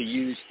 we need to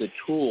use the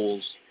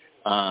tools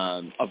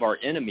of our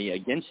enemy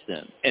against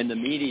them, and the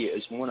media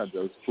is one of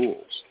those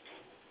tools.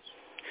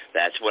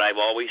 That's what I've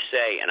always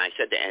say, and I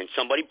said that, and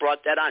somebody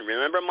brought that on.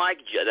 Remember, Mike,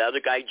 the other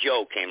guy,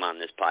 Joe, came on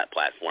this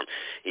platform.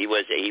 He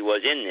was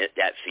in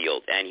that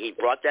field, and he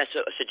brought that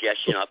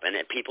suggestion up, and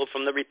people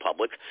from the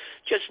Republic,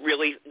 just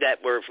really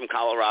that were from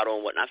Colorado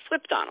and whatnot,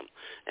 flipped on him,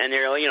 and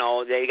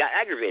they got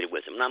aggravated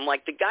with him. And I'm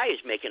like, the guy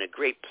is making a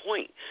great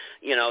point.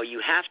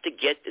 You have to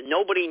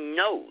nobody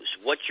knows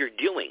what you're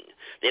doing.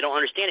 They don't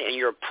understand it, and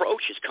your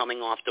approach is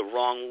coming off the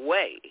wrong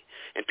way,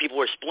 and people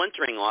are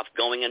splintering off,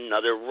 going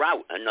another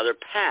route, another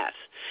path.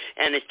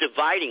 And it's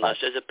dividing us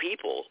as a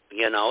people,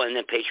 and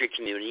the patriot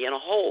community in a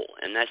whole.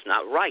 And that's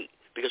not right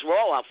because we're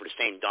all out for the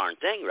same darn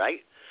thing, right?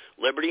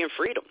 Liberty and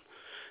freedom,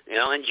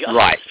 and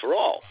justice for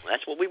all.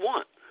 That's what we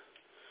want.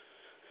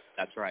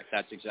 That's right.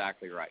 That's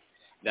exactly right.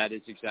 That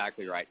is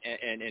exactly right.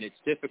 And it's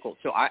difficult.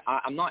 So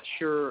I'm not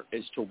sure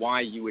as to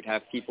why you would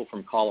have people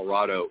from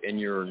Colorado in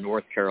your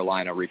North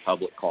Carolina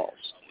Republic calls.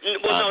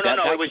 Well, no.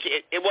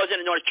 It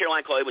wasn't a North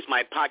Carolina call. It was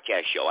my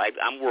podcast show.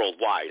 I'm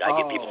worldwide. I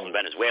get people from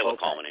Venezuela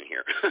calling in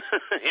here.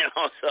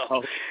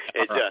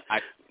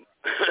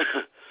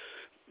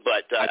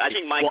 But I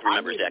think Mike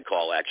remembers that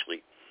call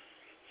actually.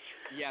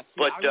 Yes.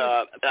 But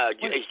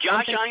is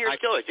Josh on here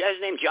still? Is that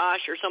his name,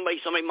 Josh or somebody,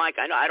 Mike?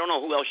 I don't know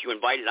who else you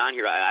invited on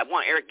here. I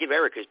want give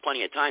Eric his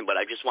plenty of time, but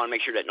I just want to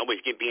make sure that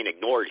nobody's being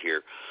ignored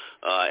here.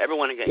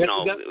 Everyone,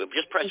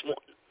 just press one.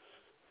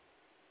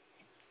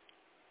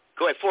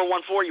 Go ahead,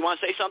 414. You want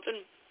to say something?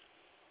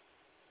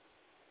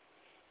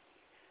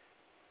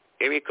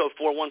 Area code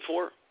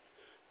 414.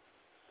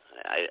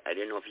 I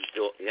didn't know if he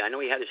still. Yeah, I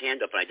know he had his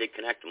hand up, and I did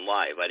connect him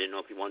live. I didn't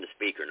know if he wanted to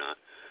speak or not.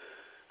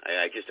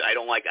 I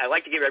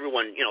like to give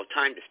everyone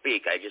time to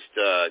speak. I just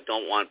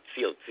don't want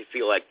to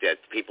feel like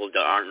that people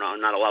are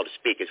not allowed to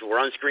speak.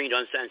 We're unscreened,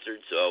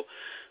 uncensored, so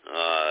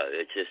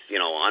it's just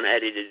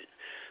unedited.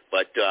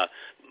 But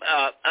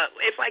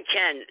if I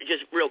can,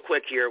 just real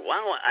quick here,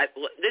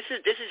 this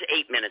is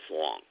 8 minutes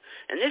long,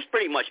 and this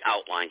pretty much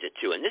outlines it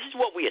too. And this is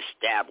what we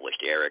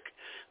established, Eric,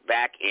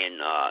 back in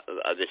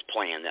this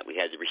plan that we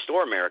had, the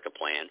Restore America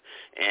plan,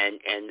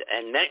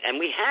 and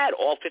we had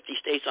all 50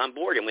 states on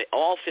board, and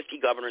all 50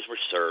 governors were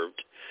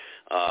served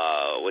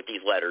with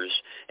these letters,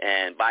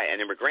 and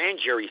there were grand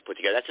juries put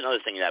together. That's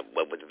another thing that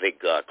with the big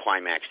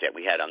climax that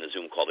we had on the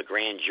Zoom call, the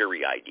grand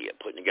jury idea,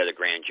 putting together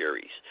grand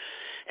juries.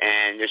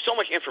 And there's so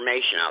much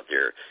information out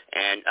there,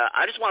 and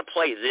I just want to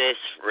play this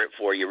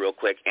for you real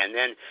quick, and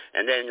then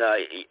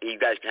you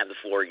guys can have the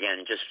floor again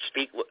and just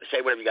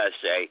say whatever you got to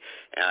say,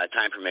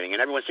 time permitting.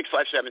 And everyone,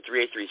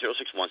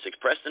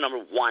 657-383-0616, press the number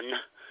 1,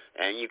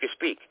 and you can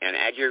speak. And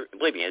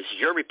believe me, this is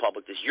your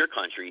republic, this is your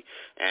country,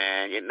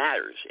 and it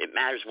matters. It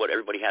matters what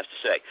everybody has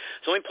to say.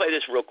 So let me play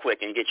this real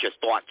quick and get your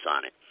thoughts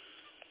on it.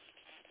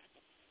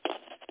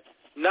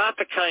 Not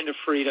the kind of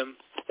freedom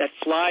that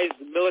flies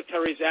the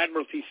military's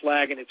admiralty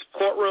flag in its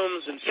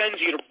courtrooms and sends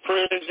you to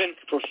prison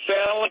for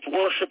failing to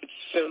worship its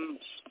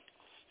symbols.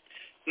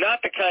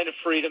 Not the kind of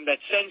freedom that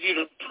sends you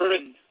to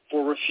prison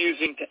for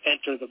refusing to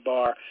enter the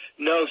bar.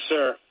 No,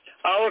 sir.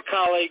 Our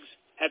colleagues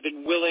have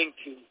been willing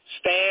to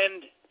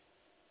stand,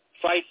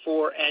 fight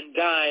for, and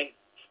die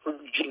for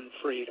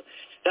freedom.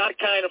 Not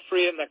the kind of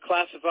freedom that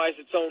classifies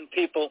its own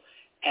people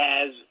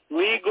as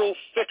legal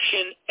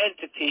fiction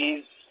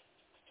entities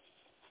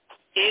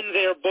in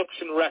their books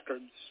and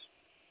records,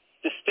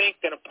 distinct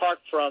and apart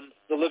from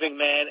the living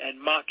man and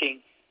mocking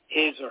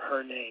his or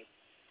her name.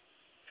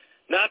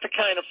 Not the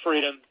kind of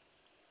freedom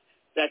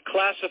that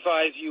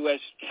classifies you as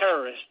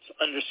terrorists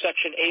under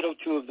Section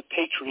 802 of the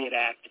Patriot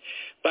Act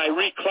by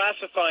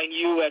reclassifying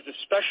you as a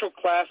special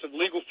class of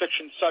legal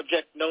fiction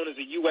subject known as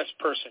a U.S.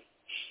 person.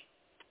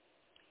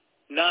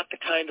 not the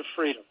kind of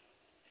freedom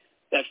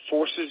that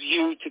forces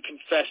you to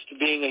confess to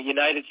being a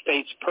United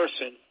States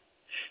person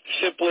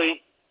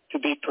simply to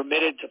be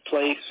permitted to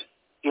place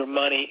your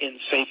money in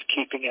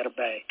safekeeping at a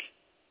bank.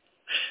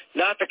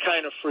 Not the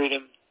kind of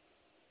freedom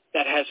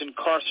that has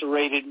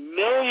incarcerated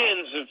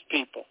millions of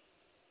people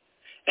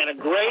and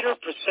a greater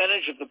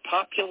percentage of the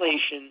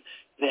population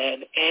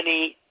than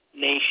any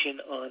nation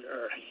on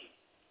earth.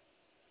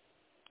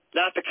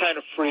 Not the kind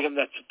of freedom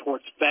that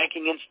supports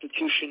banking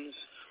institutions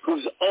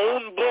whose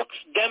own books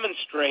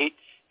demonstrate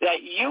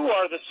that you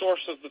are the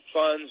source of the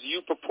funds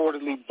you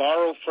purportedly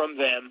borrow from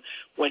them.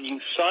 When you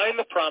sign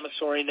the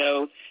promissory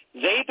note,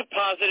 they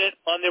deposit it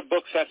on their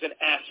books as an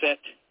asset.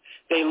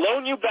 They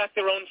loan you back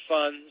their own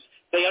funds.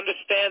 They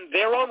understand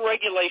their own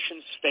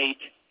regulations state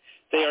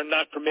they are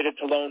not permitted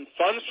to loan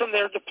funds from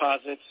their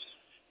deposits,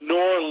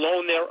 nor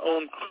loan their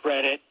own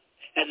credit,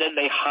 and then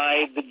they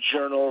hide the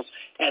journals,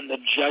 and the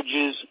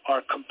judges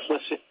are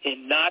complicit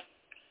in not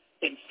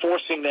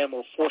enforcing them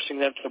or forcing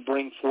them to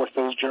bring forth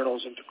those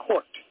journals into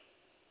court.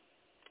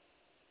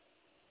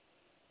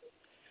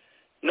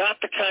 Not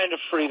the kind of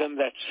freedom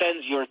that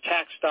sends your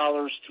tax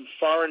dollars to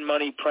foreign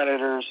money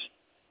predators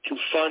to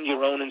fund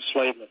your own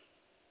enslavement.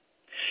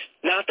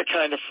 Not the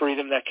kind of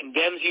freedom that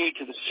condemns you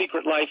to the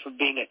secret life of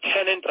being a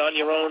tenant on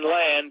your own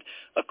land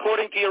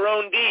according to your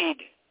own deed,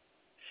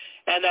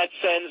 and that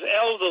sends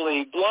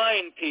elderly,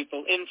 blind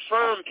people,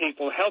 infirm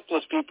people,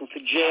 helpless people to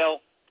jail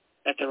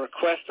at the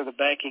request of the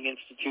banking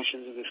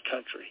institutions of this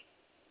country.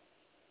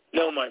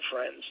 No, my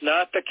friends,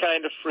 not the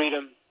kind of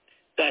freedom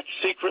that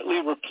secretly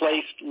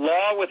replaced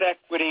law with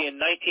equity in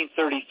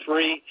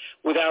 1933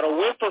 without a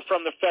whimper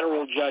from the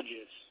federal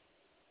judges.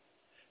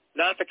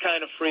 Not the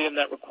kind of freedom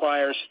that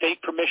requires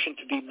state permission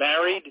to be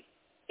married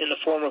in the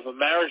form of a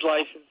marriage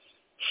license,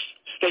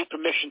 state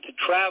permission to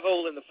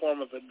travel in the form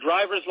of a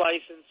driver's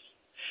license,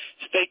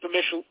 state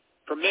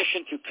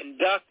permission to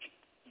conduct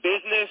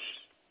business,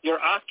 your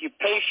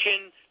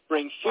occupation,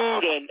 bring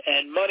food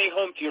and money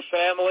home to your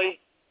family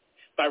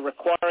by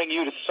requiring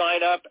you to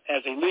sign up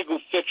as a legal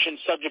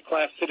fiction subject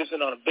class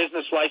citizen on a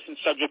business license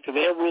subject to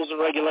their rules and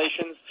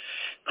regulations.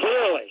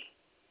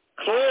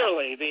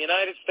 Clearly, the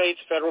United States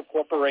federal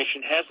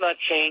corporation has not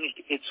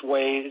changed its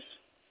ways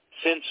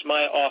since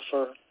my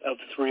offer of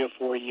 3 or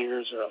 4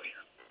 years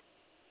earlier.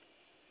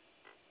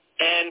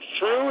 And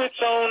through its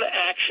own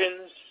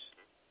actions,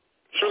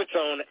 through its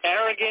own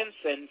arrogance,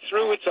 and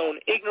through its own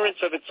ignorance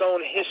of its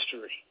own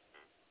history,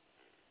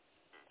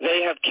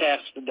 they have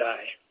cast the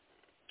die.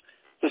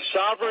 The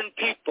sovereign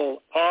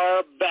people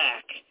are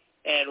back,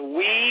 and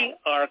we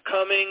are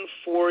coming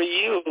for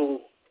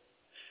you.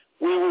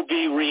 We will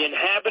be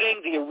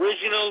re-inhabiting the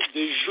original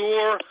de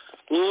jure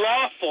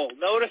lawful,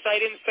 notice I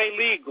didn't say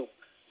legal,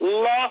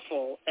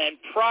 lawful and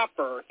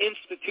proper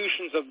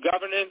institutions of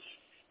governance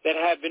that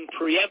have been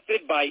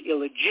preempted by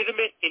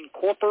illegitimate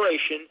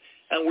incorporation,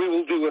 and we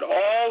will do it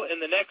all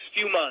in the next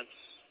few months,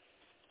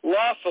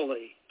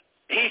 lawfully,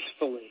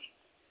 peacefully,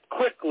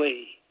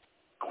 quickly,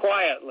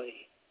 quietly,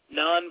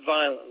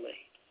 non-violently.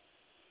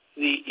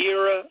 The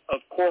era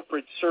of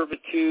corporate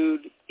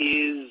servitude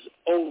is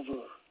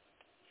over.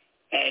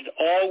 And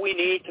all we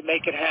need to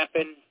make it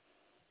happen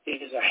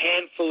is a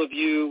handful of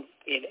you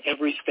in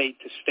every state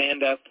to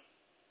stand up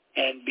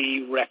and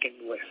be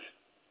reckoned with.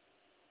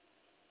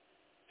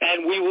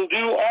 And we will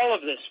do all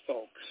of this,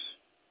 folks,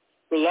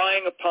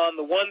 relying upon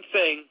the one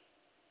thing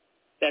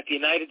that the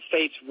United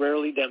States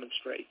rarely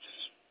demonstrates,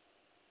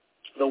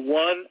 the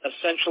one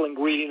essential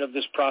ingredient of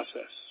this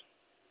process,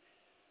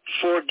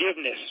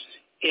 forgiveness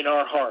in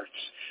our hearts.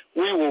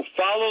 We will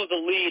follow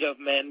the lead of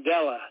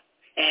Mandela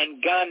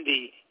and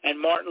Gandhi and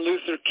Martin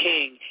Luther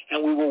King,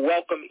 and we will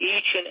welcome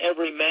each and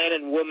every man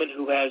and woman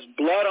who has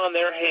blood on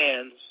their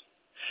hands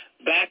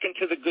back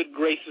into the good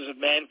graces of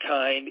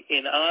mankind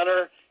in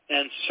honor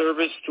and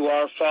service to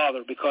our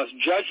Father, because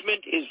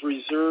judgment is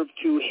reserved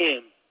to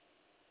him.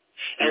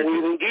 And we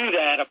will do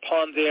that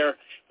upon their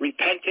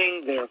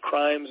repenting their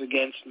crimes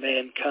against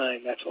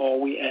mankind. That's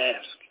all we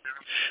ask.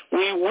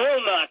 We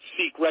will not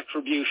seek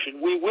retribution.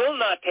 We will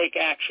not take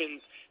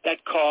actions that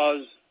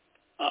cause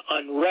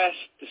unrest,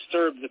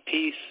 disturb the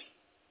peace,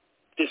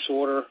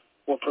 disorder,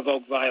 or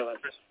provoke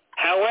violence.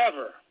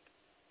 However,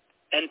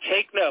 and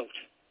take note,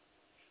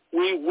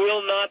 we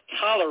will not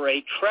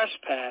tolerate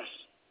trespass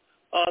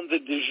on the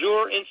de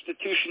jure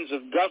institutions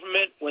of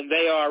government when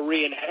they are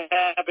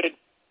re-inhabited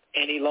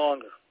any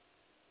longer.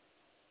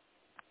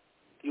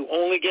 You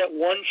only get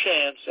one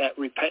chance at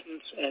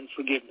repentance and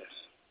forgiveness.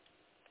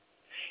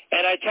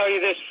 And I tell you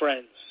this,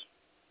 friends,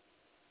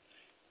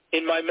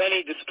 in my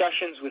many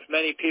discussions with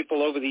many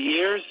people over the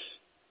years,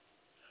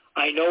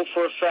 I know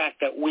for a fact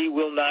that we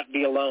will not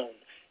be alone.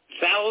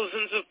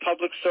 Thousands of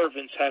public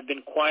servants have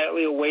been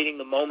quietly awaiting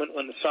the moment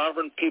when the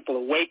sovereign people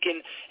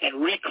awaken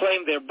and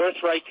reclaim their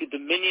birthright to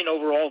dominion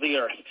over all the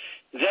earth.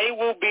 They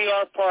will be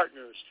our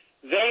partners.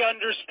 They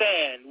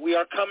understand we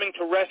are coming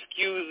to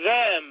rescue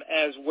them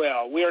as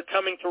well. We are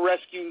coming to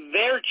rescue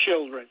their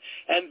children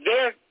and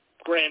their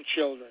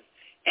grandchildren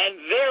and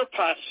their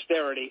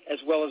posterity as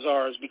well as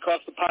ours, because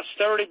the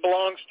posterity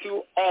belongs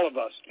to all of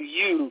us, to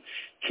you,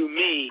 to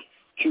me,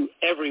 to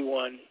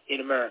everyone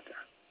in America.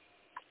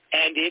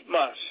 And it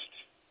must,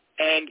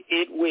 and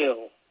it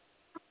will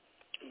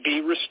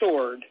be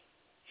restored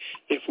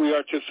if we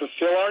are to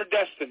fulfill our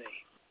destiny,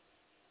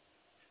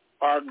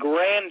 our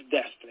grand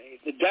destiny,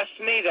 the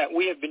destiny that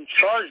we have been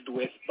charged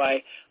with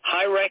by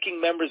high-ranking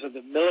members of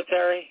the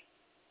military,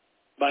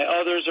 by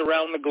others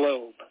around the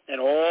globe, and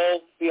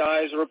all the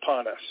eyes are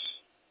upon us.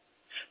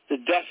 The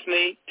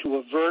destiny to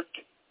avert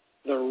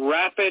the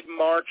rapid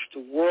march to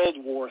World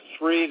War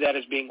III that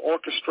is being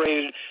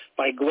orchestrated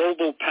by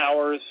global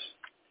powers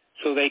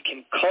so they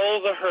can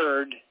cull the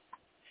herd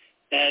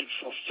and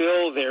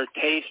fulfill their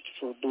taste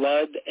for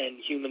blood and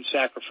human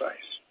sacrifice.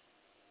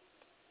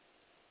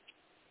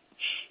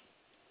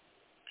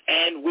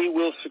 And we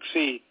will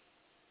succeed.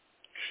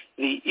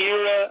 The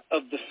era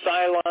of the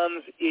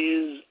Cylons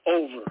is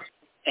over,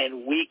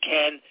 and we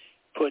can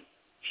put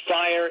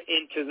fire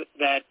into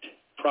that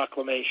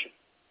proclamation.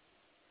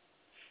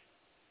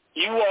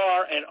 You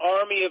are an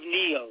army of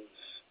Neos.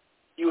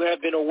 You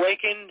have been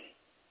awakened.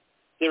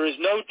 There is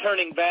no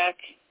turning back,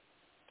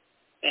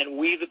 and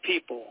we the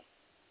people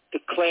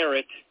declare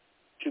it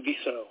to be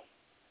so.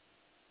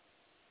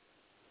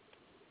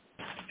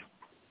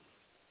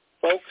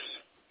 Folks,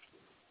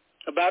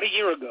 about a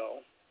year ago,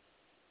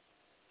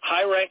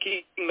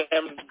 high-ranking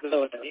members of the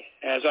military,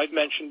 as I've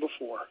mentioned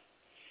before,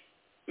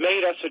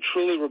 made us a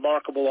truly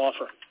remarkable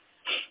offer.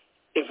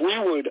 If we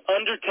would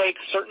undertake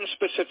certain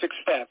specific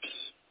steps,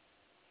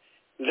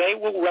 they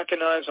will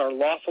recognize our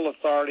lawful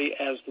authority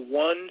as the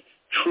one,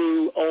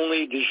 true,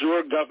 only de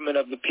jure government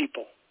of the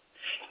people,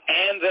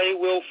 and they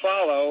will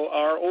follow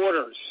our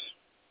orders.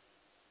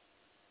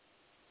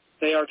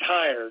 They are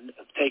tired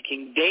of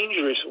taking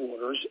dangerous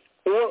orders,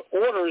 or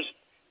orders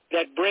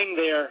that bring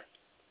their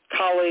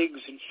colleagues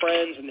and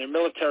friends and their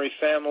military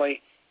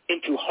family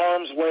into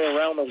harm's way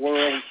around the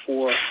world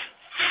for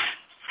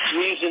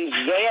reasons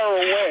they are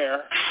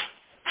aware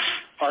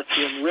are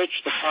to enrich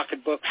the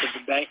pocketbooks of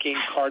the banking,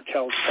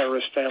 cartel,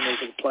 terrorist families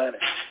of the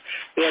planet.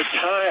 They are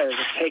tired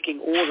of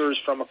taking orders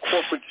from a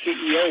corporate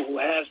CEO who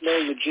has no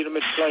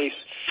legitimate place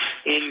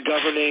in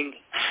governing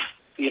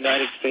the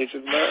United States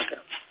of America.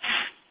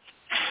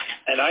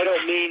 And I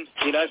don't mean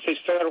the United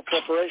States Federal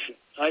Corporation.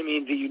 I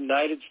mean the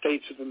United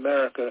States of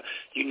America,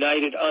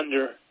 united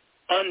under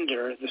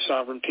the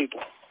sovereign people.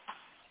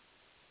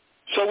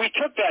 So we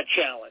took that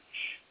challenge,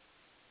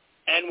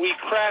 and we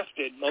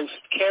crafted most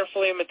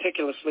carefully and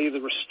meticulously the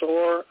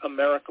Restore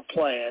America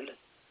plan.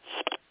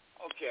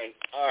 Okay.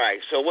 All right.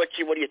 So what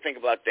do you think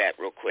about that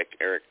real quick,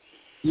 Eric?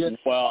 Yeah.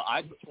 Well,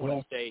 I want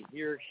to say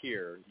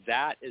here,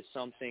 that is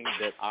something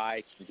that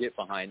I can get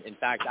behind. In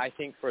fact, I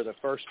think for the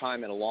first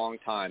time in a long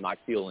time, I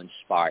feel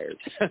inspired.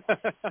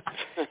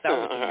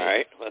 All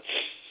right.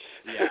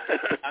 Yeah.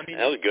 I mean,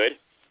 that was good.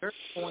 Very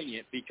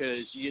poignant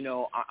because,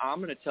 I'm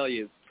going to tell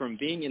you, from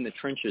being in the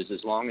trenches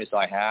as long as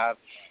I have,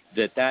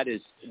 that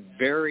is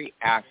very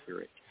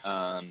accurate.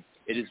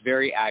 It is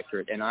very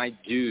accurate, and I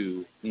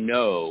do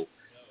know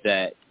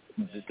that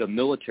the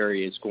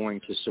military is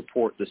going to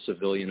support the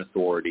civilian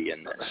authority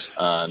in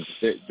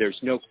this. There's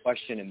no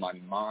question in my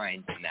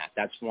mind in that.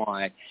 That's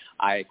why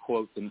I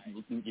quote the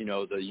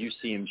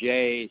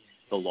UCMJ,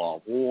 the law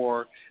of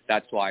war.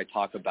 That's why I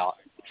talk about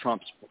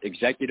Trump's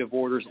executive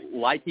orders.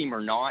 Like him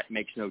or not,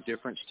 makes no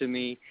difference to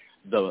me.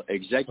 The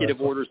executive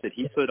orders that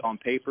he put on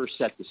paper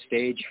set the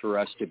stage for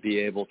us to be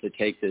able to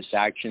take this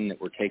action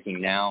that we're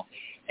taking now.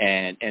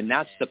 And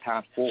that's the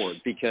path forward,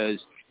 because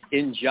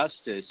in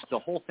justice, the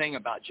whole thing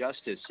about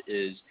justice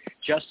is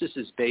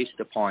based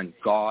upon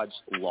God's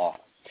law.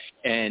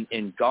 And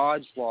in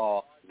God's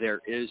law,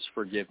 there is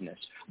forgiveness,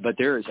 but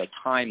there is a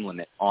time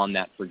limit on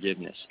that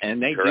forgiveness.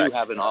 And they Correct. do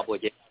have an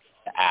obligation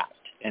to act,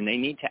 and they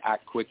need to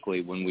act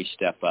quickly when we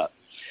step up.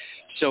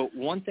 So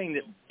one thing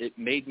that it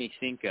made me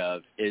think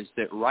of is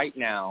that right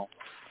now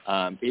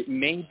it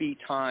may be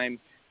time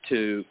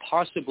to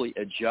possibly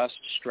adjust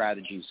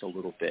strategies a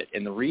little bit.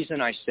 And the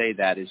reason I say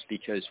that is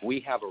because we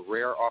have a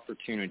rare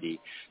opportunity.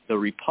 The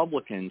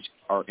Republicans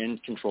are in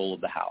control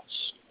of the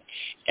House.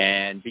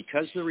 And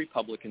because the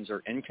Republicans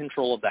are in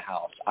control of the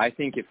House, I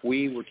think if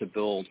we were to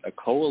build a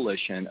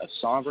coalition of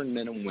sovereign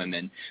men and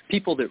women,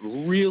 people that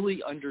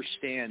really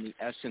understand the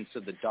essence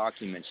of the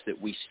documents that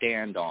we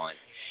stand on,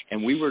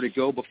 and we were to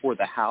go before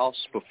the House,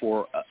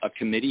 before a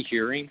committee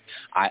hearing,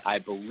 I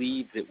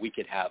believe that we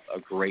could have a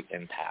great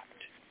impact.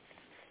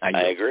 I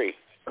agree.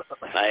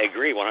 I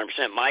agree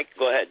 100%. Mike,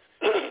 go ahead.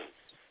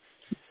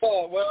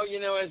 Oh, well,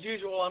 as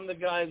usual, I'm the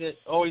guy that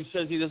always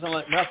says he doesn't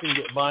let nothing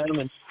get by him,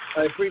 and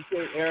I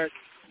appreciate Eric,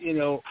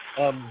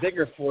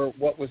 vigor for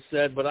what was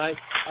said, but I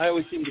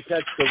always seem to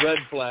catch the red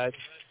flag,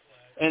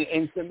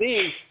 and to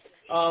me,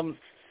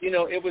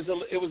 it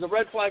was a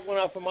red flag went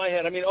off in my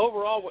head. I mean,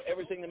 overall,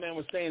 everything the man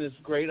was saying is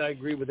great. I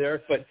agree with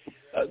Eric, but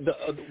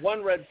the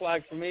one red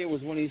flag for me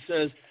was when he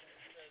says,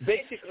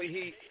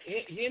 basically,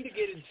 he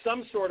indicated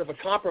some sort of a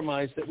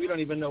compromise that we don't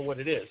even know what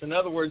it is. In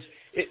other words,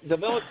 the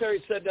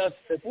military said to us,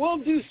 if we'll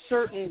do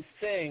certain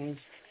things,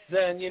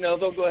 then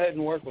they'll go ahead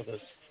and work with us.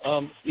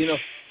 What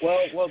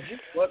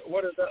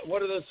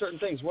are those certain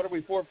things? What are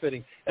we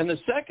forfeiting? And the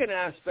second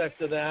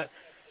aspect of that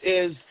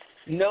is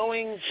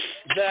knowing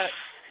that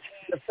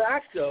de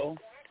facto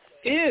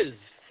is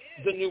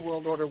the New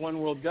World Order, one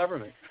world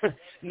government.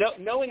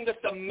 Knowing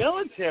that the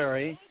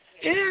military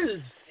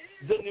is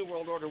the New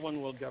World Order, one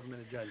world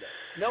government agenda.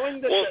 Knowing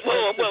that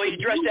well, he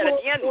addressed that at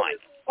the end, Mike.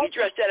 He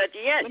addressed that at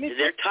the end.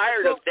 They're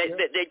tired of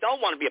they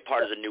don't want to be a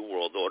part of the New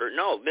World Order.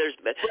 No,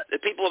 the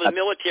people of the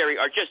military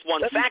are just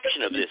one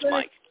faction of this,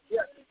 Mike.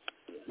 Yeah.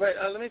 Right.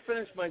 Let me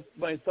finish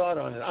my thought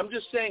on it. I'm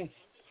just saying,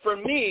 for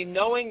me,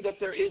 knowing that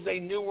there is a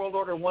New World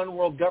Order, one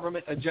world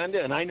government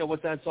agenda, and I know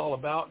what that's all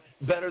about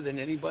better than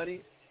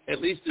anybody,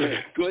 at least as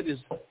good as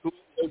who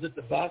knows it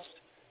the best,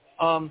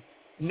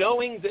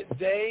 knowing that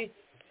they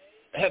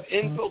have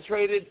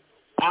infiltrated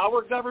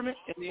our government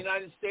in the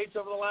United States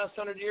over the last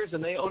 100 years,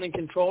 and they own and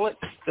control it.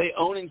 They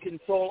own and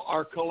control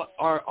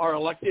our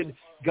elected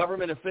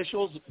government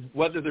officials,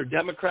 whether they're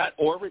Democrat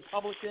or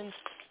Republican.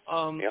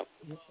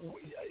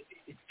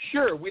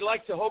 Sure, we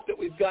like to hope that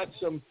we've got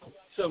some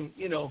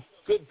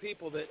good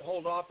people that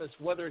hold office,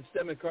 whether it's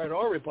Democrat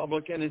or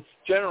Republican, and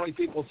generally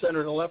people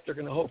center and left are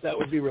going to hope that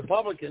would be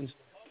Republicans.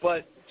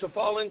 But to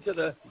fall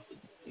into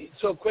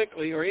so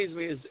quickly or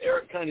easily as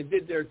Eric kind of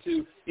did there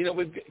too,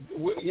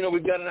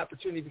 we've got an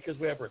opportunity because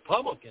we have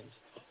Republicans.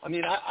 I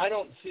mean, I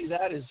don't see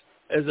that as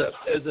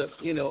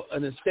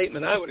a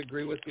statement I would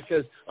agree with,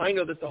 because I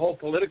know that the whole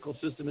political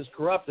system is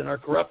corrupt, and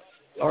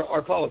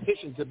our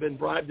politicians have been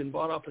bribed and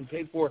bought up and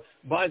paid for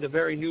by the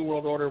very New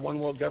World Order, one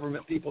world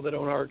government people that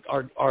own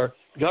our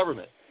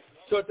government.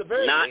 So at the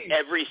very least,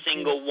 every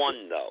single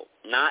one, though.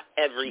 Not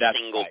every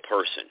single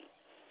person.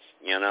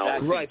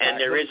 Right. And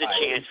there is a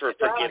chance for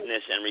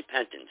forgiveness and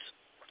repentance.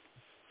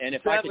 And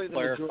if I could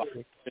clarify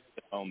just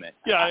a moment.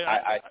 Yeah,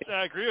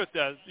 I agree with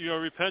that.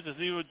 Repentance.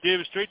 Even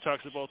David Straight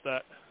talks about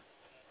that.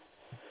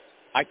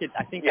 I could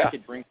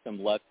bring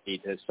some levity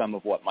to some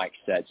of what Mike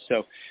said.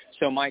 So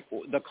Mike,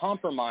 the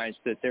compromise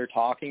that they're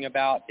talking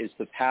about is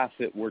the path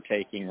that we're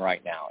taking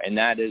right now, and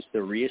that is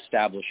the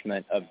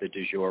reestablishment of the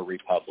de jure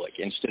republic.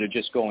 Instead of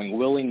just going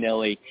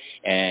willy-nilly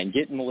and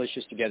getting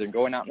militias together and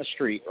going out in the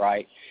street,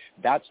 right?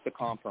 That's the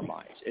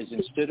compromise, is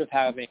instead of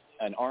having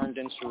an armed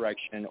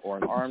insurrection or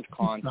an armed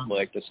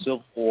conflict, a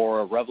civil war,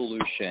 a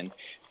revolution,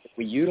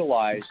 we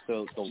utilize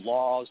the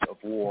laws of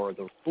war,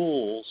 the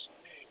rules,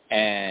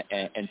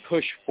 and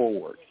push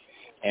forward,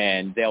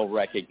 and they'll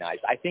recognize.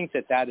 I think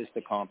that is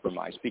the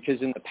compromise,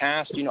 because in the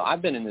past,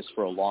 I've been in this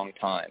for a long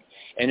time,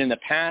 and in the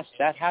past,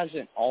 that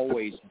hasn't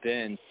always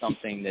been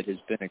something that has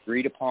been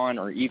agreed upon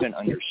or even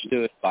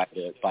understood by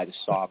the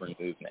sovereign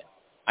movement.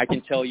 I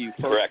can tell you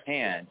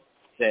firsthand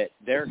that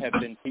there have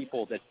been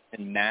people that have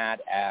been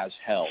mad as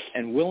hell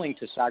and willing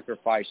to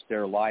sacrifice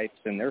their lives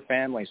and their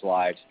families'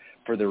 lives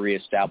for the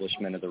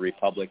reestablishment of the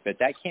republic. But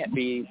that can't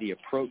be the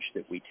approach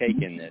that we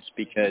take in this,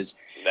 because,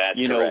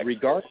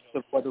 regardless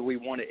of whether we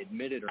want to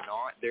admit it or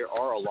not, there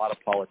are a lot of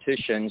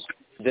politicians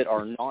that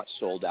are not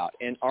sold out.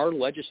 And our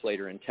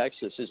legislator in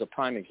Texas is a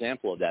prime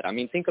example of that. I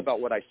mean, think about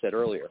what I said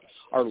earlier.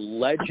 Our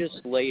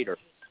legislator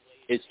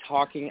is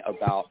talking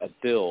about a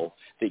bill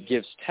that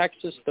gives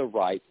Texas the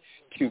right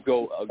to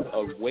go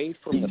away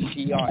from the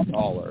fiat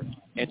dollar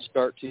and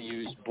start to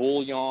use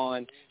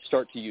bullion,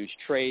 start to use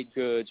trade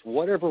goods,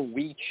 whatever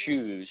we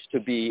choose to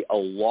be a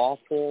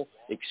lawful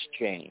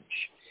exchange.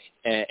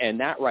 And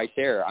that right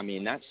there, I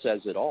mean, that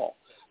says it all.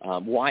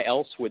 Why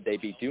else would they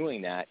be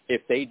doing that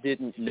if they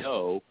didn't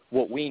know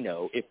what we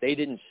know, if they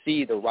didn't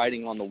see the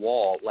writing on the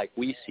wall like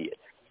we see it?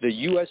 The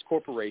U.S.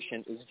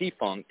 corporation is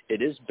defunct.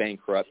 It is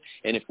bankrupt.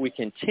 And if we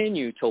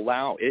continue to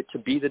allow it to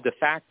be the de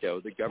facto,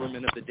 the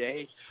government of the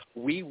day,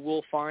 we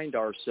will find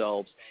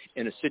ourselves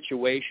in a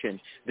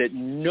situation that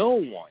no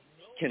one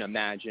can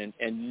imagine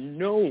and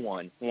no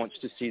one wants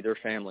to see their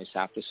families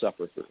have to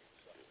suffer through.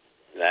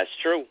 That's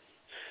true.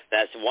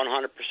 That's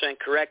 100%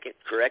 correct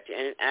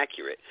and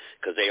accurate,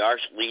 because they are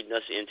leading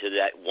us into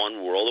that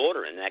one world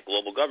order and that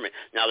global government.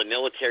 Now, the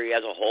military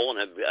as a whole and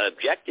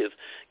objective,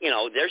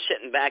 they're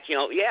sitting back,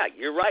 yeah,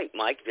 you're right,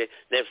 Mike.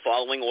 They're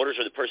following orders,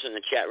 or the person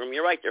in the chat room,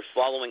 you're right, they're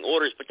following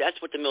orders, but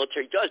that's what the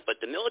military does. But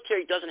the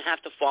military doesn't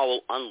have to follow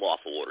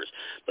unlawful orders.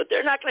 But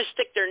they're not going to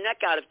stick their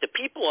neck out if the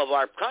people of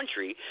our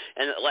country,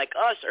 and like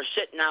us, are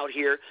sitting out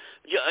here,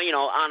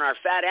 on our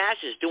fat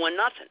asses doing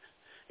nothing,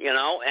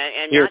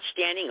 and not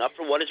standing up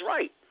for what is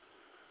right.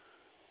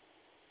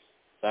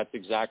 That's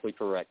exactly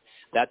correct.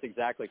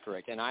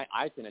 And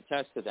I can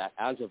attest to that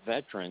as a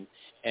veteran,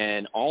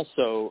 and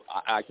also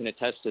I can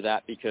attest to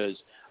that because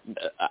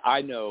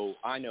I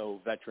know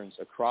veterans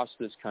across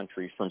this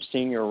country, from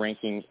senior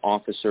ranking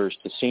officers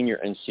to senior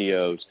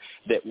NCOs,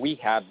 that we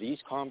have these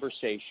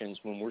conversations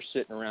when we're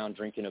sitting around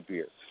drinking a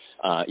beer,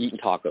 eating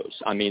tacos.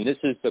 I mean, this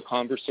is the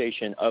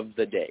conversation of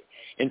the day.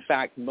 In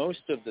fact,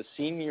 most of the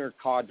senior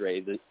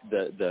cadre,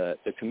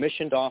 the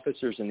commissioned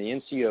officers and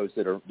the NCOs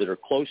that are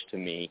close to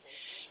me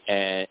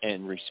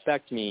and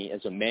respect me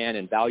as a man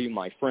and value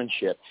my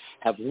friendship,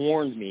 have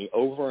warned me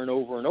over and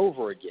over and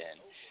over again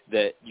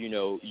that,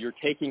 you're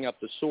taking up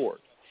the sword.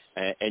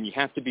 And you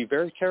have to be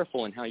very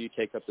careful in how you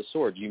take up the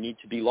sword. You need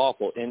to be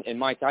lawful. And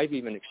Mike, I've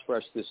even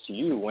expressed this to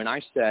you. When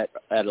I sat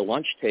at a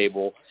lunch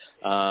table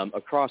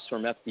across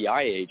from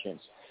FBI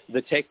agents,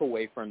 the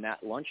takeaway from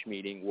that lunch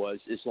meeting was,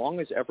 as long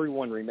as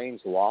everyone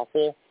remains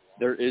lawful,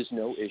 there is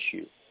no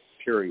issue,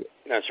 period.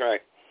 That's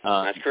right.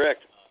 That's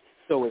correct.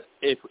 So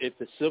if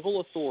the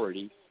civil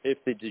authority, if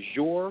the de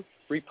jure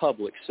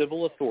republic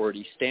civil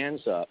authority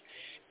stands up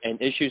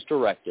and issues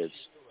directives,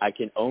 I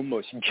can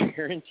almost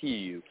guarantee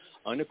you,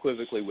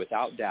 unequivocally,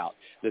 without doubt,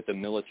 that the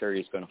military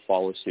is going to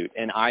follow suit.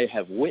 And I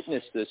have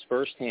witnessed this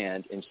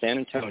firsthand in San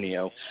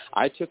Antonio.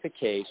 I took a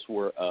case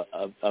where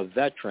a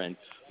veteran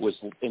was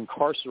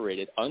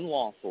incarcerated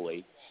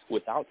unlawfully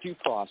without due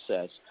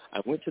process.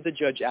 I went to the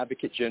Judge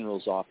Advocate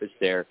General's office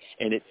there,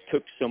 and it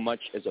took so much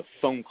as a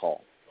phone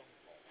call.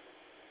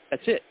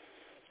 That's it,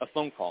 a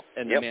phone call,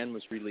 and the man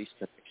was released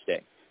the next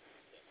day.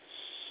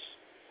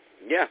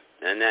 Yeah,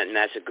 and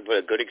that's a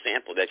good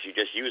example that you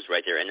just used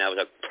right there, and that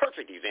was a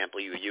perfect example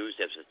you used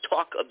as the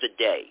talk of the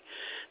day.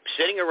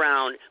 Sitting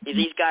around,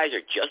 these guys are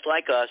just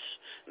like us,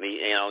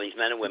 these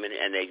men and women,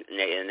 and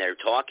they're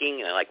talking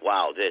and like,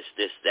 wow, this,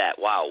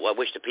 that, wow, I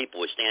wish the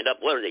people would stand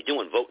up. What are they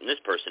doing, voting this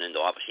person into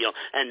office?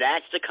 And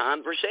that's the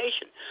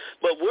conversation.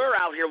 But we're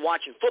out here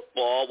watching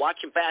football,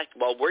 watching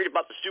basketball, worried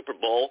about the Super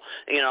Bowl,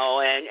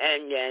 and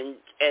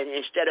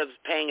instead of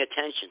paying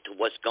attention to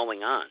what's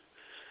going on.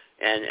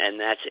 And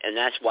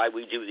that's why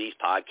we do these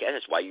podcasts.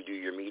 That's why you do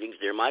your meetings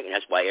there, Mike. And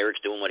that's why Eric's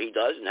doing what he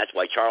does. And that's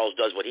why Charles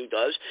does what he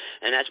does.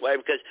 And that's why,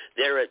 because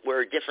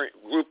we're a different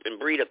group and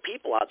breed of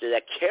people out there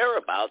that care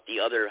about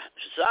the other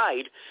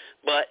side,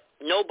 but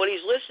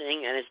nobody's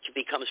listening, and it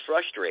becomes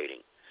frustrating.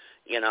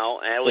 And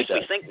at least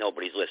we think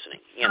nobody's listening.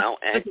 And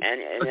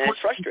it's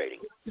frustrating.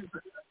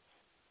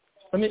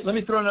 Let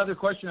me throw another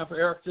question out for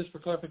Eric, just for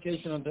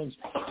clarification on things.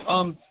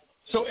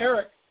 So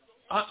Eric,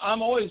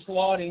 I'm always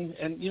lauding,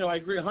 and, I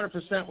agree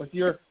 100% with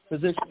your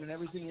position and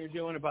everything you're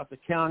doing about the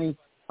county.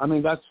 I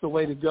mean, that's the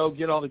way to go,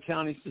 get all the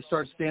counties to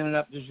start standing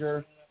up de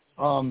jure,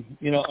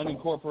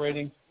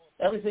 unincorporating.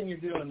 Everything you're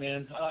doing,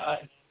 man,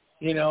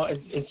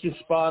 it's just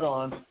spot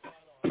on.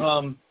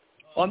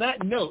 On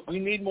that note, we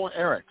need more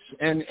Erics.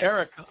 And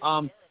Eric,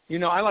 I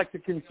like to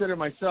consider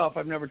myself,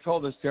 I've never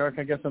told this to Eric,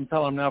 I guess I'm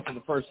telling him now for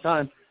the first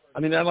time. I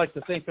mean, I like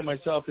to think of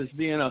myself as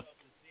being an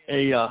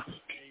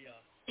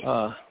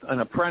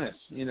apprentice,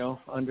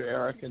 under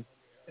Eric,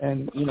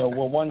 and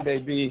will one day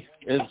be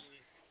is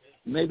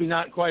maybe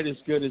not quite as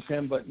good as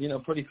him, but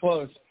pretty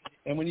close.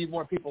 And we need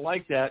more people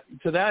like that.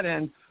 To that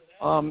end,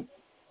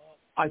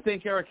 I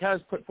think Eric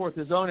has put forth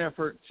his own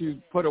effort to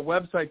put a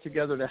website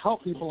together to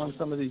help people on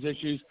some of these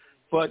issues.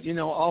 But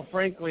all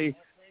frankly,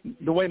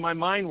 the way my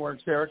mind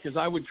works, Eric, is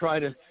I would try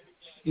to,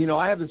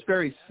 I have this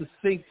very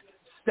succinct,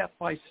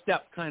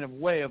 step-by-step kind of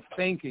way of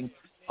thinking.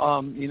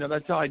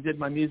 That's how I did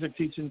my music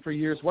teaching for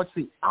years. What's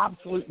the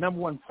absolute number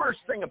one first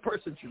thing a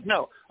person should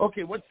know?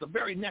 Okay, what's the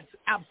very next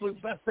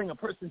absolute best thing a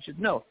person should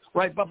know?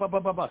 Right,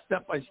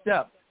 step by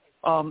step.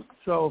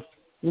 So,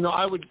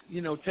 I would,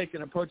 take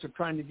an approach of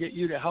trying to get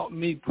you to help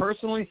me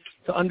personally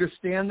to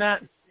understand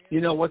that.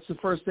 What's the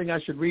first thing I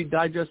should read,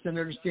 digest, and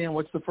understand?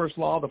 What's the first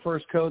law, the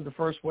first code, the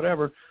first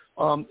whatever?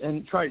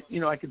 And try,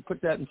 I could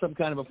put that in some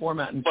kind of a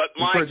format. And but,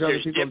 Mike,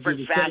 there's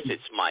different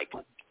facets, Mike,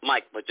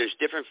 but there's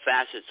different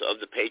facets of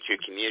the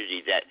Patriot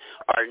community that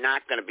are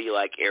not going to be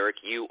like Eric,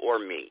 you, or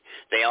me.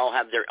 They all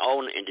have their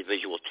own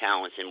individual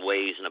talents and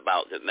ways and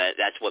about them.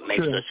 That's what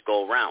makes us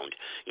go around,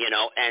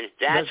 and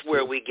that's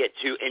where we get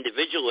to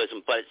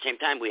individualism, but at the same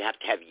time we have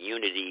to have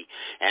unity,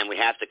 and we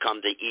have to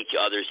come to each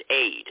other's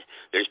aid.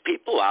 There's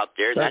people out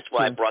there, that's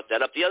why I brought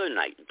that up the other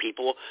night.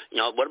 People,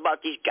 what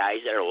about these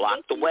guys that are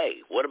locked away?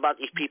 What about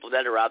these people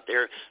that are out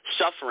there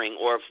suffering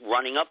or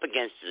running up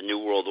against the New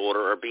World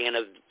Order or being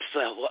a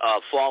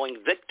falling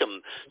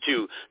victim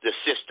to the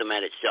system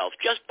at itself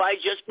just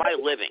by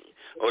living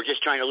or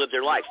just trying to live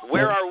their life?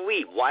 Where are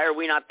we? Why are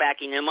we not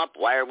backing them up?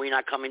 Why are we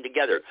not coming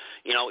together?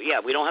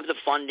 We don't have the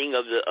funding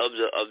of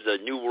the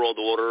New World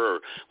Order or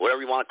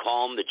whatever you want to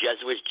call them, the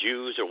Jesuits,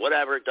 Jews, or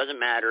whatever. It doesn't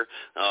matter.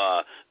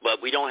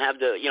 But we don't have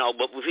the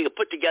But if we could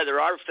put together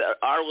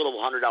our little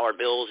 $100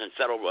 bills and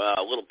federal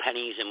little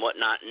pennies and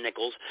whatnot and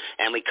nickels,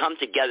 and we come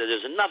together,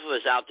 there's enough of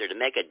us out there to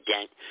make a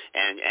dent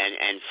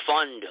and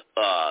fund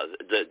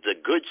the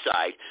good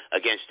side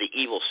against the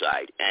evil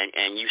side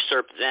and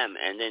usurp them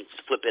and then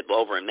flip it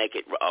over and make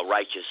it a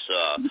righteous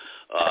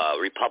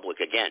republic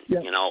again,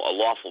 a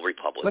lawful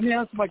republic. Let me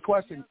ask my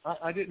question.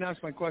 I didn't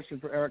ask my question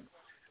for Eric.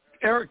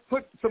 Eric,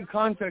 put some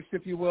context,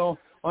 if you will,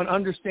 on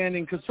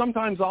understanding, because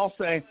sometimes I'll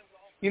say,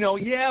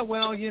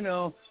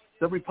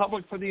 the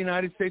Republic for the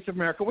United States of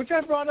America, which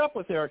I brought up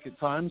with Eric at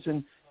times,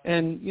 and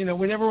we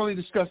never really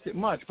discussed it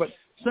much. But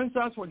since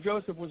that's what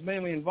Joseph was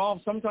mainly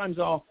involved, sometimes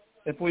I'll,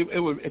 if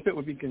it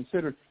would be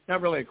considered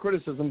not really a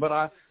criticism,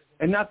 but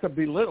and not to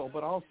belittle,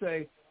 but I'll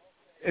say,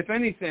 if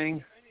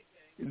anything,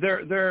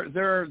 they're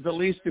the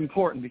least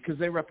important because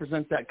they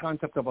represent that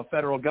concept of a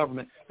federal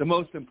government. The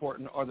most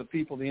important are the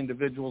people, the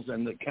individuals,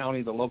 and the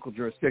county, the local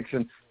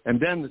jurisdiction, and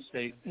then the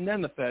state, and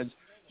then the feds.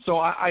 So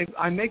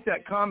I make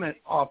that comment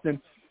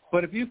often.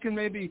 But if you can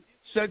maybe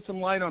shed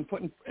some light on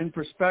putting in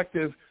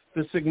perspective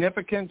the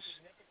significance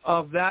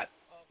of that,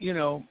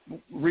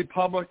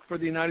 Republic for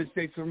the United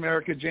States of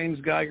America, James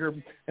Geiger,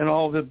 and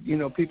all the,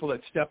 people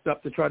that stepped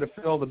up to try to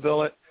fill the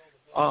billet,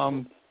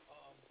 and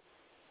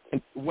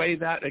weigh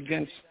that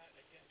against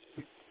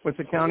what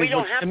the county. We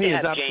don't have to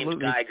have James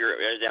Geiger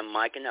them,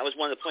 Mike, and that was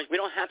one of the points. We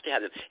don't have to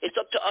have them. It's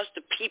up to us,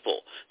 the people,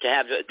 to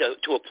have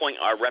to appoint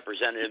our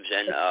representatives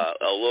and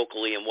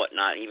locally and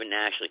whatnot, even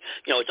nationally.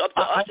 It's up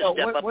to us to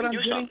step up and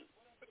do something.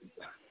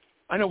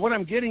 I know what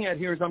I'm getting at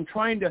here is I'm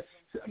trying to,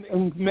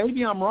 and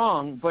maybe I'm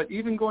wrong, but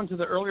even going to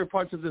the earlier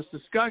parts of this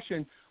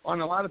discussion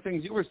on a lot of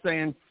things you were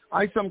saying,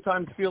 I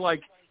sometimes feel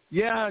like,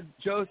 yeah,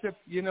 Joseph,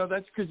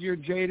 that's because you're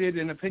jaded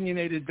and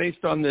opinionated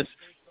based on this,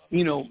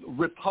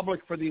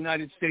 Republic for the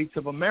United States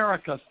of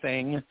America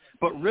thing.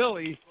 But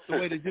really, the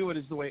way to do it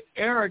is the way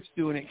Eric's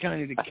doing it,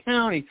 county to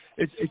county.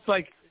 It's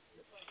like,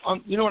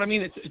 you know what I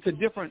mean? It's a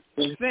different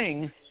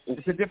thing.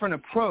 It's a different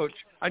approach.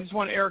 I just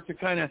want Eric to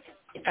kind of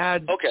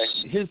add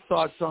his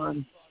thoughts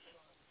on.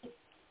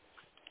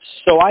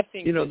 So I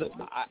think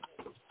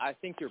I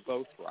think you're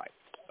both right.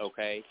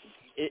 Okay,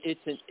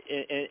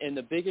 and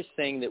the biggest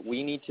thing that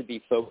we need to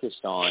be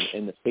focused on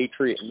in the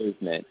Patriot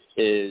movement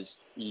is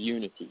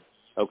unity.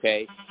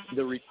 Okay,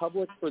 the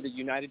Republic for the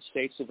United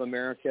States of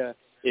America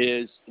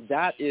is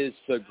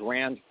the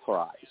grand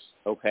prize.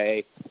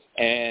 Okay,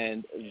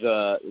 and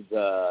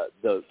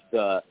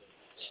the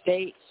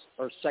states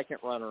are second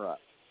runner up,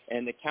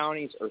 and the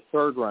counties are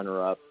third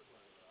runner up.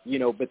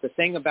 But the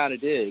thing about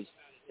it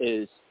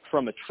is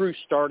from a true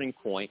starting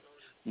point,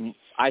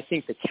 I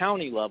think the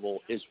county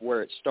level is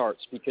where it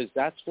starts, because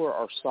that's where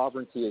our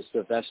sovereignty is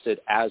divested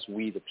as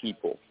we the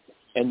people.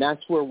 And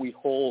that's where we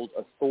hold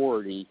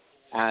authority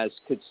as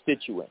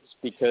constituents,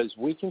 because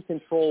we can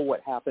control what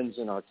happens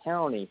in our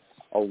county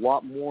a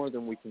lot more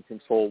than we can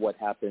control what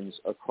happens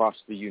across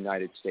the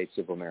United States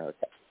of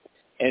America.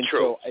 And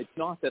so it's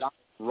not that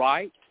I'm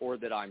right or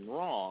that I'm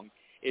wrong.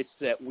 It's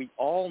that we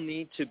all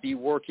need to be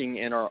working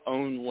in our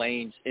own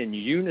lanes in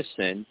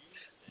unison,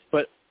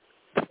 but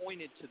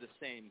pointed to the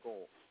same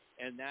goal,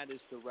 and that is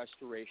the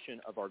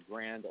restoration of our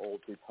grand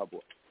old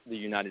republic, the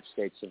United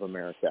States of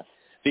America.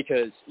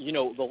 Because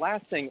the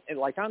last thing,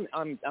 like I'm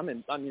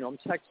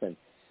Texan,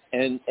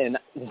 and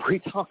we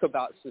talk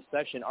about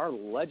secession. Our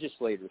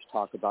legislators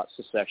talk about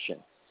secession,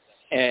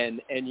 and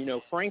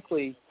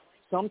frankly,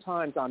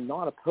 sometimes I'm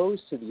not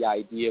opposed to the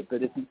idea,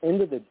 but at the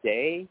end of the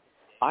day,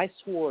 I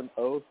swore an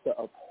oath to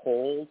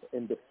uphold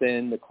and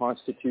defend the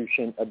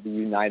Constitution of the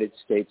United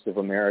States of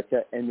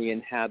America and the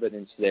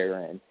inhabitants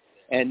therein.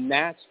 And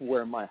that's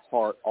where my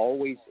heart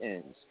always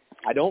ends.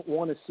 I don't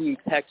want to see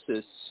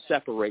Texas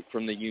separate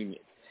from the Union.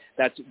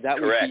 That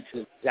would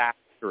be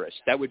disastrous.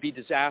 That would be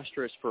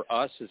disastrous for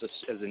us as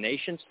a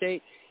nation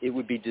state. It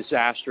would be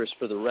disastrous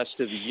for the rest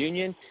of the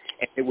Union,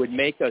 and it would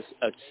make us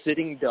a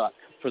sitting duck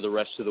for the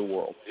rest of the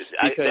world.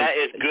 That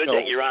is good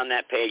that you're on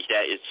that page.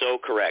 That is so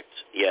correct.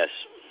 Yes.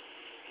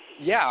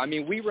 Yeah, I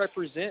mean, we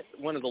represent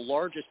one of the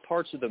largest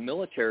parts of the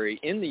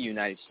military in the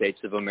United States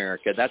of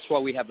America. That's why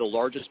we have the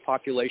largest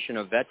population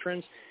of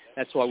veterans.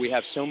 That's why we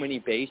have so many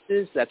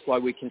bases. That's why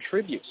we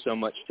contribute so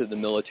much to the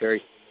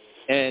military.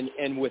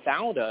 And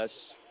without us,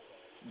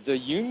 the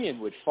Union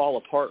would fall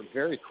apart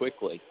very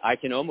quickly. I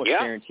can almost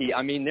guarantee.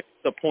 I mean, there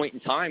was a point in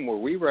time where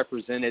we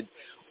represented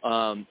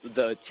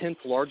the 10th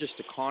largest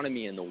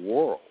economy in the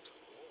world.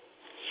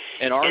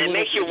 And it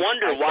makes you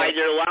wonder why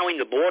they're allowing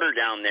the border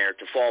down there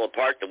to fall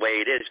apart the way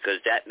it is, because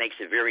that makes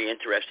a very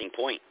interesting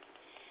point.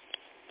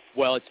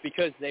 Well, it's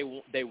because they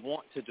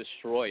want to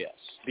destroy us.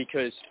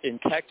 Because in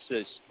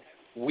Texas,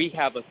 we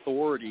have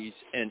authorities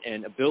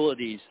and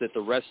abilities that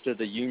the rest of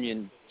the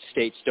Union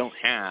states don't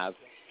have,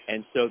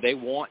 and so they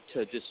want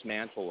to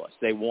dismantle us.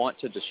 They want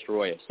to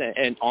destroy us.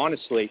 And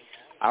honestly,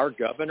 our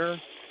governor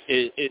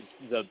is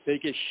the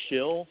biggest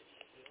shill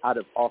out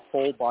of our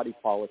whole body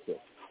politic.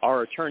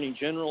 Our attorney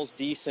general's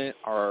decent.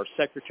 Our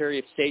secretary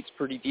of state's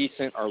pretty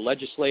decent. Our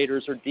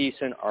legislators are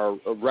decent. Our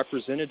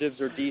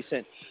representatives are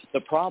decent. The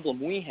problem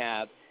we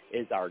have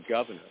is our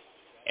governor,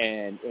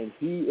 and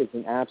he is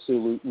an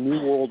absolute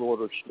New World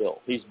Order shill.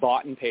 He's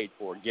bought and paid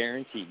for,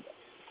 guaranteed.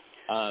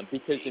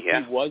 Because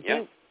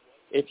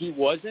if he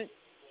wasn't,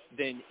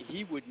 then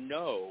he would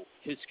know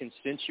his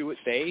constituent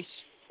base,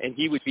 and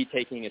he would be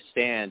taking a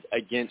stand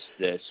against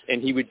this,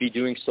 and he would be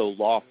doing so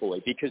lawfully,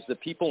 because the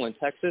people in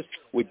Texas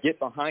would get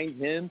behind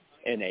him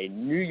in a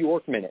New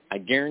York minute. I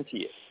guarantee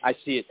it. I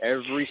see it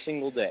every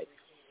single day,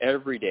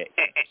 every day.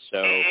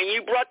 And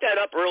you brought that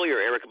up earlier,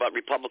 Eric, about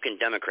Republican,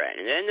 Democrat.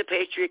 And then the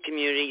Patriot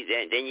community,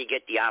 then you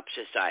get the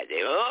opposite side.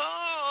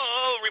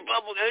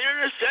 Republicans,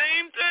 they're the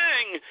same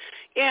thing.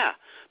 Yeah,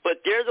 but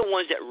they're the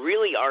ones that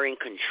really are in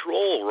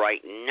control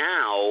right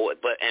now.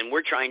 But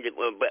we're trying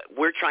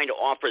to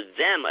offer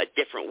them a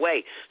different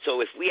way. So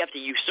if we have to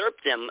usurp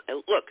them,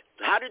 look,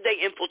 how did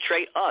they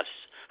infiltrate us?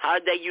 How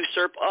did they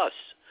usurp us?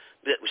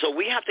 So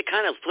we have to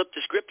kind of flip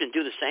the script and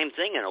do the same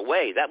thing in a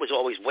way. That was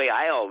always the way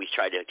I always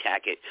try to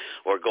attack it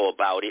or go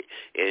about it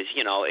is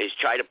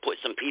try to put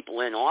some people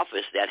in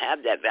office that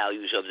have that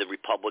values of the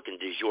Republican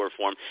de jure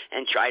form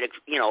and try to,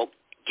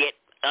 get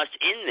us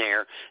in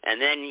there and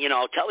then,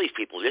 tell these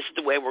people this is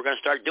the way we're going to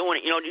start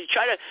doing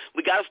it.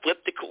 We got to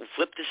flip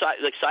the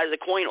side of the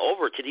coin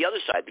over to the other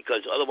side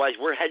because otherwise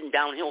we're heading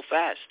downhill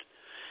fast.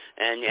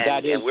 And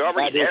we're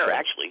already there,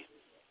 actually.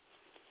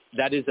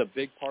 That is a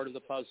big part of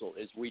the puzzle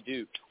is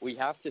we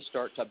have to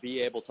start to be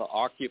able to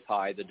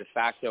occupy the de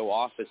facto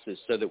offices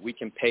so that we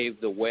can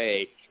pave the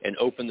way and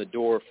open the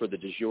door for the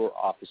de jure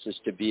offices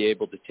to be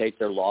able to take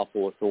their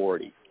lawful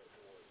authority.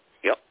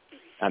 Yep.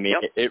 I mean,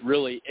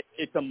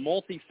 it's a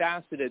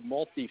multifaceted,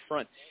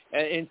 multi-front.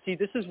 And see,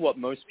 this is what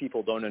most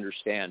people don't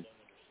understand.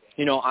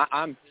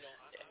 I'm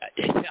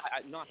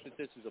not that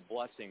this is a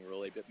blessing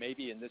really, but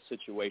maybe in this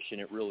situation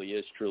it really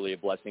is truly a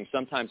blessing.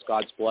 Sometimes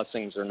God's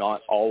blessings are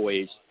not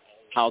always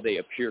how they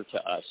appear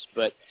to us.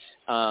 But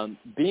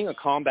being a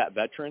combat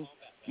veteran,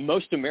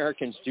 most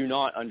Americans do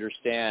not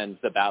understand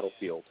the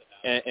battlefield.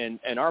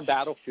 And our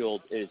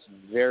battlefield is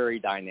very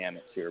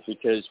dynamic here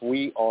because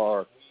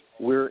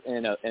we're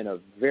in a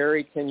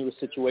very tenuous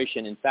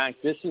situation. In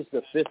fact, this is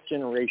the fifth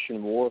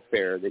generation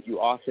warfare that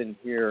you often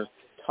hear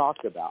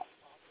talked about.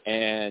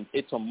 And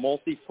it's a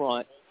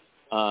multi-front,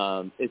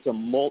 it's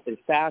a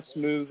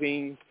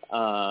fast-moving,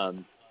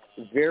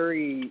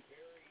 very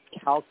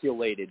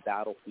calculated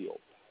battlefield.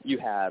 You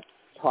have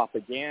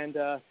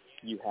propaganda,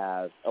 you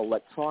have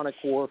electronic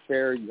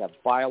warfare, you have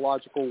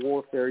biological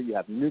warfare, you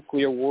have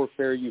nuclear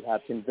warfare, you have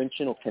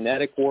conventional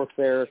kinetic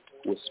warfare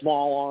with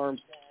small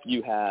arms,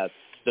 you have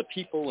the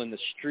people in the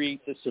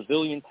street, the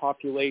civilian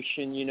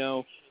population,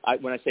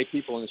 when I say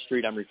people in the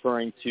street, I'm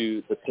referring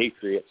to the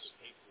patriots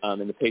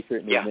and the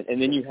patriot movement, and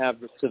then you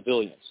have the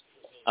civilians.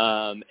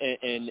 And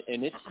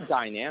it's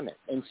dynamic.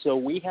 And so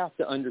we have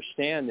to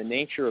understand the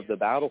nature of the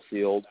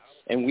battlefield,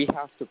 and we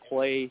have to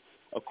play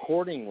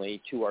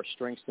accordingly to our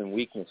strengths and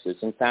weaknesses.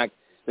 In fact,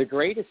 the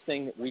greatest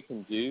thing that we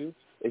can do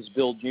is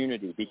build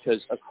unity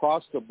because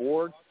across the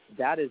board,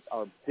 that is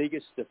our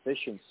biggest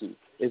deficiency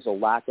is a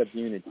lack of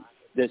unity.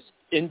 This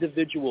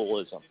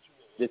individualism,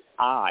 this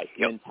I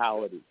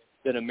mentality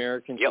that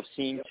Americans have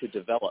seemed to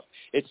develop.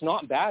 It's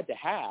not bad to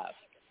have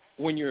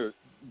when you're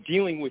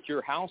dealing with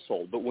your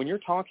household, but when you're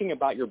talking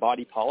about your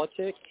body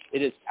politic,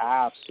 it is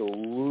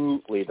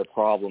absolutely the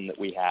problem that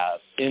we have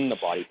in the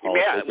body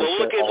politic. Yeah, well,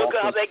 look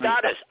how they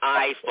got us.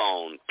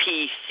 iPhone,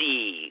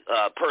 PC,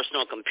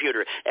 personal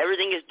computer.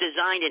 Everything is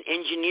designed and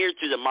engineered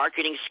through the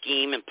marketing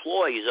scheme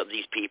employees of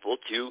these people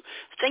to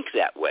think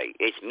that way.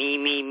 It's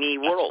me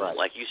world,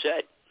 like you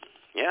said.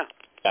 Yeah.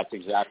 That's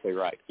exactly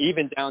right.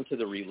 Even down to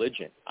the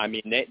religion. I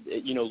mean,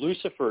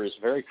 Lucifer is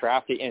very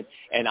crafty,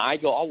 and I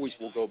always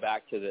will go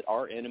back to that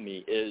our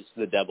enemy is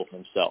the devil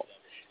himself.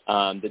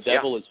 The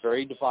devil is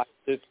very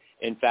divisive.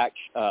 In fact,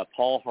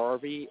 Paul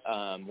Harvey,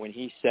 when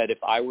he said, if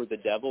I were the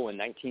devil in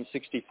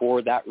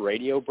 1964, that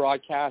radio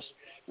broadcast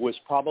was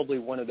probably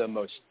one of the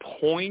most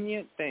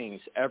poignant things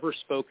ever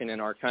spoken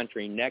in our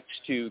country next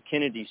to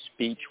Kennedy's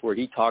speech where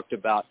he talked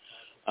about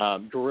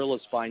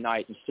guerrillas by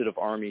night instead of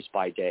armies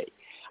by day.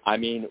 I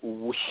mean,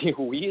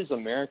 we as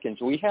Americans,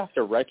 we have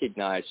to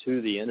recognize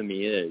who the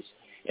enemy is.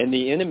 And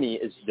the enemy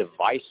is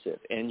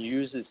divisive and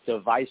uses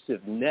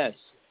divisiveness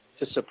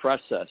to suppress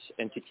us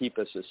and to keep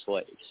us as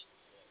slaves.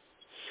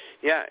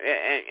 Yeah,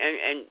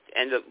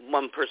 and the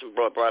one person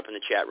brought up in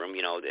the chat room,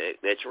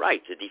 that's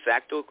right. The de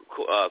facto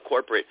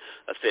corporate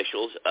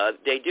officials,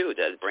 they do.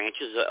 The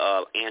branches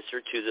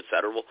answer to the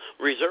Federal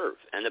Reserve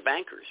and the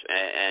bankers,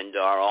 and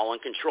are all in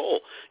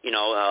control.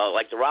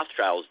 Like the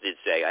Rothschilds did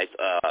say.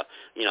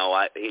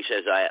 He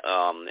says,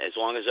 as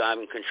long as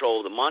I'm in control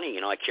of the money,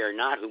 I care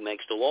not who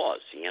makes the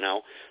laws.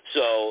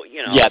 So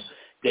Yeah,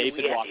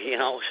 David.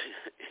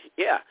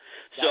 Yeah.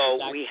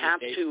 So we have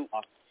to.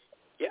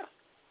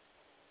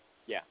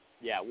 Yeah.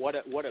 Yeah, what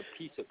a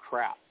piece of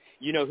crap.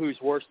 You know who's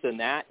worse than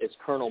that is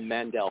Colonel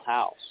Mandel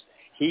House.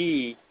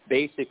 He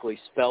basically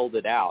spelled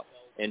it out.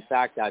 In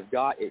fact, I've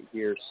got it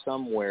here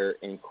somewhere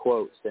in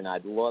quotes, and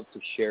I'd love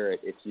to share it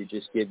if you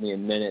just give me a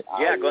minute.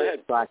 Yeah, go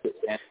ahead. Track it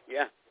down.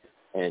 Yeah.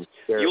 And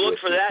share you it look with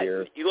for that.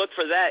 Here. You look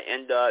for that,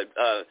 and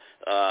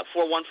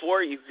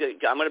 414.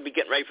 I'm going to be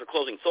getting ready for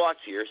closing thoughts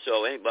here.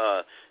 So,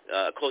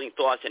 closing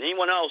thoughts, and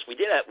anyone else, we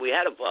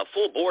had a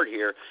full board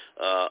here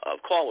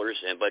of callers,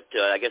 but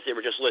I guess they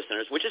were just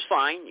listeners, which is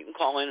fine. You can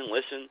call in and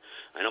listen.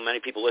 I know many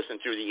people listen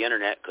through the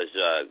internet because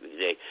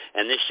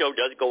and this show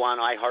does go on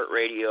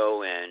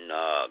iHeartRadio and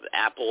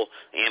Apple,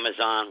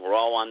 Amazon. We're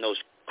all on those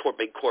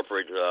big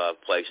corporate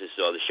places,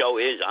 so the show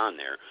is on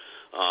there.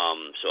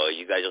 So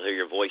you guys will hear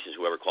your voices,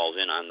 whoever calls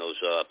in on those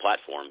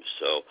platforms.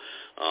 So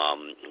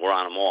we're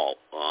on them all.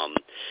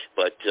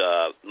 But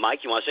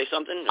Mike, you want to say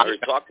something or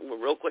talk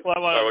real quick? Well,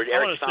 I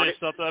want to say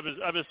something.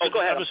 I've been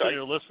go ahead. I've been sitting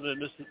here listening.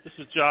 This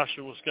is Josh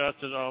in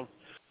Wisconsin.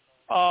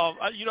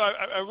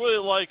 I really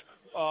like,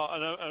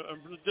 and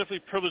I'm definitely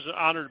privileged and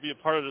honored to be a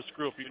part of this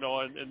group.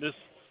 And this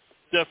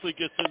definitely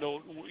gets into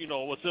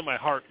what's in my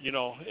heart.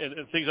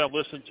 And things I've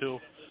listened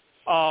to.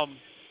 I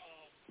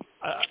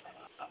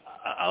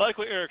like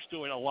what Eric's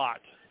doing a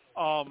lot.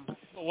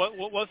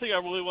 One thing I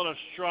really want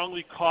to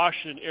strongly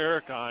caution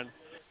Eric on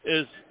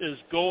is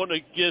going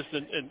against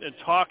and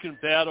talking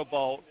bad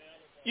about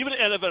even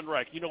Anna Van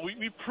Rijk. You know,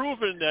 we've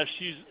proven that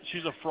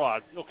she's a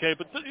fraud, okay?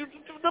 But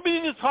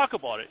nobody needs to talk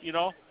about it, you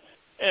know?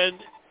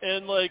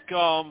 And like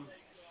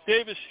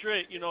David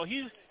Straight, you know,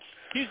 he's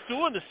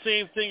doing the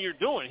same thing you're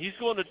doing. He's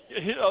going to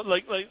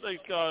like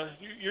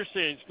you're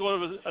saying, he's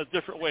going a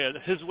different way,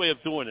 his way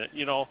of doing it,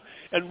 you know.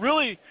 And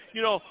really,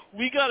 you know,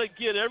 we got to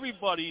get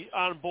everybody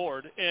on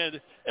board, and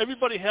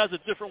everybody has a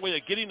different way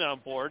of getting on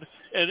board.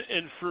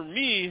 And for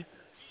me,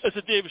 it's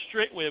a David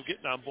Straight way of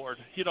getting on board,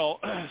 you know.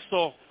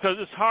 So because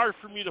it's hard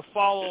for me to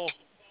follow.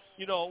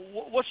 You know,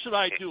 what should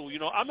I do? You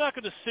know, I'm not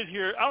going to sit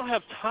here. I don't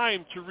have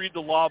time to read the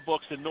law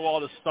books and know all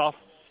this stuff.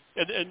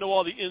 And know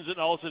all the ins and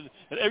outs, and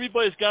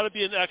everybody's got to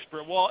be an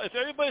expert. Well, if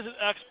everybody's an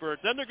expert,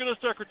 then they're going to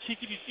start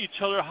critiquing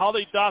each other, how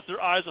they dot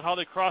their I's and how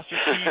they cross their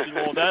T's, and,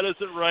 well, that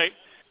isn't right.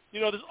 You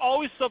know, there's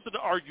always something to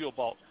argue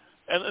about.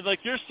 And like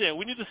you're saying,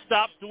 we need to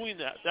stop doing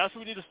that. That's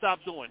what we need to stop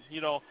doing.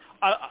 You know,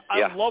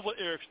 I love what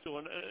Eric's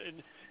doing.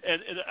 And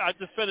I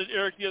defended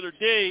Eric the other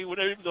day when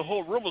the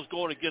whole room was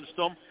going against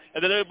him,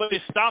 and then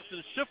everybody stopped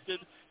and shifted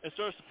and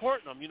started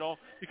supporting him, you know,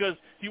 because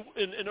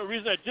and the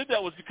reason I did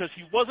that was because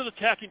he wasn't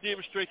attacking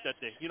David Straight that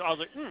day. You know, I was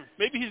like,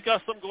 maybe he's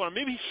got something going on.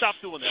 Maybe he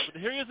stopped doing that. But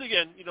here he is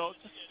again, you know,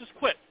 just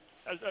quit.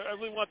 I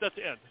really want that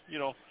to end, you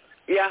know.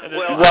 Yeah,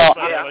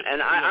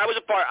 and I was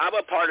a part. I'm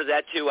a part of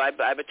that too.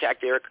 I've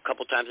attacked Eric a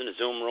couple times in the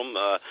Zoom room,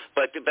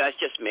 but that's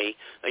just me,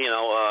 you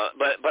know.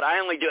 But I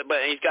only do it.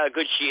 But he's got a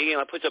good shield.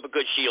 You know, puts up a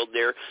good shield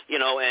there, you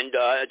know, and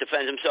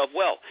defends himself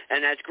well,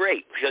 and that's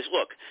great because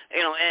look,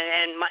 you know,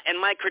 and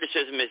my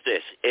criticism is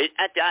this: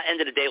 at the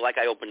end of the day, like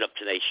I opened up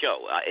today's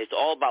show, it's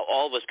all about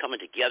all of us coming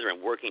together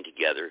and working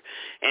together.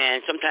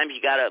 And sometimes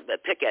you got to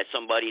pick at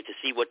somebody to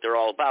see what they're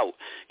all about,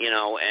 you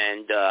know.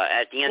 And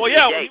at the end of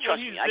the day, trust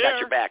me, I got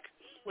your back.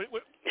 When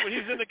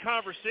he's in the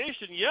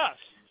conversation, yes.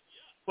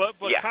 But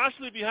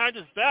constantly behind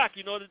his back,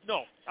 you know,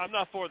 no, I'm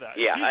not for that.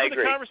 Yeah, if he's I in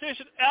agree. the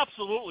conversation,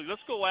 absolutely.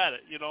 Let's go at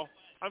it, you know.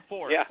 I'm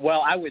for it. Yeah.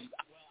 Well, I would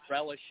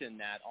relish in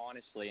that,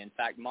 honestly. In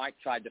fact, Mike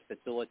tried to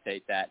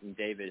facilitate that, and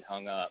David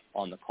hung up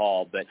on the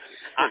call. But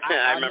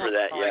I remember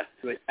that,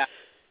 yeah.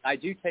 I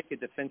do take a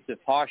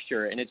defensive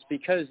posture, and it's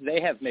because they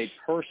have made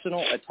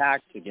personal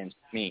attacks against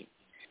me.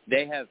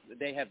 They have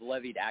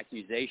levied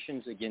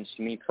accusations against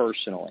me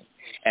personally,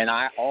 and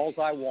all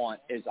I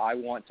want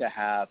to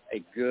have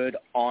a good,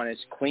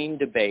 honest, clean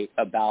debate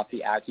about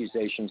the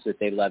accusations that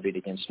they levied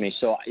against me.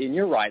 So, and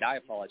you're right, I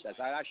apologize.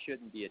 I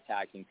shouldn't be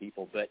attacking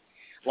people, but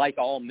like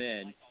all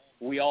men,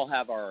 we all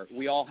have our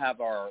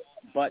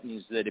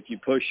buttons that if you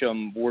push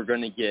them, we're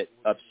going to get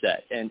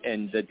upset.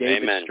 And the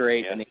David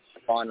Straight and the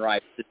Von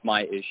Rice is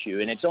my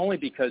issue, and it's only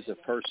because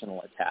of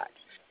personal attacks.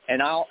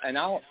 And I'll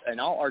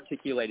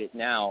articulate it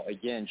now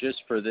again,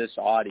 just for this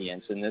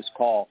audience and this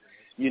call.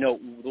 You know,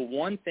 the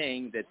one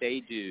thing that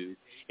they do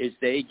is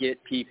they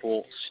get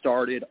people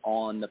started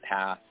on the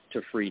path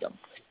to freedom,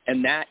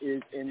 and that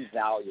is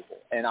invaluable.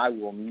 And I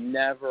will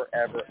never,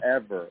 ever,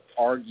 ever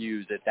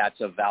argue that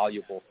that's a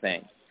valuable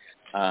thing.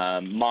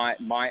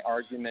 My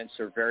arguments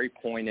are very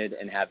pointed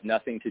and have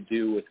nothing to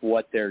do with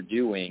what they're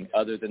doing,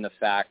 other than the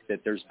fact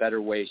that there's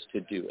better ways to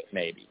do it,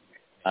 maybe.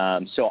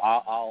 So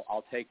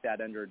I'll take that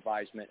under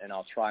advisement, and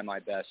I'll try my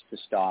best to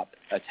stop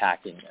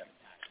attacking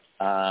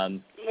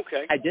them.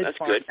 Okay, that's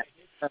good.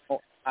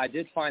 I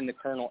did find the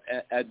Colonel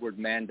Edward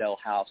Mandell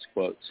House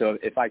quote, so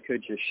if I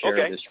could just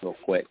share this real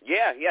quick.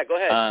 Yeah, go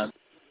ahead.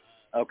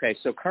 Okay,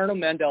 so Colonel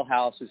Mandell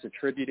House is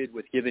attributed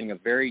with giving a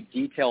very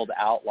detailed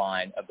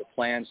outline of the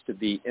plans to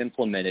be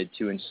implemented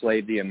to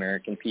enslave the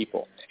American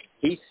people.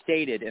 He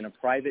stated in a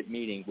private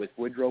meeting with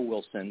Woodrow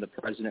Wilson, the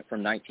president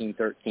from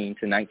 1913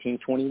 to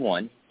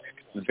 1921,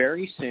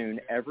 very soon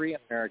every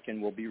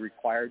American will be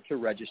required to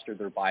register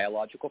their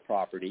biological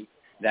property,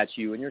 that's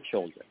you and your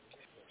children,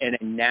 in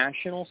a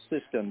national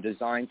system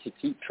designed to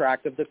keep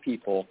track of the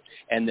people,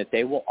 and that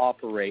they will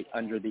operate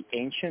under the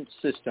ancient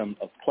system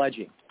of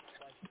pledging.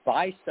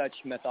 By such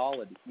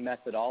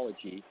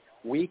methodology,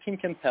 we can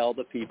compel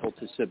the people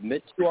to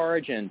submit to our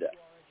agenda,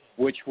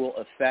 which will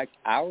affect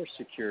our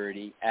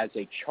security as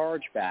a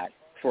chargeback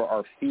for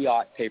our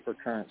fiat paper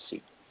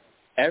currency.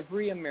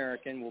 Every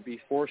American will be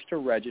forced to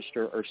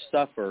register or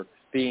suffer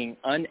being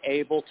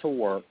unable to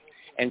work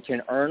and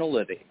can earn a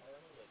living.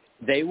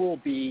 They will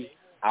be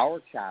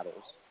our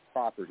chattels,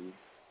 property,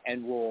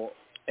 and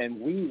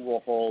we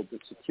will hold the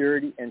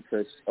security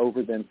interests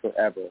over them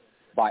forever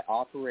by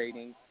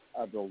operation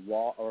of the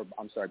law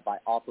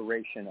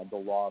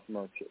of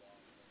Murchison.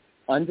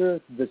 Under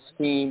the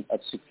scheme of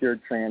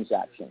secured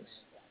transactions.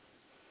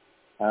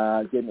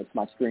 Goodness,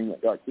 my screen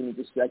went dark. Give me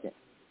just a second.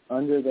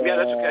 Under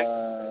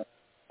the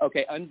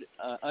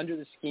under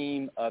the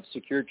scheme of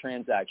secured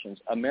transactions,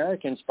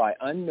 Americans, by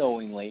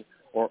unknowingly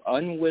or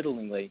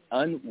unwittingly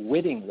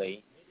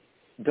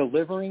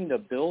delivering the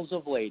bills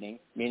of lading,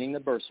 meaning the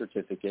birth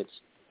certificates,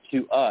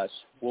 to us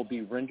will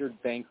be rendered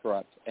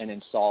bankrupt and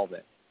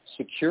insolvent,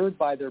 secured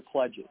by their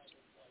pledges.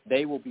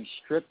 they will be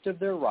stripped of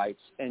their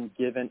rights and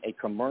given a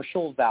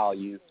commercial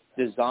value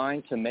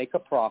designed to make a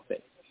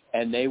profit,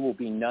 and they will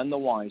be none the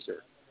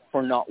wiser.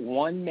 For not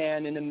one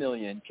man in a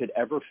million could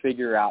ever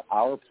figure out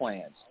our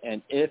plans,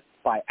 and if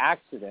by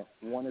accident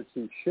one or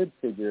two should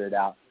figure it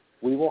out,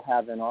 we will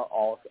have in our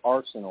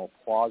arsenal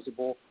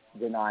plausible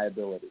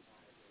deniability.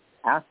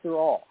 After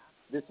all,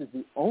 this is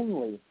the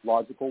only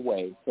logical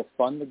way to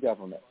fund the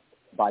government,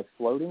 by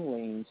floating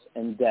liens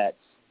and debts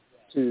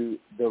to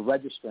the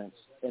registrants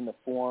in the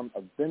form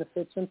of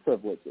benefits and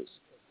privileges.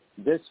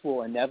 This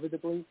will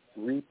inevitably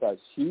reap us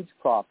huge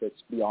profits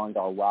beyond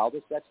our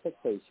wildest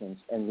expectations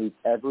and leave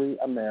every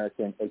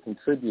American a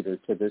contributor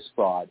to this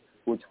fraud,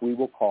 which we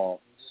will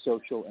call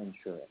social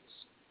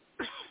insurance.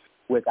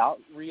 Without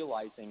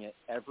realizing it,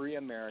 every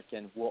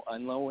American will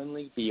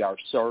unknowingly be our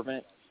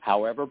servant.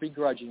 However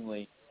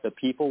begrudgingly, the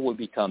people will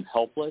become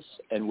helpless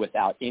and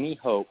without any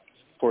hope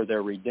for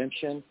their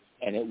redemption,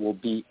 and it will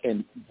be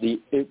and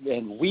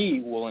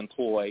we will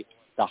employ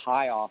the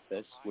high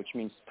office, which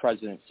means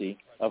presidency,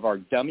 of our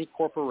dummy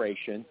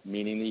corporation,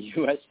 meaning the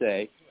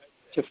USA,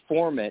 to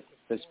foment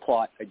this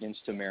plot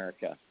against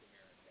America.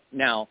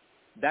 Now,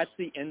 that's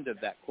the end of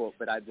that quote,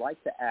 but I'd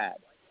like to add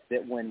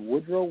that when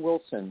Woodrow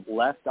Wilson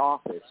left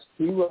office,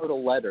 he wrote a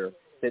letter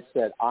that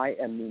said, "I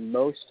am the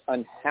most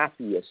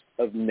unhappiest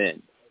of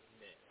men.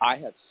 I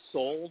have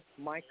sold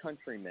my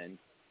countrymen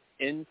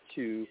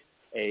into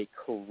a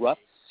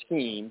corrupt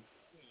scheme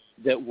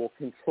that will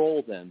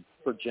control them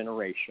for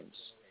generations.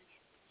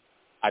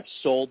 I've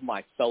sold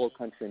my fellow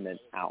countrymen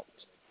out."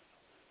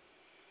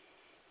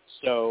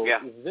 So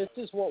this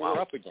is what we're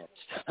up against.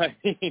 I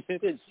mean,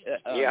 it is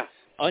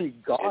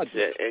ungodly.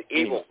 It's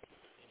evil.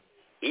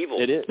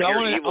 Evil. It is. So I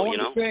want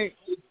evil, to say,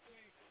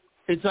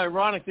 it's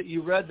ironic that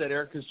you read that,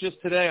 Eric, because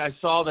just today I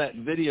saw that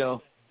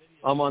video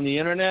on the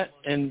internet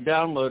and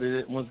downloaded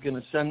it and was going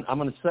to send. I'm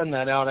going to send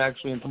that out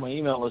actually into my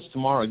email list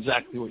tomorrow.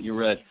 Exactly what you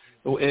read.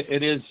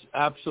 It is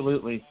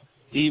absolutely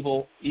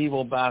evil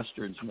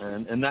bastards,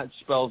 man, and that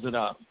spells it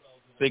out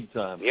big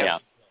time. Yeah.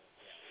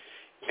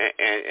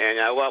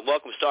 And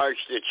welcome Sarge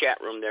to the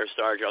chat room there,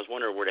 Sarge. I was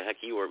wondering where the heck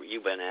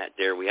you've been at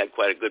there. We had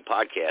quite a good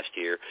podcast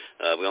here.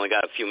 We only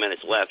got a few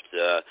minutes left,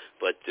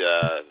 but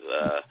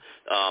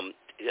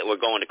we're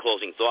going to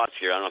closing thoughts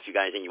here. I don't know if you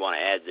got anything you want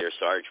to add there,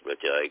 Sarge, but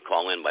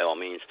call in by all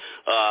means.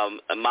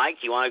 Mike,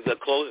 you want to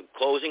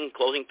closing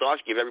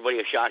thoughts? Give everybody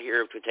a shot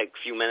here to take a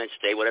few minutes,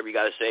 say whatever you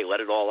got to say, let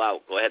it all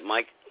out. Go ahead,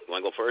 Mike. You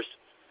want to go first?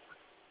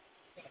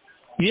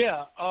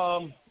 Yeah.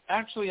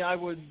 Actually, I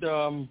would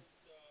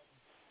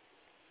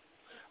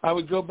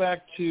go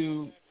back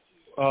to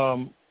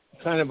kind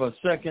of a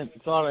second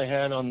thought I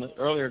had on the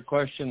earlier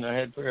question I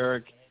had for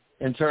Eric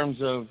in terms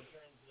of,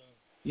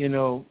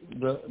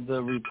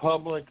 the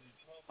Republic.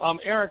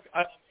 Eric,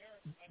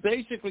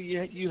 basically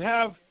you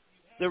have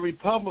the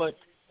Republic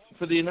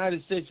for the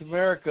United States of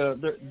America.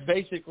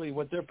 Basically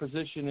what their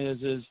position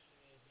is,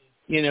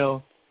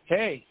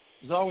 hey,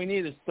 all we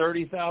need is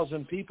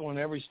 30,000 people in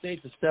every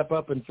state to step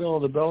up and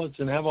fill the billets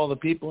and have all the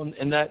people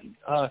and that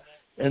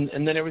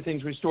and then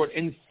everything's restored.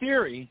 In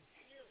theory,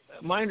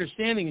 my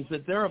understanding is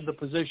that they're of the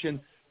position.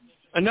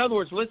 In other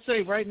words, let's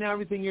say right now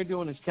everything you're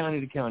doing is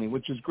county to county,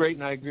 which is great,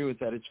 and I agree with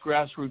that. It's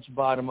grassroots,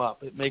 bottom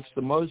up. It makes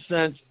the most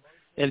sense,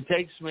 and it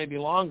takes maybe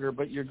longer,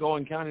 but you're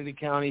going county to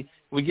county.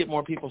 We get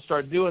more people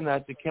start doing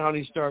that. The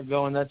counties start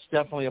going. That's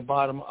definitely a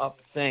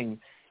bottom-up thing,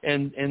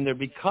 and they're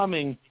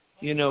becoming,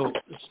 under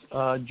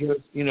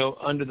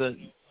the,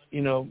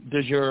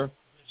 de jure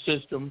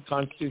system,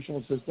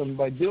 constitutional system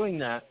by doing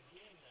that.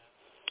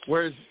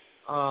 Whereas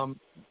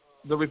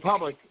the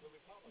Republic,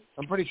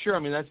 I'm pretty sure,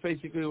 that's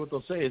basically what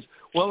they'll say is,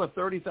 well, if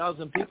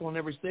 30,000 people in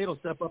every state will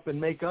step up and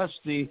make us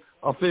the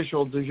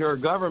official de jure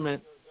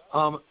government,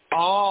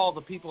 all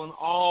the people in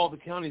all the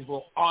counties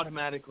will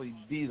automatically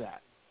be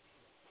that.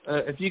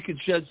 If you could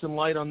shed some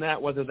light on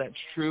that, whether that's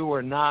true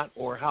or not,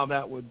 or how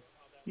that would,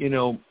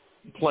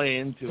 play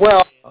into it.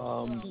 Well,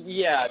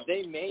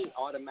 they may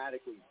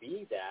automatically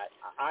be that.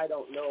 I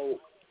don't know.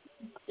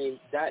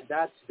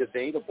 That's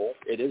debatable.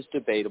 It is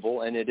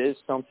debatable, and it is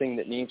something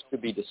that needs to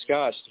be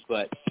discussed.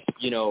 But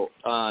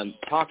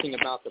talking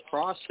about the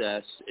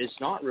process, it's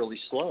not really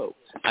slow.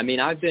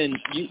 I've been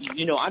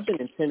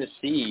in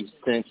Tennessee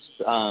since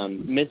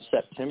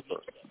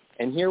mid-September,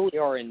 and here we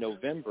are in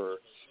November,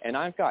 and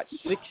I've got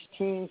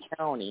 16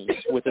 counties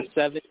with the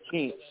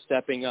 17th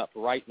stepping up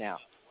right now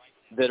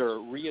that are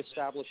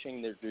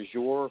reestablishing their de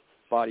jure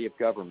body of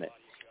government.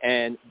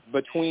 And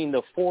between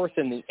the 4th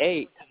and the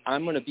 8th,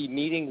 I'm going to be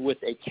meeting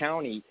with a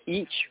county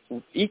each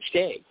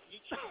day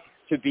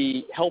to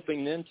be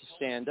helping them to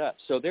stand up.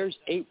 So there's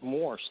 8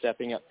 more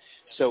stepping up.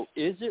 So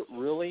is it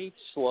really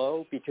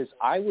slow? Because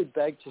I would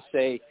beg to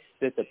say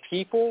that the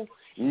people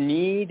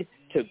need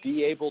to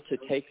be able to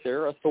take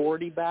their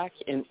authority back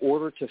in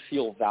order to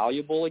feel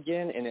valuable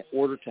again and in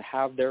order to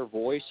have their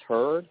voice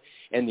heard.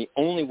 And the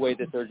only way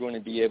that they're going to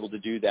be able to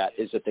do that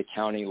is at the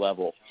county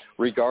level.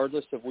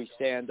 Regardless if we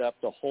stand up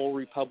the whole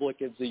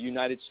Republic of the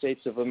United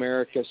States of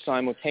America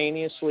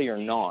simultaneously or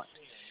not,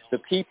 the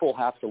people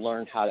have to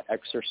learn how to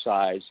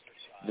exercise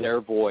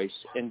their voice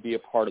and be a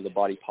part of the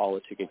body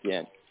politic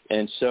again.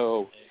 And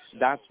so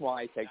that's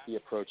why I take the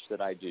approach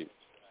that I do.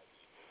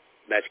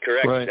 That's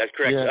correct. Right. That's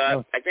correct.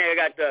 Yeah. I think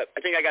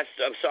I got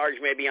Sarge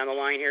maybe on the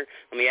line here.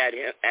 Let me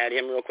add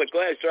him real quick.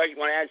 Go ahead, Sarge. You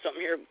want to add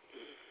something here?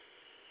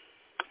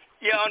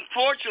 Yeah,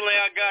 unfortunately,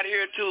 I got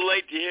here too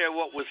late to hear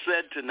what was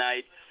said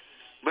tonight.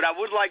 But I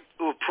would like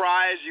to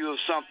apprise you of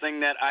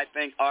something that I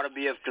think ought to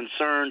be of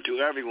concern to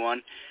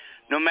everyone,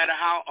 no matter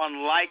how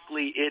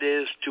unlikely it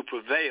is to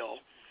prevail.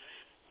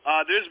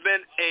 There's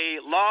been a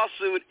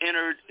lawsuit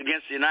entered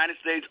against the United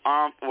States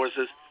Armed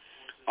Forces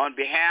on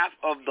behalf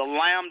of the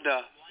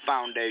Lambda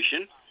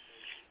Foundation,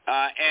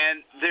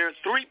 and there are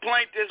three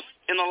plaintiffs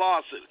in the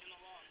lawsuit.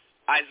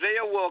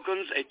 Isaiah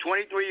Wilkins, a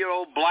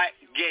 23-year-old black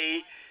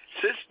gay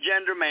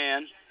cisgender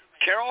man,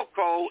 Carol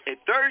Cole, a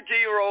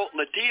 32-year-old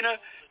Latina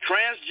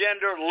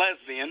transgender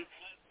lesbian,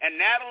 and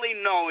Natalie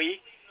Noe,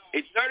 a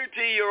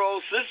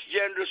 32-year-old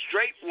cisgender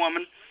straight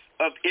woman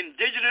of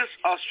indigenous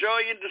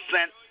Australian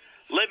descent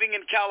living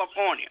in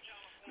California.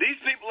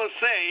 These people are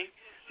saying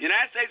the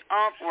United States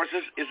Armed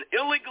Forces is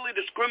illegally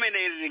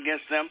discriminating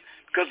against them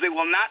because they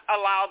will not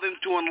allow them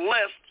to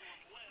enlist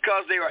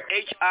because they are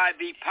HIV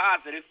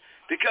positive,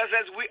 because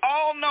as we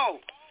all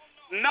know,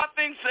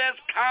 nothing says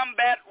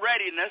combat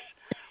readiness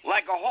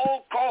like a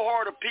whole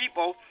cohort of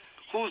people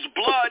whose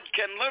blood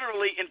can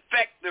literally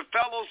infect their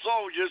fellow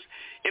soldiers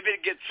if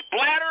it gets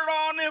splattered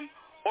on them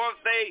or if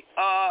they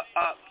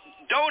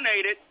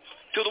donate it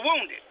to the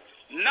wounded.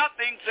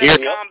 Nothing says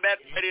combat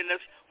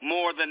readiness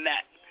more than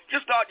that.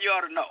 Just thought you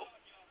ought to know.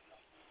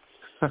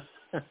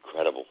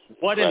 Incredible.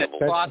 What an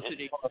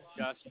atrocity of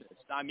justice.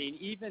 I mean,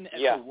 even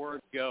as the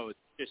word goes,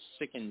 it just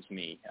sickens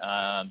me.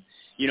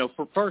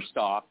 First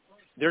off,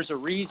 there's a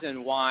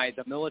reason why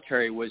the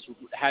military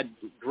had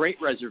great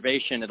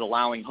reservation at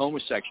allowing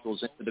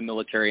homosexuals into the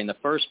military in the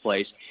first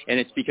place, and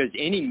it's because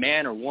any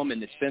man or woman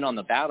that's been on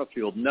the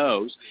battlefield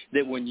knows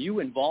that when you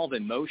involve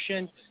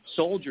emotion,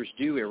 soldiers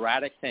do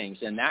erratic things,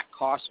 and that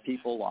costs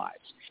people lives.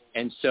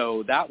 And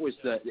so that was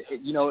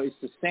it's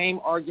the same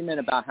argument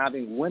about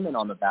having women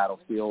on the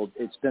battlefield.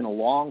 It's been a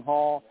long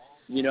haul.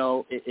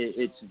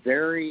 It's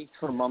very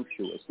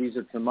tumultuous. These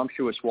are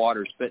tumultuous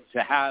waters, but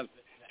to have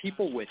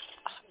people with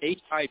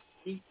HIV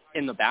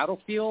in the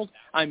battlefield,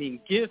 I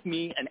mean, give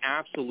me an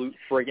absolute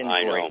friggin'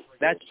 break.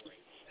 That's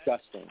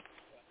disgusting.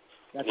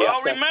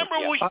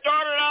 Remember we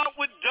started out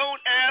with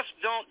don't ask,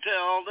 don't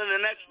tell. Then the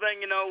next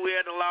thing you know, we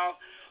had to allow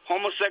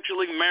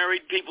homosexually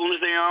married people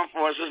into the armed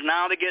forces.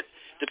 Now they get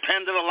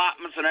dependent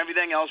allotments and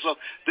everything else. So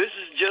this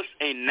is just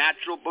a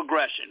natural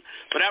progression.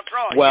 But after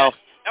all,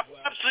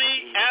 epilepsy,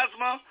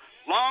 asthma,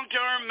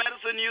 long-term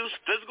medicine use,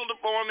 physical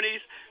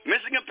deformities,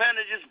 missing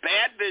appendages,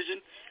 bad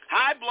vision,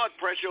 high blood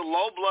pressure,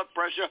 low blood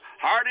pressure,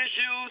 heart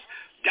issues,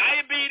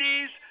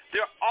 diabetes,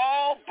 they're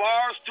all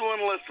bars to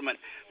enlistment.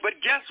 But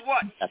guess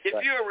what? If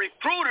you're a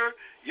recruiter,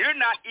 you're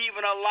not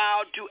even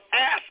allowed to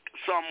ask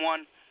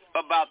someone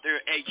about their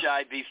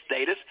HIV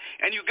status.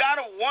 And you got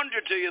to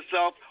wonder to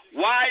yourself,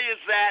 why is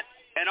that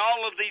and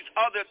all of these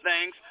other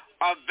things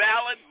are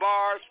valid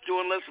bars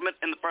to enlistment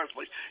in the first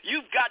place?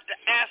 You've got to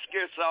ask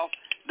yourself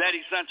that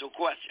essential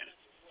question.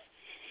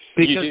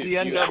 Because the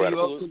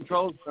NWO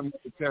controls the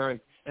military,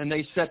 and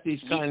they set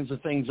these kinds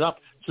of things up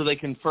so they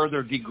can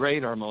further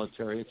degrade our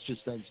military. It's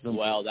just that simple.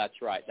 Well, that's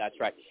right.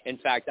 In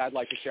fact, I'd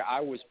like to share, I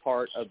was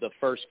part of the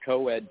first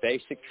co-ed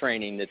basic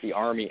training that the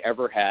Army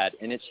ever had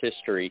in its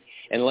history.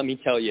 And let me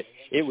tell you,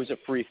 it was a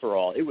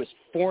free-for-all. It was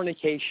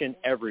fornication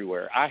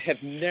everywhere. I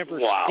have never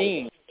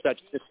seen such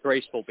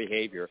disgraceful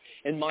behavior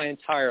in my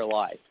entire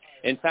life.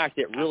 In fact,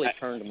 it really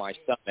turned my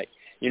stomach.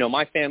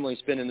 My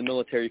family's been in the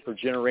military for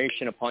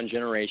generation upon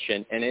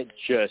generation, and it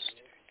just...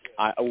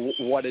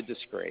 what a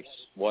disgrace.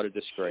 What a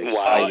disgrace.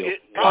 Wow. It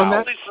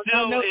probably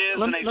still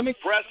is, and they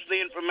press the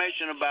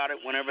information about it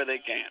whenever they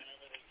can.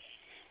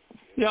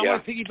 Yeah, I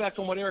want to piggyback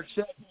on what Eric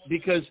said,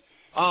 because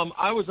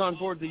I was on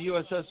board the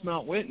USS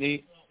Mount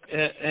Whitney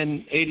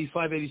in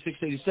 85, 86,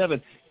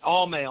 87,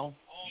 all male,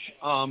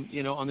 on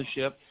the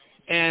ship.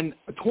 And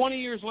 20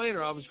 years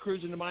later, I was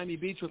cruising to Miami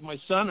Beach with my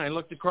son. I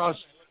looked across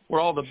where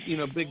all the,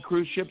 big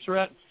cruise ships are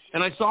at,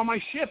 and I saw my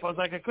ship. I was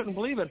like, I couldn't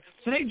believe it.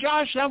 I said, hey,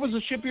 Josh, that was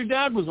the ship your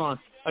dad was on.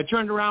 I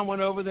turned around,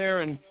 went over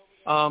there, and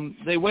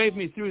they waved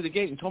me through the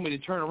gate and told me to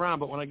turn around.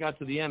 But when I got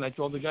to the end, I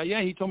told the guy,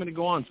 he told me to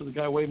go on. So the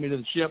guy waved me to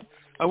the ship.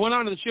 I went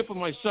onto the ship with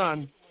my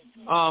son.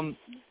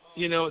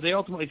 They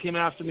ultimately came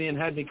after me and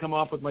had me come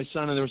off with my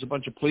son, and there was a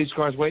bunch of police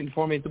cars waiting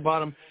for me at the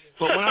bottom.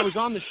 But when I was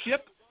on the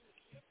ship,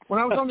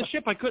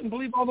 I couldn't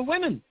believe all the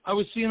women I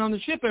was seeing on the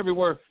ship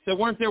everywhere that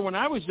weren't there when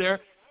I was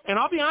there. And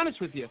I'll be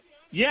honest with you,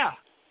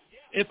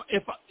 if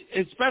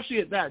especially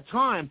at that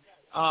time,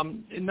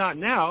 not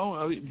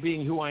now,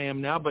 being who I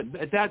am now, but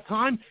at that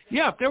time,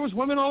 if there was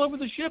women all over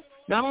the ship,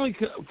 not only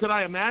could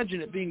I imagine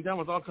it being done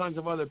with all kinds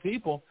of other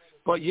people,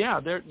 but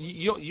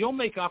you'll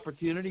make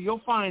opportunity.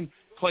 You'll find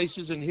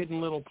places and hidden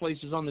little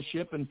places on the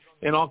ship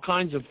and all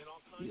kinds of,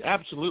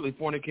 absolutely,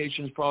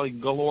 fornications probably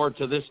galore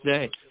to this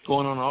day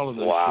going on all of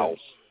those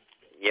ships.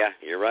 Yeah,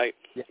 you're right.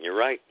 You're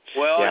right.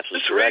 Well,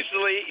 just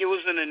recently it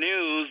was in the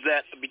news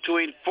that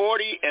between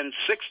 40 and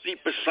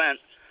 60%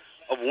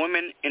 of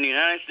women in the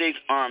United States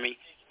Army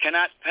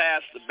cannot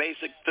pass the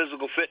basic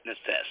physical fitness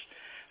test.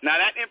 Now,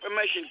 that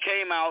information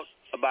came out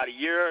about a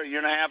year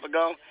and a half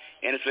ago,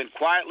 and it's been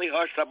quietly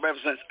hushed up ever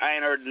since. I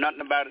ain't heard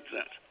nothing about it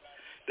since.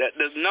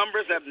 The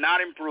numbers have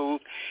not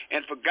improved,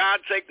 and for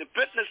God's sake, the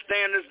fitness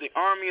standards the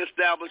Army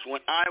established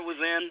when I was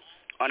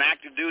on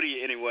active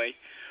duty anyway,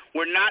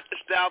 were not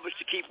established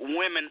to keep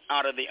women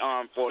out of the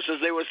armed forces.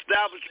 They were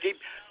established to keep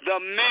the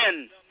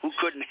men who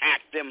couldn't hack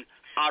them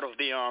out of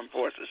the armed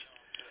forces.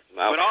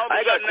 Well, but all of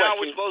a sudden now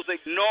we're supposed to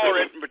ignore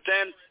it and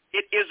pretend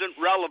it isn't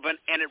relevant,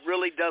 and it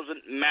really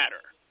doesn't matter.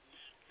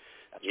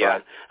 Yeah,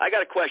 I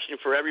got a question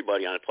for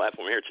everybody on the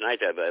platform here tonight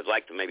that I'd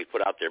like to maybe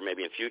put out there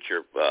maybe in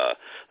future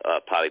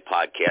probably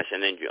podcasts.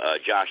 And then,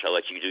 Josh, I'll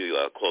let you do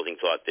a closing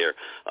thought there.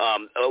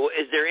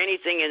 Is there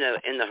anything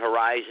in the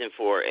horizon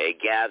for a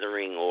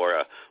gathering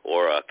or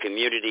a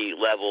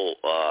community-level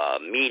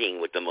meeting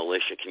with the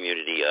militia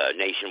community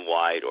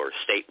nationwide or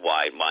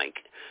statewide,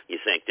 Mike? You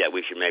think that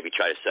we should maybe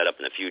try to set up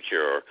in the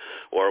future,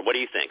 or what do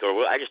you think? Or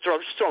I just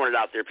throwing it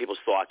out there, people's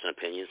thoughts and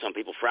opinions. Some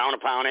people frown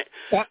upon it.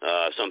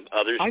 Some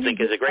others think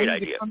it's a great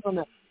idea.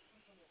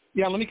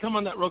 Yeah, let me come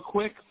on that real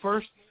quick.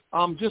 First,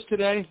 just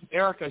today,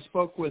 Eric, I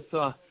spoke with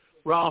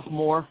Ralph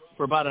Moore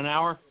for about an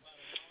hour,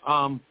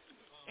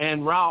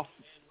 and Ralph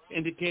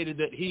indicated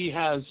that he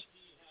has,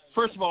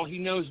 first of all, he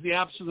knows the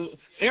absolute.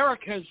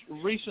 Eric has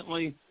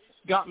recently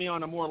got me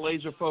on a more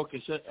laser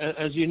focus.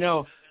 As you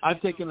know, I've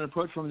taken an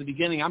approach from the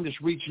beginning. I'm just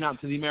reaching out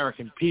to the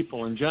American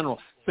people in general,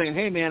 saying,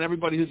 hey, man,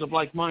 everybody who's of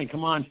like mind,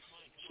 come on,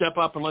 step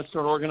up and let's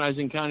start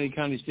organizing county to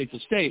county, state to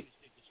state.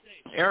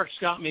 Eric's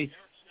got me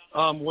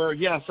where,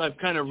 yes, I've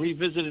kind of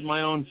revisited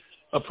my own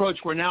approach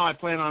where now I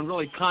plan on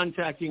really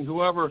contacting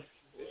whoever,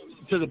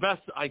 to the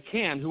best I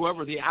can,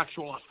 whoever the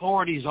actual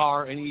authorities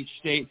are in each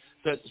state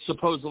that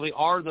supposedly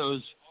are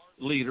those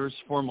leaders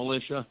for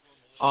militia.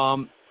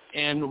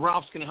 And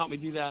Ralph's going to help me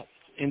do that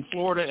in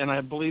Florida, and I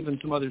believe in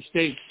some other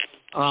states.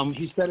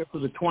 He set it for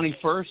the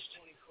 21st.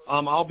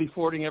 I'll be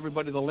forwarding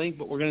everybody the link,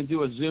 but we're going to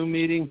do a Zoom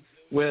meeting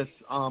with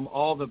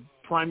all the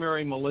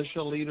primary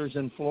militia leaders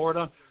in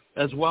Florida,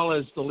 as well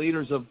as the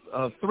leaders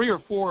of 3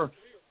 or 4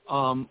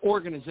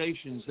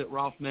 organizations that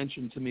Ralph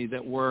mentioned to me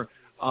that were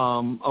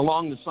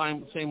along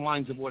the same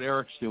lines of what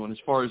Eric's doing as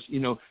far as,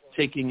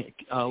 taking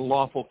a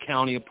lawful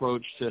county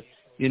approach to,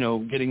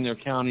 getting their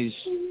counties,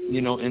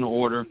 in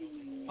order.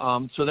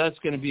 So that's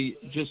going to be,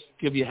 just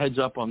give you a heads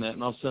up on that,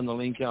 and I'll send the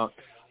link out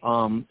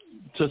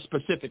to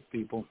specific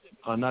people,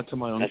 not to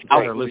my own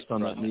entire list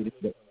on that meeting.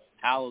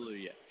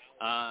 Hallelujah.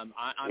 I'm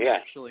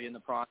actually in the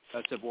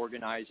process of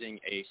organizing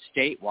a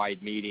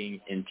statewide meeting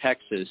in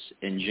Texas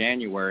in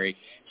January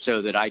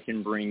so that I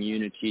can bring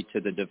unity to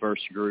the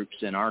diverse groups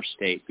in our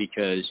state,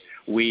 because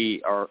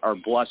we are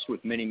blessed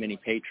with many, many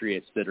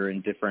patriots that are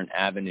in different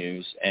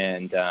avenues.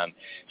 And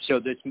so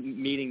this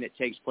meeting that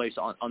takes place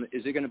on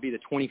is it going to be the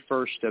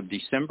 21st of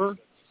December?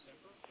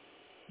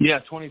 Yeah,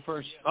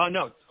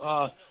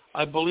 21st.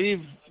 I believe,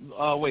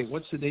 wait,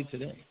 what's the date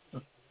today?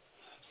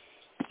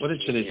 What is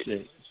today's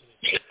date?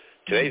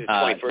 Today's the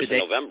 21st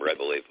of November, I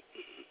believe.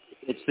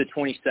 It's the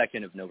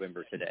 22nd of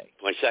November today.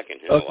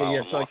 22nd.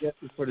 Okay, so I guess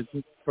it's for the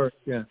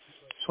 21st,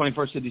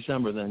 21st of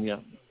December then, yeah.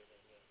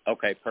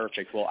 Okay,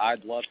 perfect. Well,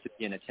 I'd love to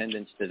be in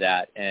attendance to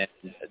that. And,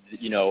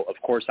 of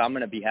course, I'm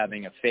going to be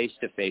having a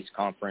face-to-face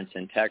conference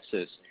in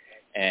Texas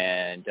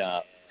and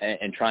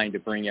trying to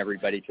bring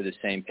everybody to the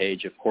same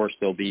page. Of course,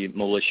 there'll be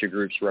militia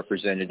groups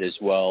represented as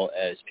well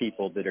as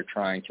people that are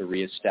trying to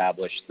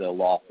reestablish the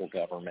lawful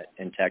government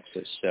in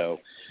Texas. So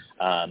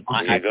I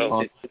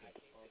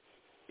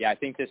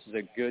think this is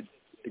a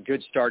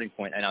good starting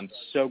point, and I'm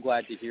so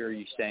glad to hear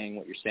you saying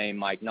what you're saying,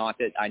 Mike. Not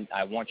that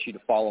I want you to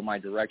follow my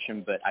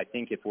direction, but I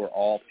think if we're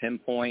all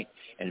pinpoint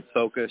and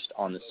focused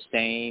on the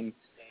same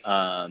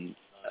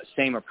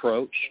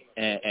approach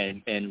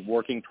and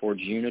working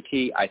towards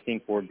unity, I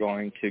think we're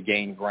going to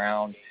gain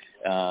ground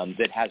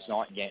that has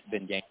not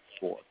been gained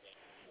before.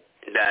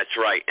 That's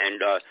right, and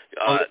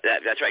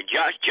that's right.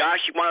 Josh,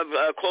 you want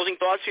closing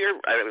thoughts here?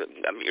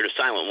 You're the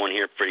silent one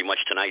here pretty much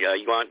tonight.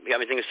 You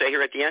have anything to say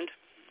here at the end?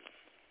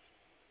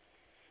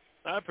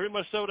 I pretty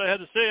much said what I had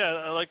to say.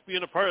 I like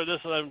being a part of this,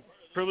 and I'm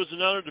privileged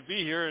and honored to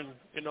be here, and,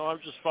 I'm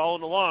just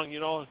following along.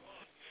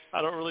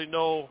 I don't really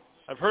know.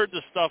 I've heard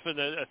this stuff, and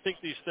I think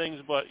these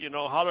things, but,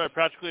 how do I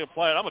practically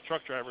apply it? I'm a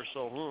truck driver,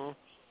 so.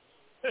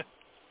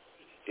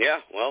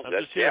 Yeah,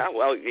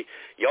 well,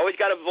 you always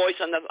got a voice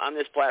on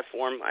this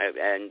platform,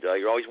 and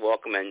you're always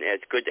welcome, and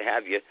it's good to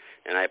have you,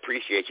 and I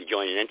appreciate you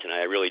joining in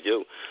tonight. I really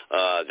do.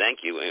 Thank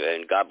you,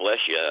 and God bless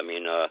you. I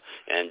mean,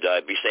 and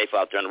be safe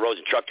out there on the roads.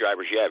 And truck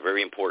drivers, a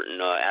very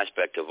important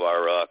aspect of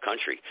our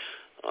country.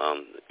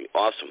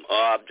 Awesome.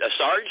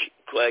 Sarge,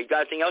 you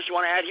got anything else you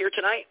want to add here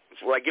tonight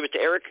before I give it to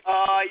Eric?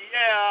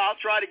 I'll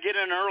try to get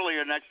in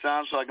earlier next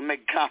time so I can make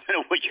a comment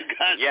on what you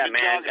guys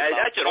man,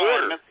 that's an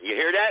order. You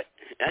hear that?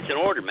 That's an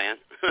order, man.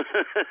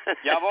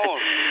 Jawohl.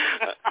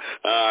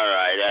 All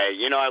right.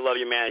 I love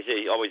you, man.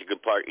 He's always a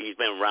good part. He's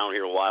been around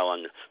here a while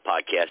on the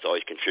podcast,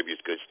 always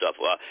contributes good stuff.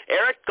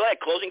 Eric, go ahead.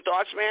 Closing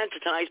thoughts, man, to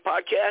tonight's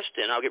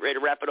podcast, and I'll get ready to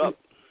wrap it up.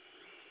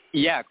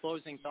 Yeah,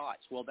 closing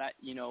thoughts. Well,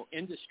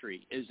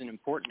 industry is an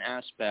important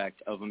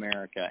aspect of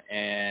America,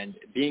 and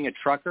being a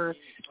trucker,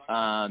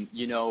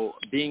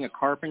 being a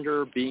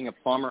carpenter, being a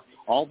plumber,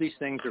 all these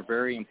things are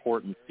very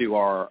important to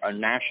our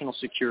national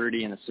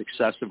security and the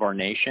success of our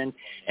nation.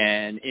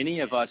 And any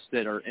of us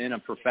that are in a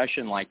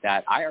profession like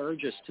that, I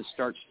urge us to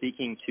start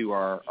speaking to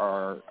our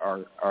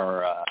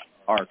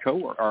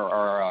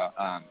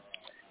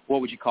what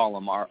would you call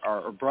them,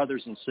 our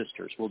brothers and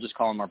sisters. We'll just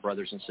call them our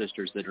brothers and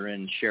sisters that are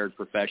in shared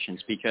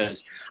professions, because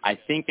I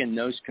think in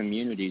those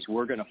communities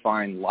we're going to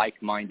find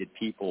like-minded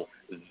people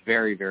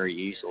very, very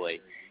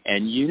easily.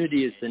 And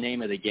unity is the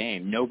name of the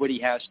game.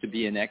 Nobody has to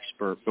be an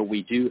expert, but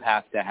we do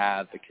have to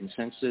have a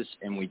consensus,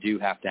 and we do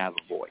have to have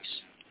a voice.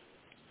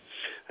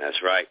 That's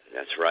right.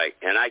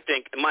 And I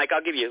think, Mike,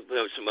 I'll give you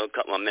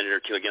a minute or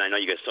two again. I know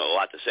you guys still have a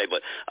lot to say,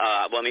 but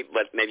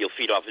maybe you'll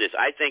feed off of this.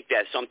 I think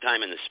that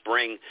sometime in the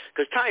spring,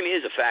 because time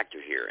is a factor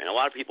here, and a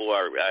lot of people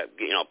are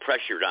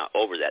pressured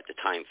over that, the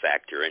time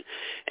factor.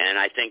 And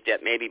I think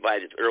that maybe by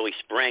the early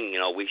spring,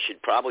 we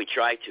should probably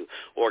try to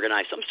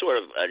organize some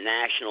sort of a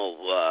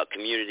national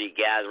community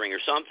gathering or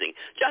something.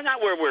 Just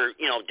not where we're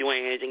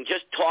doing anything.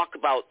 Just talk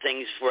about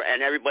things and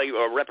everybody,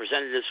 or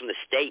representatives from the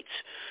states,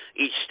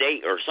 each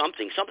state or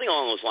something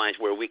along those lines,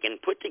 where we can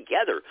put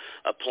together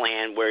a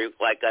plan where,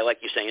 like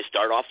you're saying,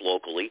 start off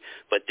locally,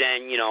 but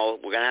then,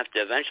 we're going to have to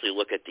eventually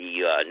look at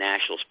the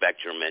national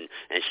spectrum and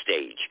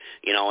stage.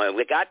 And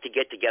we've got to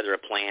get together a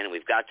plan, and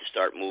we've got to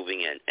start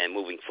moving and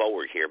moving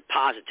forward here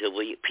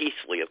positively,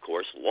 peacefully, of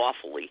course,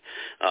 lawfully,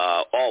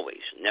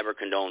 always. Never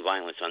condone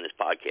violence on this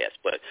podcast,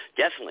 but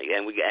definitely,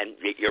 and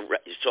you're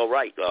so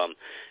right.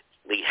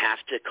 We have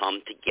to come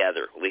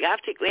together. We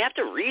have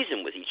to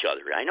reason with each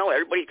other. I know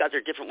everybody's got their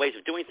different ways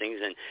of doing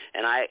things,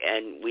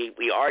 and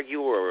we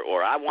argue,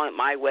 or I want it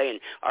my way, and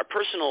our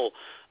personal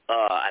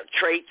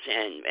traits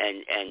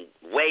and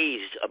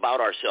ways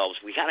about ourselves,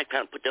 we kind of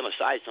put them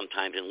aside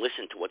sometimes and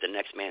listen to what the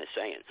next man is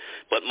saying.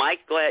 But Mike,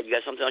 go ahead. You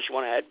got something else you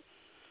want to add?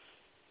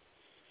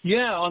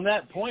 Yeah, on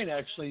that point,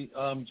 actually,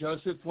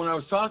 Joseph, when I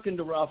was talking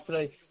to Ralph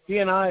today, he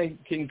and I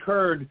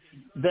concurred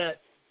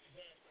that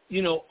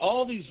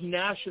all these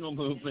national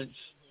movements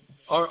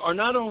are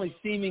not only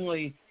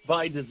seemingly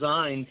by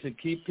design to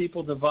keep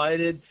people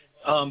divided,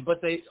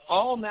 but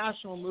all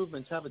national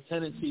movements have a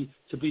tendency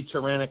to be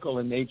tyrannical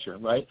in nature,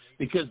 right?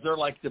 Because they're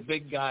like the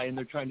big guy and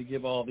they're trying to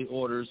give all the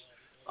orders.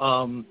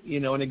 And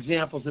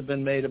examples have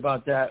been made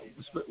about that,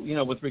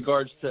 with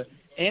regards to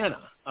Anna.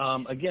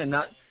 Again,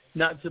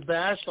 not to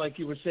bash, like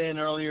you were saying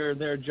earlier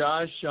there,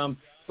 Josh,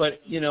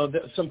 but,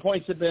 some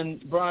points have been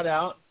brought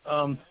out,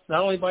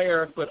 not only by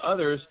Eric but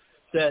others,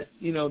 that,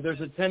 there's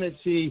a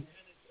tendency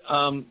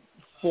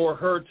for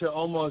her to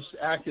almost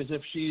act as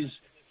if she's,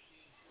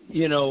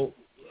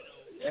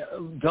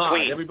 God.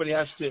 Queen. Everybody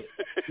has to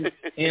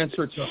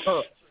answer to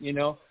her,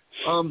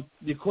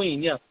 the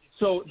queen, yeah.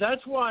 So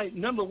that's why,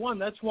 number one,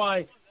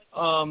 what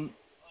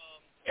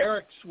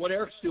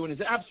Eric's doing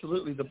is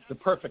absolutely the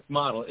perfect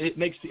model. It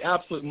makes the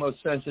absolute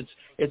most sense.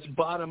 It's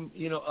bottom,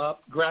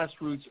 up,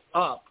 grassroots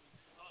up.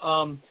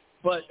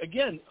 But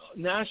again,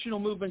 national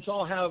movements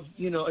all have,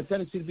 a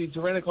tendency to be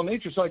tyrannical in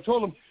nature. So I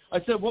told him, I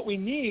said, what we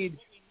need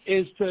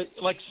is to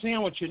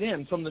sandwich it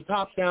in from the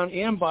top down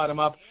and bottom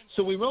up.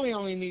 So we really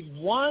only need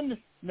one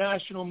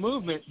national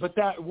movement, but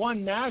that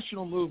one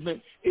national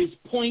movement is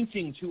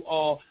pointing to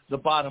all the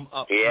bottom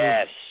up.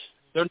 Yes.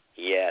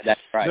 Yes. That's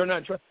right. They're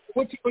not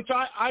which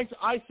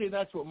I say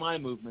that's what my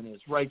movement is,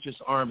 Righteous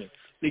Army.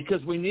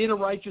 Because we need a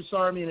righteous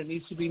army, and it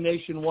needs to be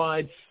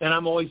nationwide, and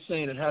I'm always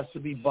saying it has to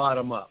be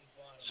bottom up.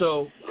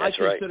 So that's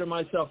I consider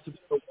myself to be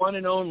the one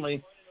and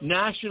only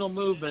national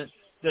movement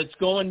that's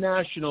going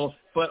national,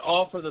 but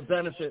all for the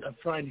benefit of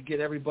trying to get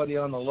everybody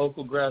on the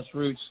local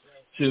grassroots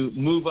to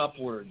move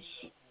upwards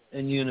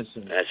in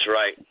unison. That's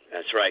right.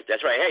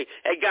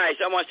 Hey, guys,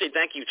 I want to say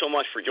thank you so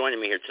much for joining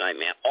me here tonight,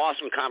 man.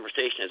 Awesome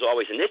conversation as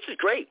always, and this is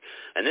great.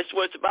 And this is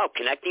what it's about,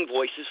 connecting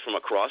voices from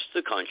across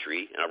the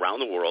country and around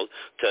the world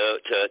to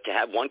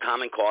have one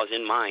common cause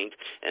in mind,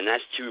 and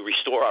that's to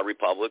restore our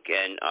republic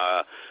and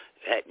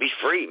be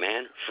free,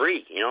 man.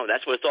 Free.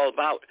 That's what it's all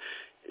about.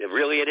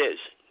 It is.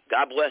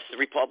 God bless the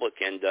Republic,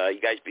 and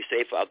you guys be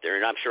safe out there,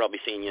 and I'm sure I'll be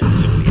seeing you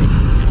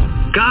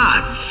soon.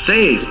 God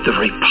save the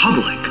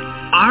Republic.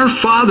 Our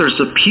fathers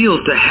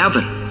appealed to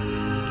heaven.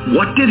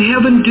 What did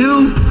heaven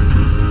do?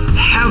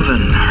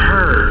 Heaven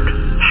heard.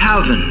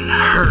 Heaven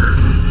heard.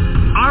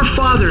 Our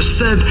fathers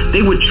said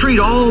they would treat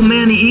all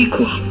men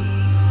equal.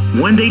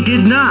 When they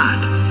did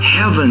not,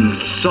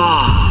 heaven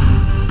saw.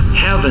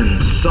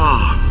 Heaven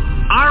saw.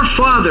 Our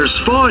fathers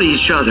fought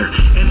each other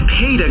and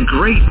paid a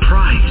great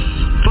price.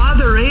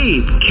 Father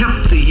Abe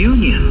kept the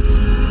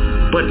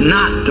Union, but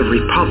not the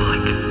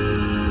Republic.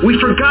 We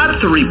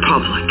forgot the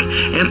Republic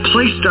and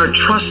placed our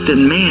trust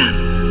in man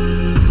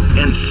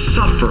and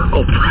suffer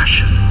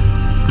oppression.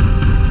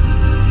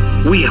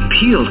 We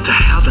appealed to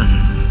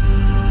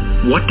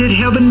heaven. What did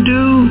heaven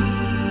do?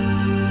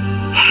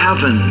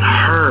 Heaven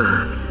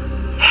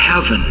heard.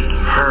 Heaven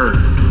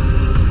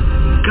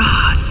heard.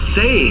 God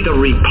save the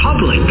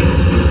Republic.